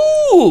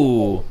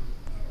 Ooh!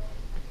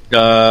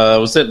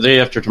 Was that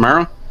Day After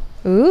Tomorrow?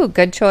 Ooh,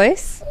 good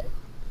choice.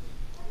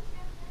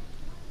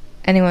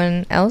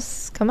 Anyone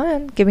else? Come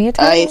on, give me a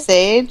title. Ice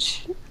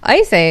Age.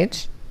 Ice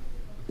Age.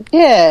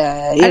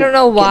 Yeah. I don't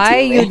know why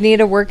kids movie. you'd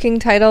need a working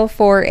title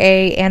for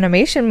a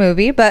animation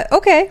movie, but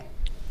okay.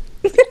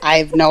 I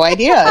have no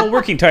idea. Well,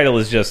 working title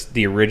is just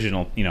the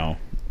original, you know.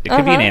 It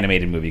could be an Uh-huh.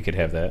 animated movie, it could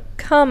have that.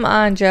 Come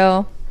on,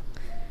 Joe.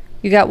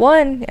 You got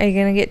one. Are you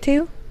gonna get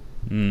two?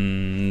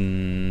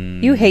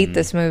 You hate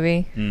this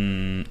movie.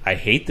 I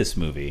hate this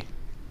movie.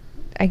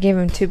 I gave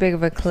him too big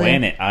of a clue.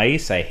 Planet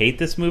Ice, I hate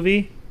this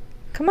movie.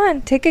 Come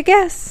on, take a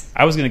guess.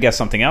 I was going to guess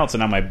something else,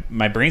 and now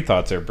my brain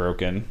thoughts are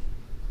broken.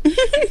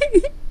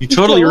 You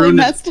totally ruined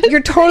it.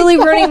 You're totally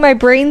ruining my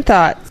brain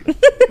thoughts.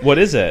 What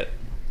is it?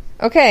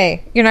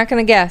 Okay, you're not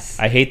gonna guess.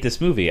 I hate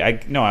this movie. I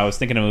was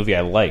thinking of a movie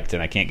I liked,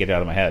 and I can't get it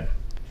out of my head.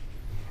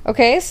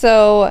 Okay,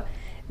 so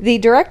the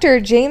director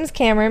James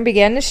Cameron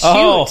began to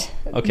shoot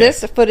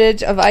this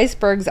footage of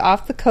icebergs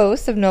off the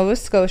coast of Nova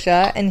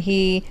Scotia, and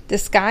he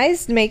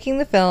disguised making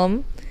the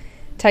film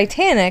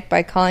Titanic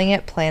by calling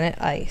it Planet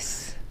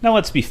Ice. Now,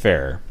 let's be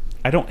fair.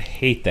 I don't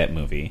hate that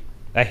movie.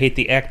 I hate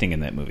the acting in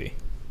that movie.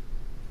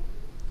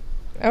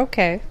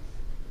 Okay.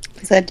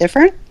 Is that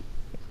different?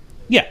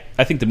 Yeah,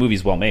 I think the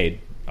movie's well made,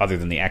 other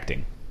than the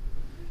acting.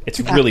 It's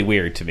really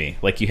weird to me.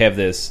 Like, you have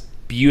this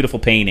beautiful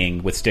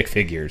painting with stick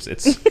figures.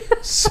 It's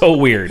so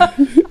weird.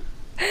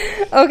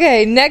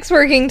 Okay, next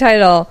working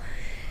title.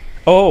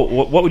 Oh,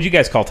 what would you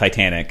guys call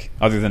Titanic,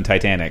 other than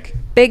Titanic?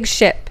 Big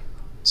Ship.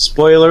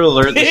 Spoiler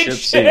alert, Big the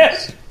ship.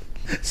 ship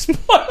sinks.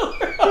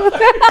 Spoiler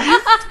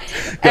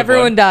alert.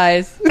 Everyone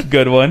dies.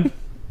 Good one.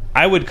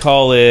 I would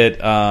call it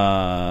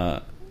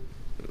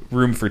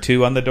Room for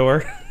Two on the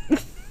door.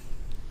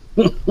 I'm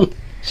going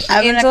to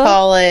Angel?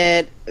 call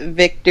it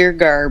Victor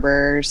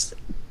Garber's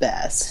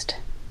Best.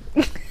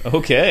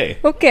 Okay.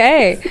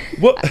 Okay.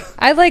 What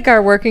I like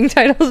our working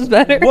titles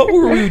better. what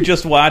were we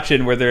just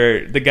watching where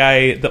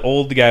the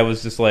old guy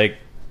was just like,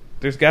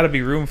 there's got to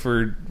be room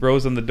for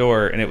Rose on the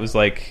door, and it was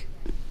like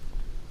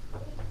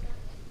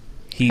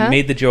he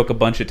made the joke a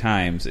bunch of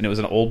times, and it was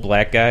an old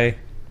black guy.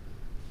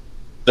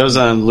 That was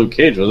on Luke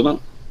Cage, wasn't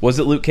it? Was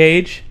it Luke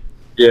Cage?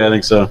 Yeah, I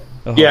think so.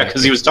 Oh, Yeah,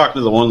 because he was talking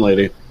to the one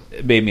lady.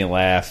 It made me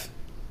laugh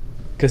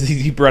because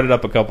he brought it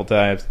up a couple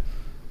times.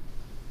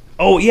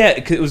 Oh yeah,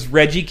 'cause it was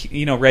Reggie.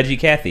 You know, Reggie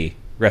Cathy.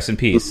 Rest in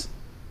peace.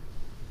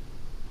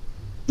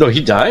 No,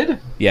 he died?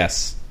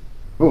 Yes.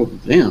 Oh,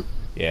 damn.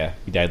 Yeah,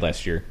 he died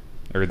last year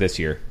or this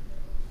year.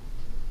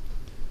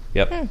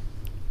 Yep.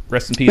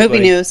 Rest in peace. Movie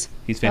buddy. news.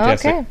 He's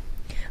fantastic.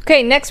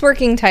 Okay, next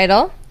working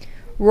title.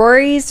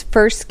 Rory's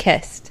First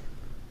Kiss.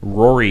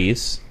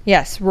 Rory's.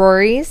 Yes,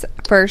 Rory's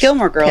First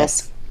Gilmore Girls.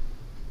 Kiss.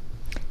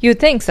 You'd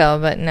think so,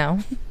 but no.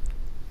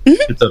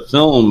 It's a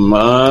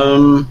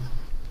film.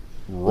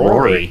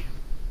 Rory.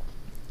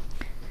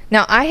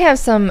 Now, I have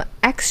some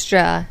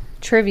extra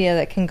trivia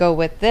that can go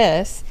with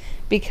this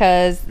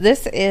because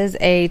this is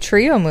a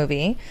trio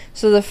movie.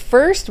 So the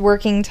first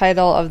working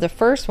title of the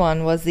first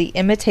one was The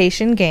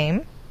Imitation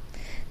Game.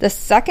 The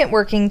second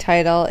working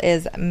title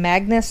is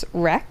Magnus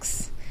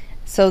Rex.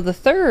 So the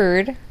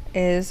third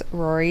is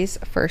Rory's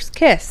First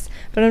Kiss.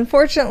 But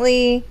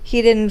unfortunately,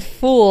 he didn't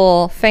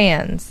fool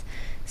fans.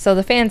 So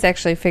the fans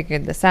actually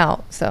figured this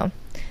out. So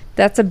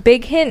that's a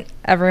big hint,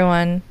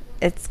 everyone.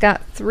 It's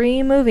got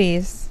 3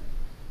 movies.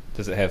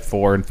 Does it have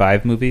 4 and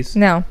 5 movies?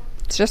 No,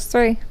 it's just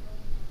 3.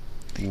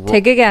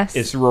 Take a guess.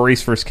 Is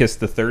Rory's First Kiss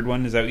the third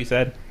one? Is that what you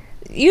said?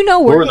 You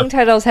know, working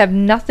titles have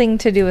nothing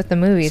to do with the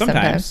movie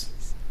sometimes.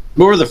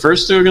 What were the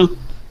first two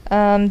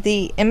again?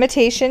 The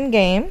Imitation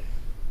Game,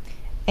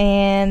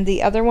 and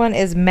the other one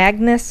is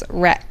Magnus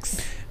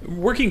Rex.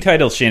 Working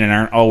titles, Shannon,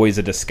 aren't always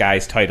a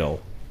disguised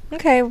title.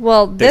 Okay,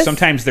 well,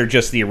 Sometimes they're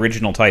just the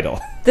original title.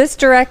 This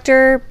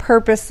director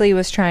purposely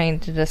was trying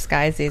to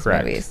disguise these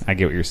Correct. movies. I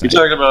get what you're saying.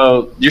 You're talking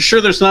about... You're sure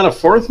there's not a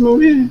fourth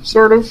movie,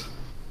 sort of?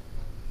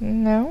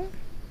 No?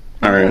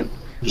 All right.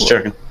 Just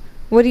checking.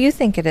 What do you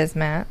think it is,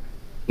 Matt?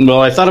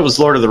 Well, I thought it was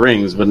Lord of the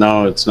Rings, but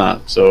no, it's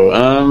not.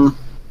 So,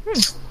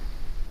 It's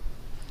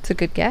a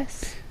good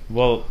guess.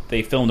 Well,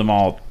 they filmed them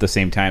all at the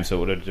same time, so it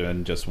would have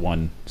been just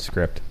one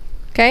script.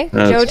 Okay,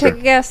 That's Joe, fair. take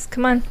a guess.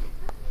 Come on.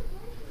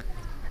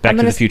 Back I'm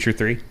to gonna the Future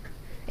 3.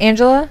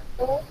 Angela?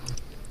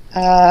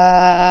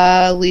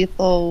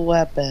 Lethal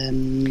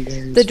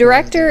Weapon. The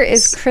director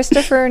is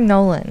Christopher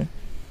Nolan.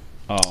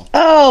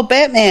 Oh,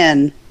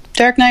 Batman.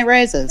 Dark Knight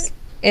Rises.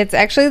 It's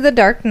actually The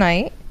Dark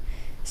Knight.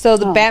 So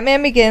the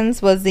Batman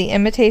Begins was The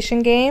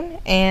Imitation Game,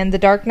 and The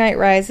Dark Knight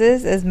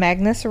Rises is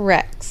Magnus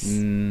Rex.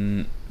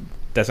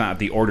 That's not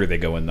the order they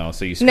go in, though,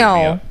 so you screwed me No.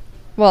 up.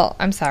 Well,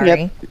 I'm sorry.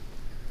 Yep.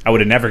 I would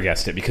have never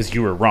guessed it because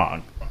you were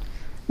wrong.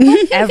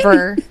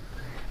 Ever.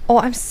 Oh,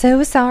 I'm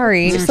so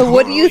sorry. So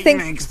what do you think?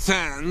 Makes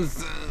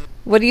sense.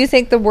 What do you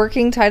think the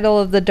working title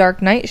of The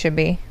Dark Knight should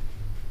be?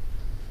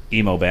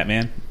 Emo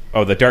Batman.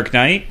 Oh, The Dark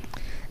Knight?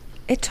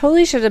 It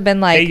totally should have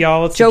been like Hey,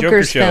 y'all, it's the Joker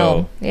Joker's Show.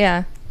 film.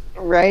 Yeah.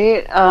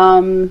 Right?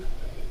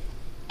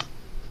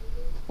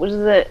 What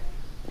is it?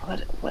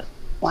 What?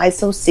 Why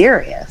so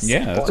serious?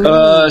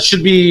 Yeah.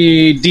 should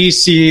be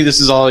DC. This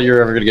is all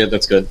you're ever going to get.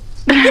 That's good.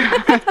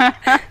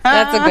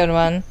 That's a good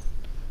one.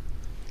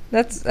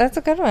 That's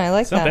a good one. I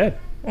like It's not that.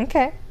 bad.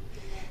 Okay.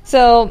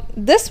 So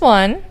this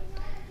one,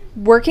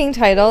 working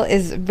title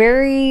is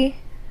very.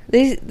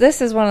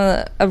 This is one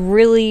of a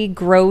really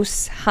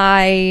gross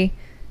high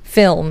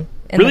film.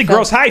 Really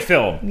gross high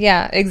film.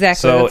 Yeah,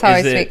 exactly. So that's how I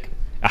is it speak.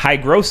 a high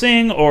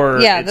grossing, or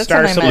Yeah, it that's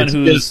stars what I someone meant.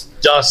 who's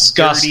It's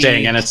disgusting,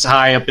 dirty, and it's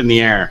high up in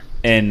the air.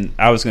 and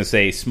I was going to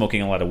say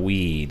smoking a lot of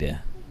weed.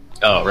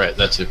 Oh, right.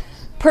 That's it.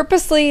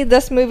 Purposely,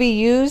 this movie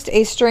used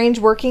a strange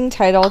working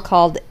title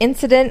called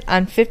Incident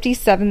on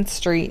 57th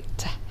Street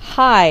to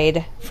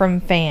hide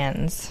from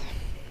fans.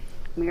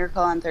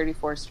 Miracle on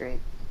 34th Street.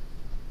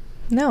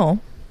 No.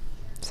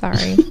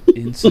 Sorry.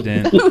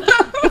 Incident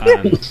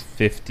on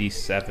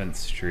 57th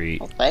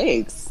Street.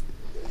 Thanks.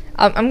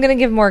 I'm going to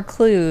give more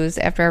clues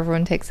after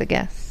everyone takes a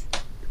guess.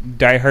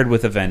 Die Hard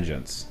with a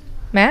Vengeance.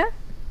 Matt?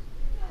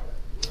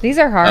 These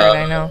are hard,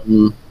 I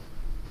know.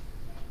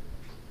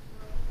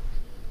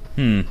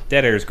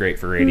 Dead Air is great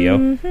for radio.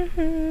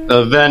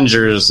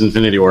 Avengers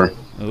Infinity War.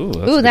 Ooh, that's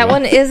a Ooh, good that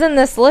one is in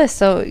this list,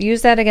 so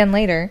use that again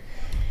later.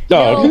 Oh,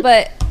 No, okay.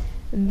 but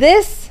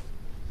this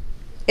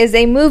is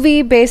a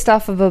movie based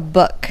off of a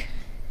book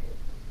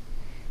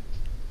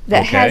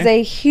that Okay. has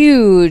a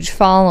huge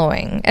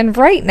following. And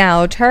right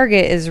now,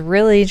 Target is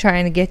really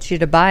trying to get you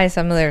to buy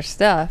some of their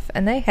stuff,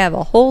 and they have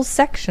a whole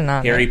section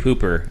on Harry it.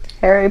 Pooper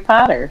Harry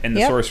Potter. and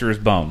the Yep. Sorcerer's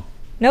Bone.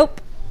 Nope.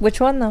 Which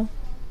one, though?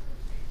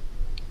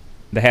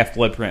 The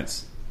Half-Blood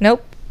Prince.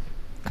 Nope.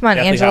 Come on,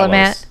 Deathly Angela, Hallows.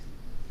 Matt.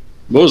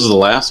 What was the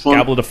last one?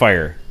 Goblet of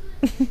Fire.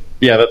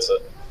 Yeah, that's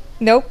it.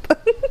 Nope.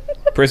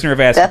 Prisoner of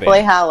Deathly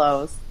Azkaban.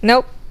 Hallows.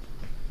 Nope.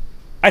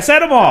 I said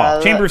them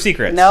all. Chamber of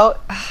Secrets. No.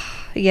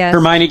 Yes.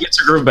 Hermione gets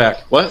her groove back.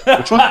 What?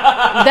 Which one?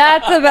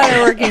 That's a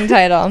better working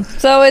title.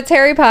 So it's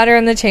Harry Potter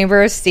and the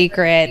Chamber of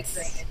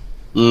Secrets.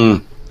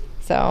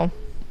 So,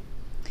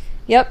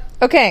 yep.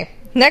 Okay,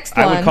 next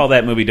one. I would call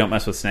that movie Don't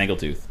Mess with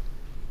Snaggletooth.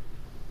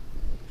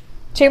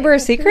 Chamber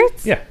of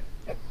Secrets? Yeah.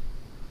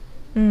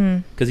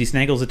 Because he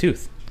snaggles a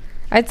tooth.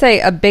 I'd say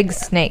a big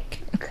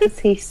snake. Because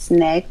he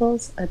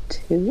snaggles a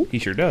tooth? He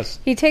sure does.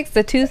 He takes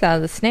the tooth out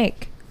of the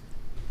snake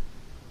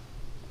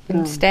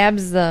and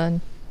stabs the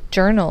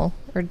journal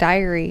or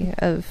diary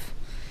of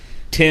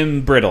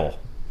Tim Brittle.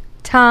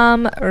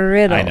 Tom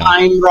Riddle. I know.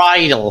 I'm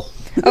Rydell.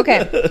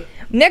 Okay,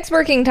 next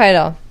working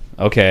title.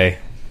 Okay.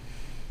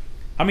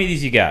 How many of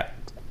these you got?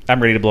 I'm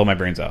ready to blow my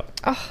brains out.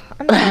 Oh,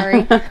 I'm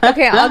sorry.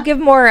 Okay, I'll give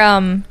more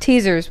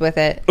teasers with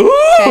it.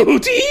 Ooh,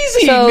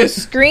 teasing! So,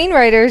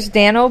 screenwriters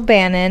Dan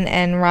O'Bannon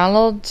and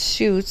Ronald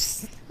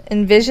Schutz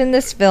envisioned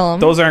this film.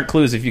 Those aren't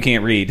clues if you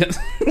can't read.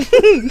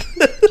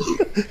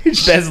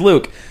 That's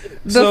Luke.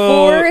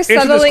 Before answer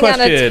this settling on a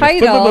question.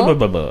 title- Blah, blah,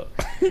 blah, blah,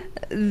 blah.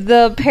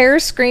 The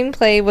pair's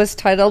screenplay was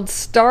titled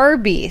Star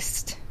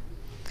Beast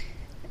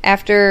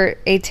after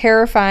a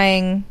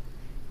terrifying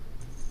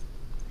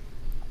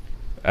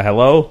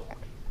Hello?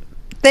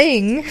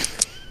 thing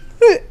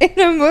in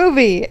a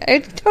movie.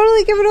 I'd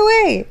totally give it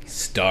away.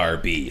 Star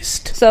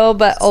Beast. So,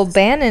 but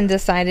O'Bannon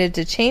decided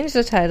to change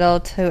the title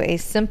to a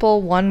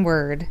simple one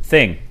word.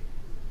 Thing.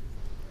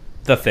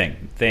 The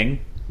Thing. Thing.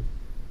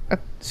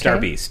 Star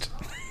Beast.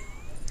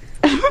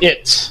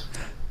 It.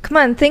 Come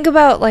on, think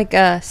about like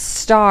a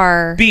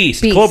star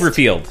Beast.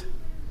 Cloverfield.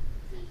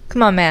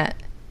 Come on, Matt.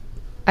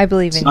 I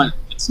believe in you.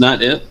 It's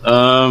not it.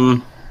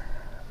 I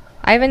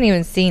haven't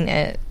even seen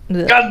it. Ugh.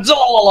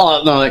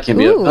 Godzilla. No, that can't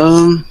be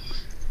Ooh. it.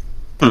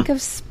 Think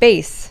of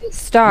space.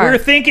 Star. We're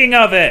thinking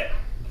of it.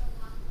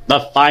 The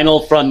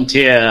Final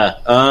Frontier.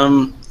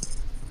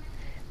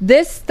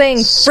 This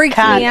thing freaked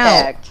me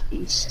out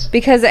Contact.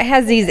 because it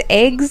has these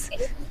eggs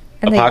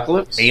And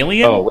Apocalypse?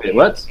 Alien? Oh, wait,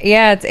 what?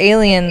 Yeah, it's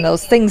Alien.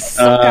 Those things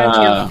suck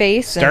onto your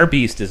face. Star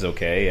Beast is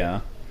okay,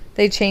 yeah.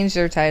 They changed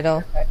their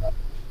title.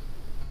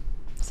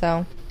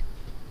 So.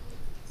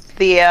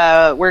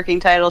 The working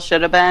title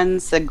should have been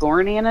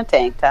Sigourney in a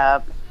tank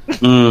top.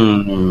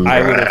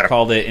 I would have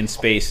called it In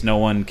Space, No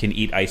One Can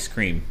Eat Ice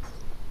Cream.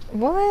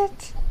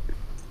 What?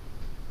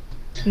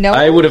 No.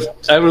 I would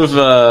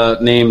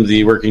have named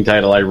the working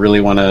title, I Really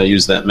Want to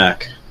Use That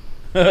Mech.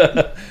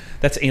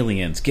 That's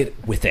Aliens. Get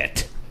with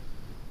it.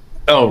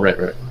 Oh,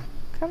 right.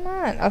 Come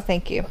on. Oh,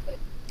 thank you.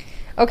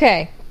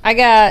 Okay. I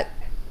got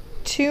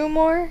 2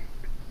 more.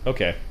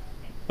 Okay.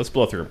 Let's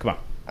blow through them. Come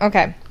on.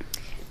 Okay.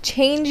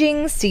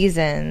 Changing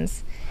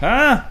Seasons.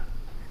 Huh?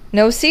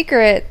 No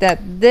secret that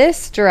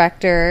this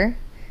director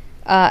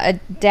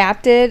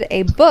adapted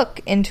a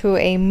book into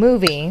a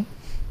movie.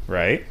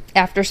 Right.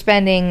 After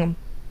spending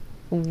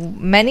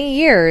many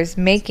years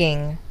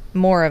making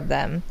more of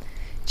them.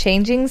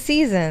 Changing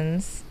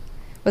Seasons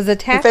was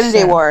attached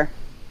Infinity War.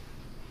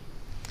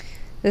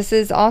 This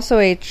is also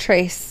a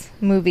Trace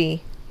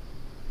movie.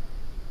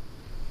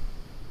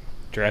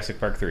 Jurassic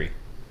Park 3.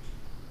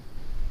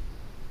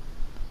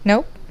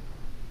 Nope.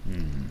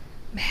 Man,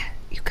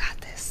 you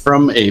got this.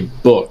 From a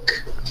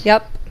book.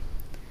 Yep.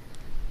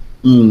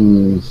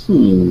 From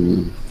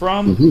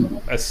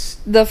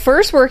the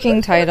first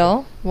working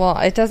title, well,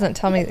 it doesn't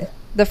tell me.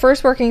 The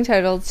first working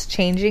title is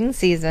Changing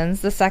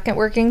Seasons. The second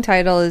working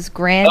title is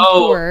Grand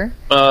Tour.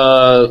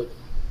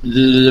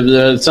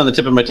 It's on the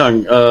tip of my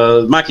tongue.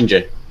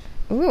 Mockingjay.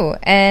 Ooh,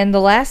 and the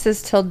last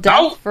is Till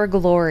Death for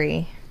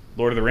Glory.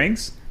 Lord of the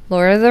Rings?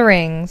 Lord of the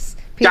Rings.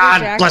 Peter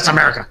Jackson.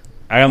 America.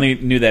 I only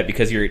knew that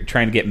because you're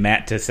trying to get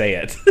Matt to say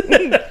it.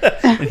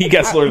 And he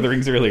got Lord of the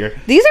Rings earlier.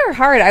 These are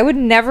hard. I would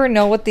never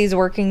know what these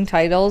working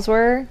titles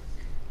were.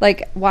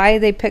 Like, why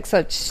they pick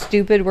such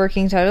stupid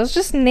working titles.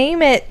 Just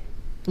name it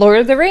Lord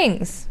of the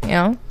Rings, you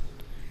know?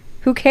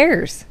 Who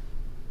cares?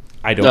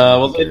 I don't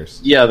know who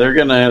cares. They're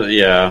gonna...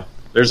 Yeah,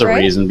 there's a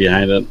reason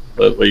behind it.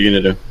 But what are you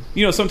gonna do?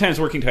 You know, sometimes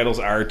working titles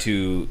are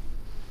to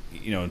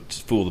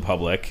fool the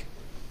public,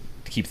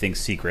 to keep things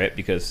secret,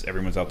 because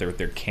everyone's out there with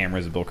their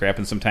cameras and bullcrap,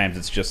 and sometimes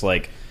it's just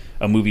like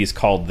a movie is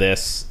called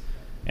this,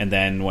 and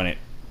then when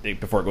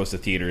before it goes to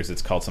theaters,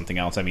 it's called something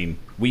else. I mean,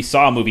 we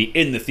saw a movie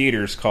in the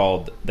theaters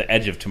called The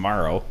Edge of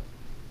Tomorrow,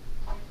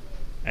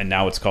 and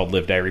now it's called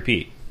Live, Die,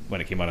 Repeat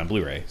when it came out on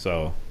Blu-ray,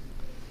 so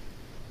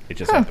it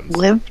just happens.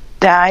 Live,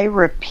 Die,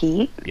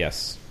 Repeat?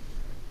 Yes.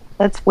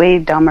 That's way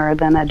dumber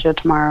than Edge of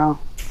Tomorrow.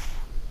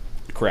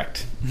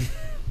 Correct.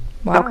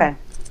 Wow. Okay.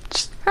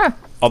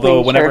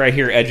 Although, whenever I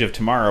hear Edge of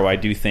Tomorrow, I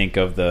do think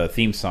of the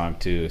theme song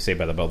to Saved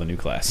by the Bell, the new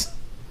class.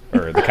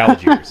 Or the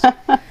college years.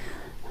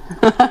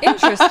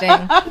 Interesting.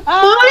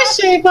 I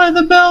Saved by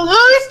the Bell.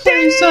 I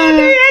stay on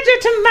the edge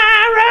of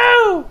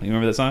tomorrow. You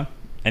remember that song?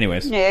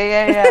 Anyways.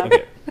 Yeah.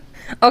 Okay.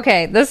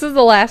 Okay, this is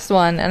the last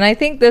one, and I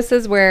think this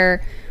is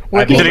where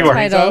working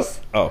titles...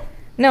 Oh.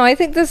 No, I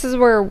think this is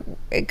where...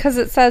 Because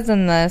it says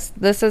in this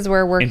is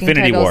where working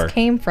Infinity titles War.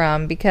 came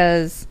from,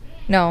 because...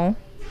 No.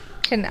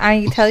 Can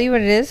I tell you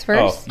what it is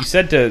first? Oh, you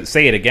said to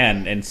say it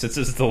again, and since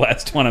this is the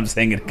last one, I'm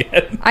saying it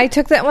again. I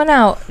took that one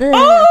out.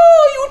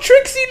 Oh, you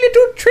tricksy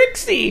little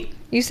Trixie!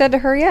 You said to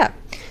hurry up.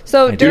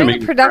 So during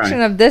the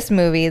production of this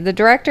movie, the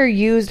director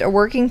used a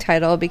working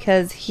title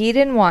because he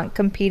didn't want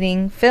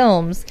competing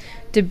films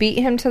to beat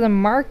him to the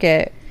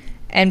market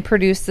and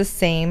produce the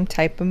same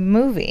type of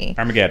movie.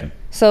 Armageddon.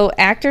 So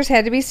actors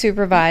had to be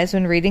supervised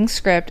when reading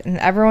script, and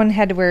everyone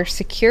had to wear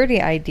security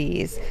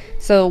IDs.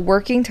 So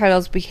working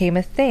titles became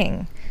a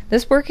thing.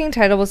 This working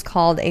title was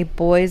called A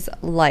Boy's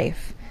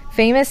Life.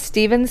 Famous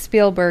Steven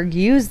Spielberg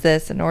used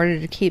this in order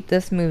to keep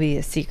this movie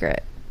a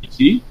secret.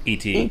 E.T.?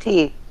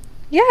 E.T.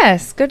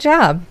 Yes, good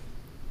job.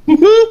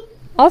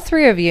 All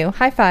 3 of you.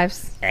 High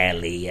fives.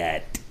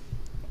 Elliot.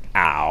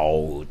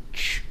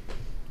 Ouch.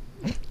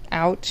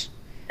 Ouch.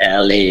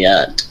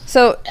 Elliot.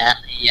 So,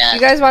 you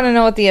guys want to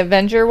know what the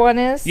Avenger one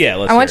is? Yeah,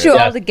 let's I want hear you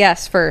it. all to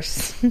guess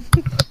first.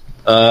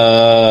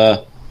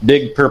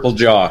 Big purple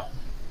jaw.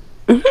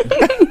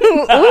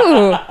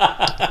 Ooh.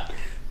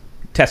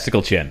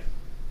 Testicle chin.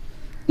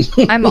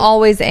 I'm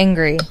always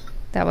angry.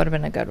 That would have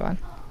been a good one.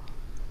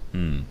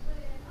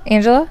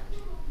 Angela?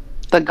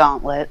 The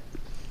Gauntlet.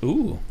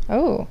 Ooh.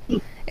 Oh.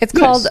 It's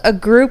called A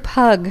Group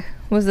Hug,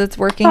 was its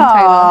working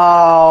title.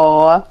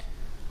 Oh.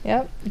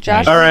 Yep.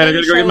 Josh. All right, I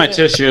gotta go get my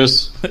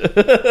tissues.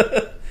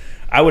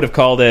 I would have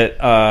called it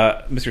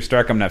Mr.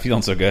 Stark, I'm not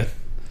feeling so good.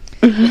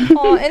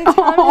 Oh, and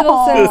Tom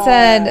Hiddleston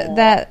said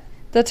that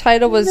the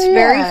title was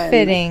very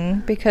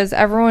fitting because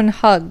everyone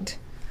hugged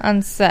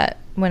on set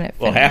when it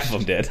finished. Well, half of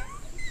them did.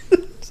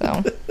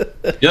 So.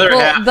 The other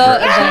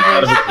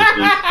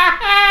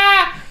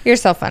half. You're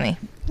so funny.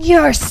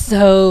 You're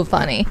so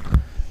funny.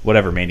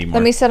 Whatever, Mandy Moore.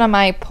 Let me sit on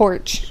my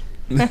porch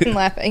and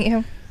laugh at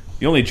you.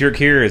 The only jerk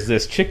here is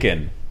this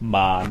chicken,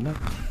 man.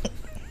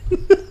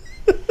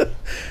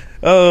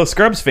 Oh,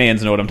 Scrubs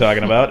fans know what I'm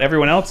talking about.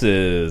 Everyone else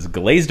is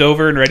glazed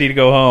over and ready to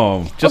go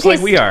home, just like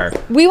we are.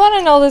 We want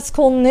to know this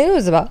cool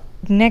news about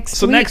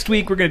next week. Next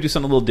week we're going to do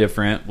something a little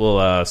different.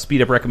 We'll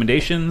speed up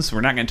recommendations.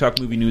 We're not going to talk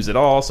movie news at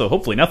all, so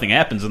hopefully nothing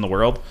happens in the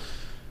world.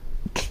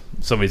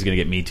 Somebody's going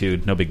to get Me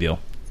Too'd. No big deal.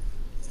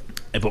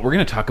 But we're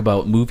going to talk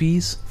about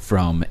movies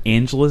from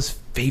Angela's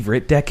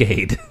favorite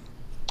decade.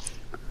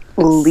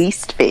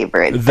 Least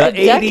favorite. The 80s.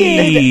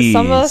 Decade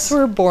some of us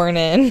were born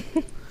in.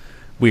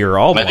 We were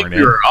all I born think in.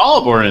 we were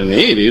all born in the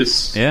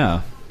 80s.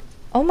 Yeah.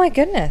 Oh my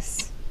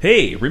goodness.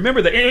 Hey,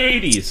 remember the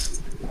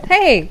 80s?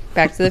 Hey,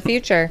 Back to the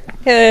Future.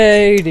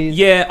 Hey, 80s.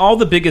 Yeah, all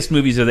the biggest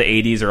movies of the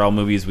 80s are all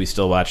movies we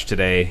still watch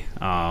today.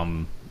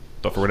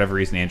 But for whatever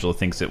reason, Angela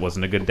thinks it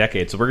wasn't a good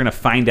decade. So we're going to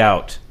find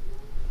out.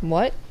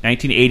 What?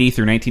 1980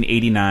 through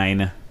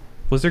 1989.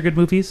 Was there good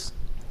movies?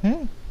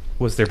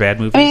 Was there bad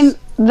movies? I mean,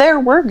 there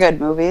were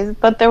good movies,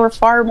 but there were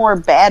far more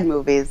bad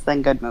movies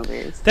than good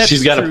movies. That's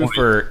She's got a true point.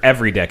 for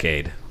every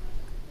decade.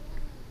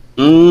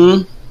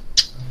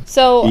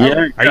 So, Yeah,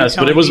 Are you yes, but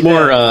telling it was me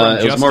more. that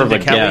From It was more of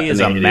Justin a to Kelly gap is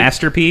in a the 80s.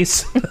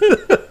 masterpiece.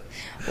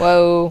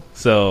 whoa.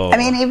 So I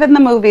mean, even the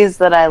movies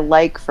that I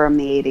like from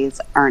the 80s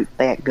aren't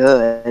that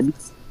good.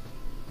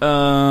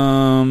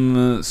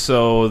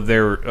 So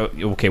there.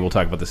 Okay, we'll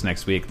talk about this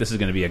next week. This is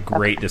going to be a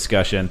great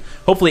discussion.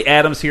 Hopefully,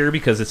 Adam's here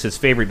because it's his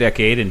favorite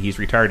decade and he's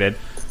retarded,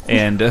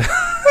 and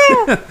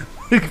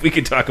we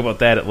can talk about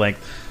that at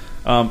length.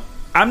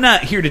 I'm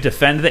not here to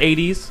defend the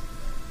 80s,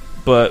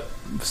 but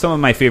some of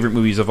my favorite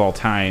movies of all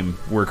time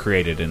were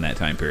created in that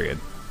time period,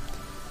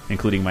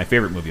 including my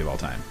favorite movie of all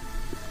time.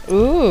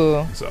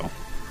 Ooh. So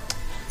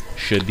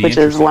should be Which is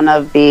interesting. one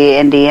of the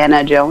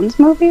Indiana Jones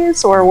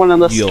movies or one of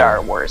the You'll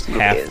Star Wars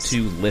have movies?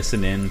 to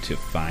listen in to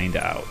find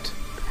out.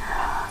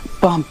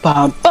 Bum,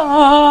 bum, bum.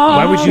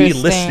 Why would you be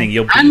Interesting. listening?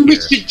 You'll be I'm here.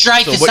 Mr.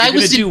 Dreyfus. So what I you're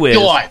going was to do a is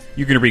dog.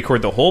 you're going to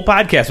record the whole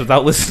podcast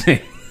without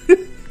listening, and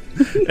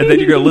then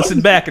you're going to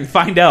listen back and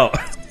find out.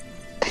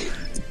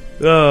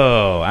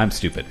 Oh, I'm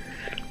stupid.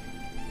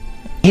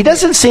 He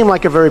doesn't seem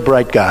like a very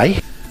bright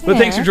guy. But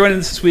thanks for joining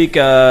us this week.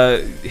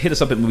 Hit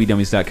us up at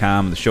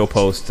moviedummies.com, the show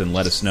post, and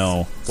let us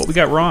know what we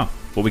got wrong,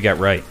 what we got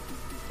right.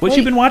 What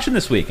you been watching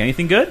this week?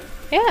 Anything good?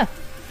 Yeah.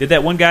 Did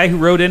that one guy who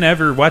wrote in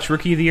ever watch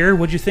Rookie of the Year?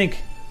 What'd you think?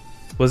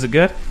 Was it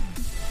good?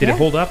 Did it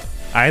hold up?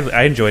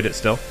 I enjoyed it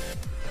still.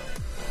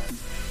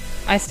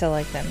 I still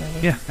like that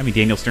movie. Yeah, I mean,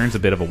 Daniel Stern's a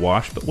bit of a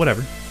wash, but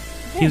whatever.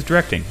 He was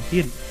directing. He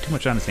had too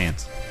much on his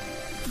hands.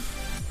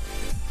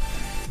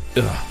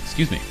 Ugh,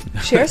 excuse me.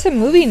 Share some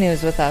movie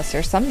news with us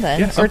or something.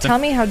 Yeah, Or something. tell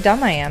me how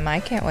dumb I am. I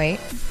can't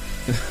wait.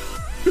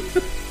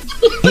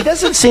 He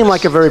doesn't seem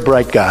like a very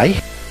bright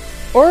guy.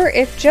 Or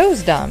if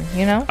Joe's dumb,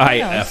 you know? Who I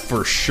knows?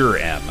 for sure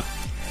am.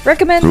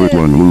 Recommend Good a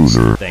one,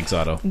 loser. Thanks,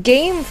 Otto.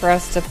 game for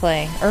us to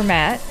play. Or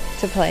Matt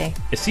to play.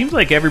 It seems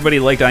like everybody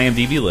liked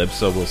IMDb Libs,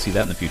 so we'll see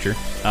that in the future.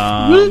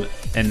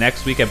 And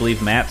next week, I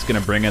believe Matt's going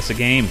to bring us a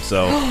game.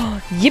 So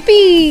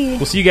Yippee!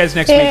 we'll see you guys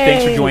next week.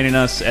 Thanks for Yay. joining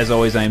us. As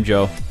always, I am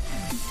Joe.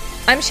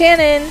 I'm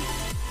Shannon.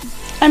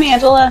 I'm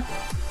Angela.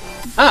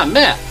 Ah,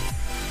 Matt.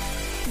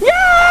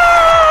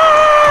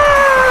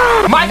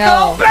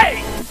 Michael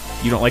Bay!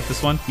 You don't like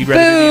this one? You'd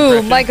rather do the Boo!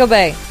 impression? Michael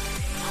Bay.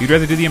 You'd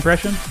rather do the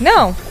impression?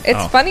 No, it's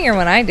Oh. funnier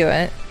when I do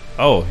it.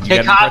 Oh, you Hey, got an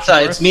impression Kata, for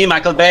it's us? me,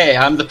 Michael Bay.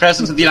 I'm the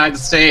President of the United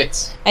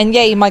States. And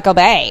yay, Michael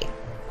Bay.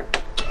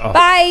 Oh.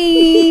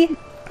 Bye!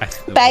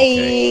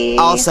 Okay.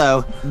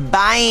 Also,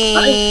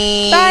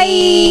 bye.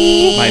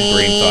 Bye! My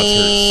brain thoughts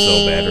hurt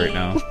so bad right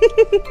now.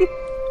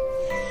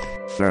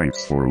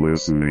 Thanks for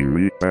listening,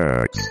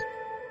 meatbags.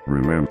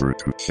 Remember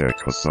to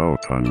check us out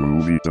on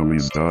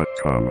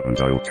moviedummies.com, and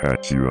I'll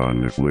catch you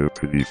on the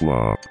flippity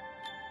flop.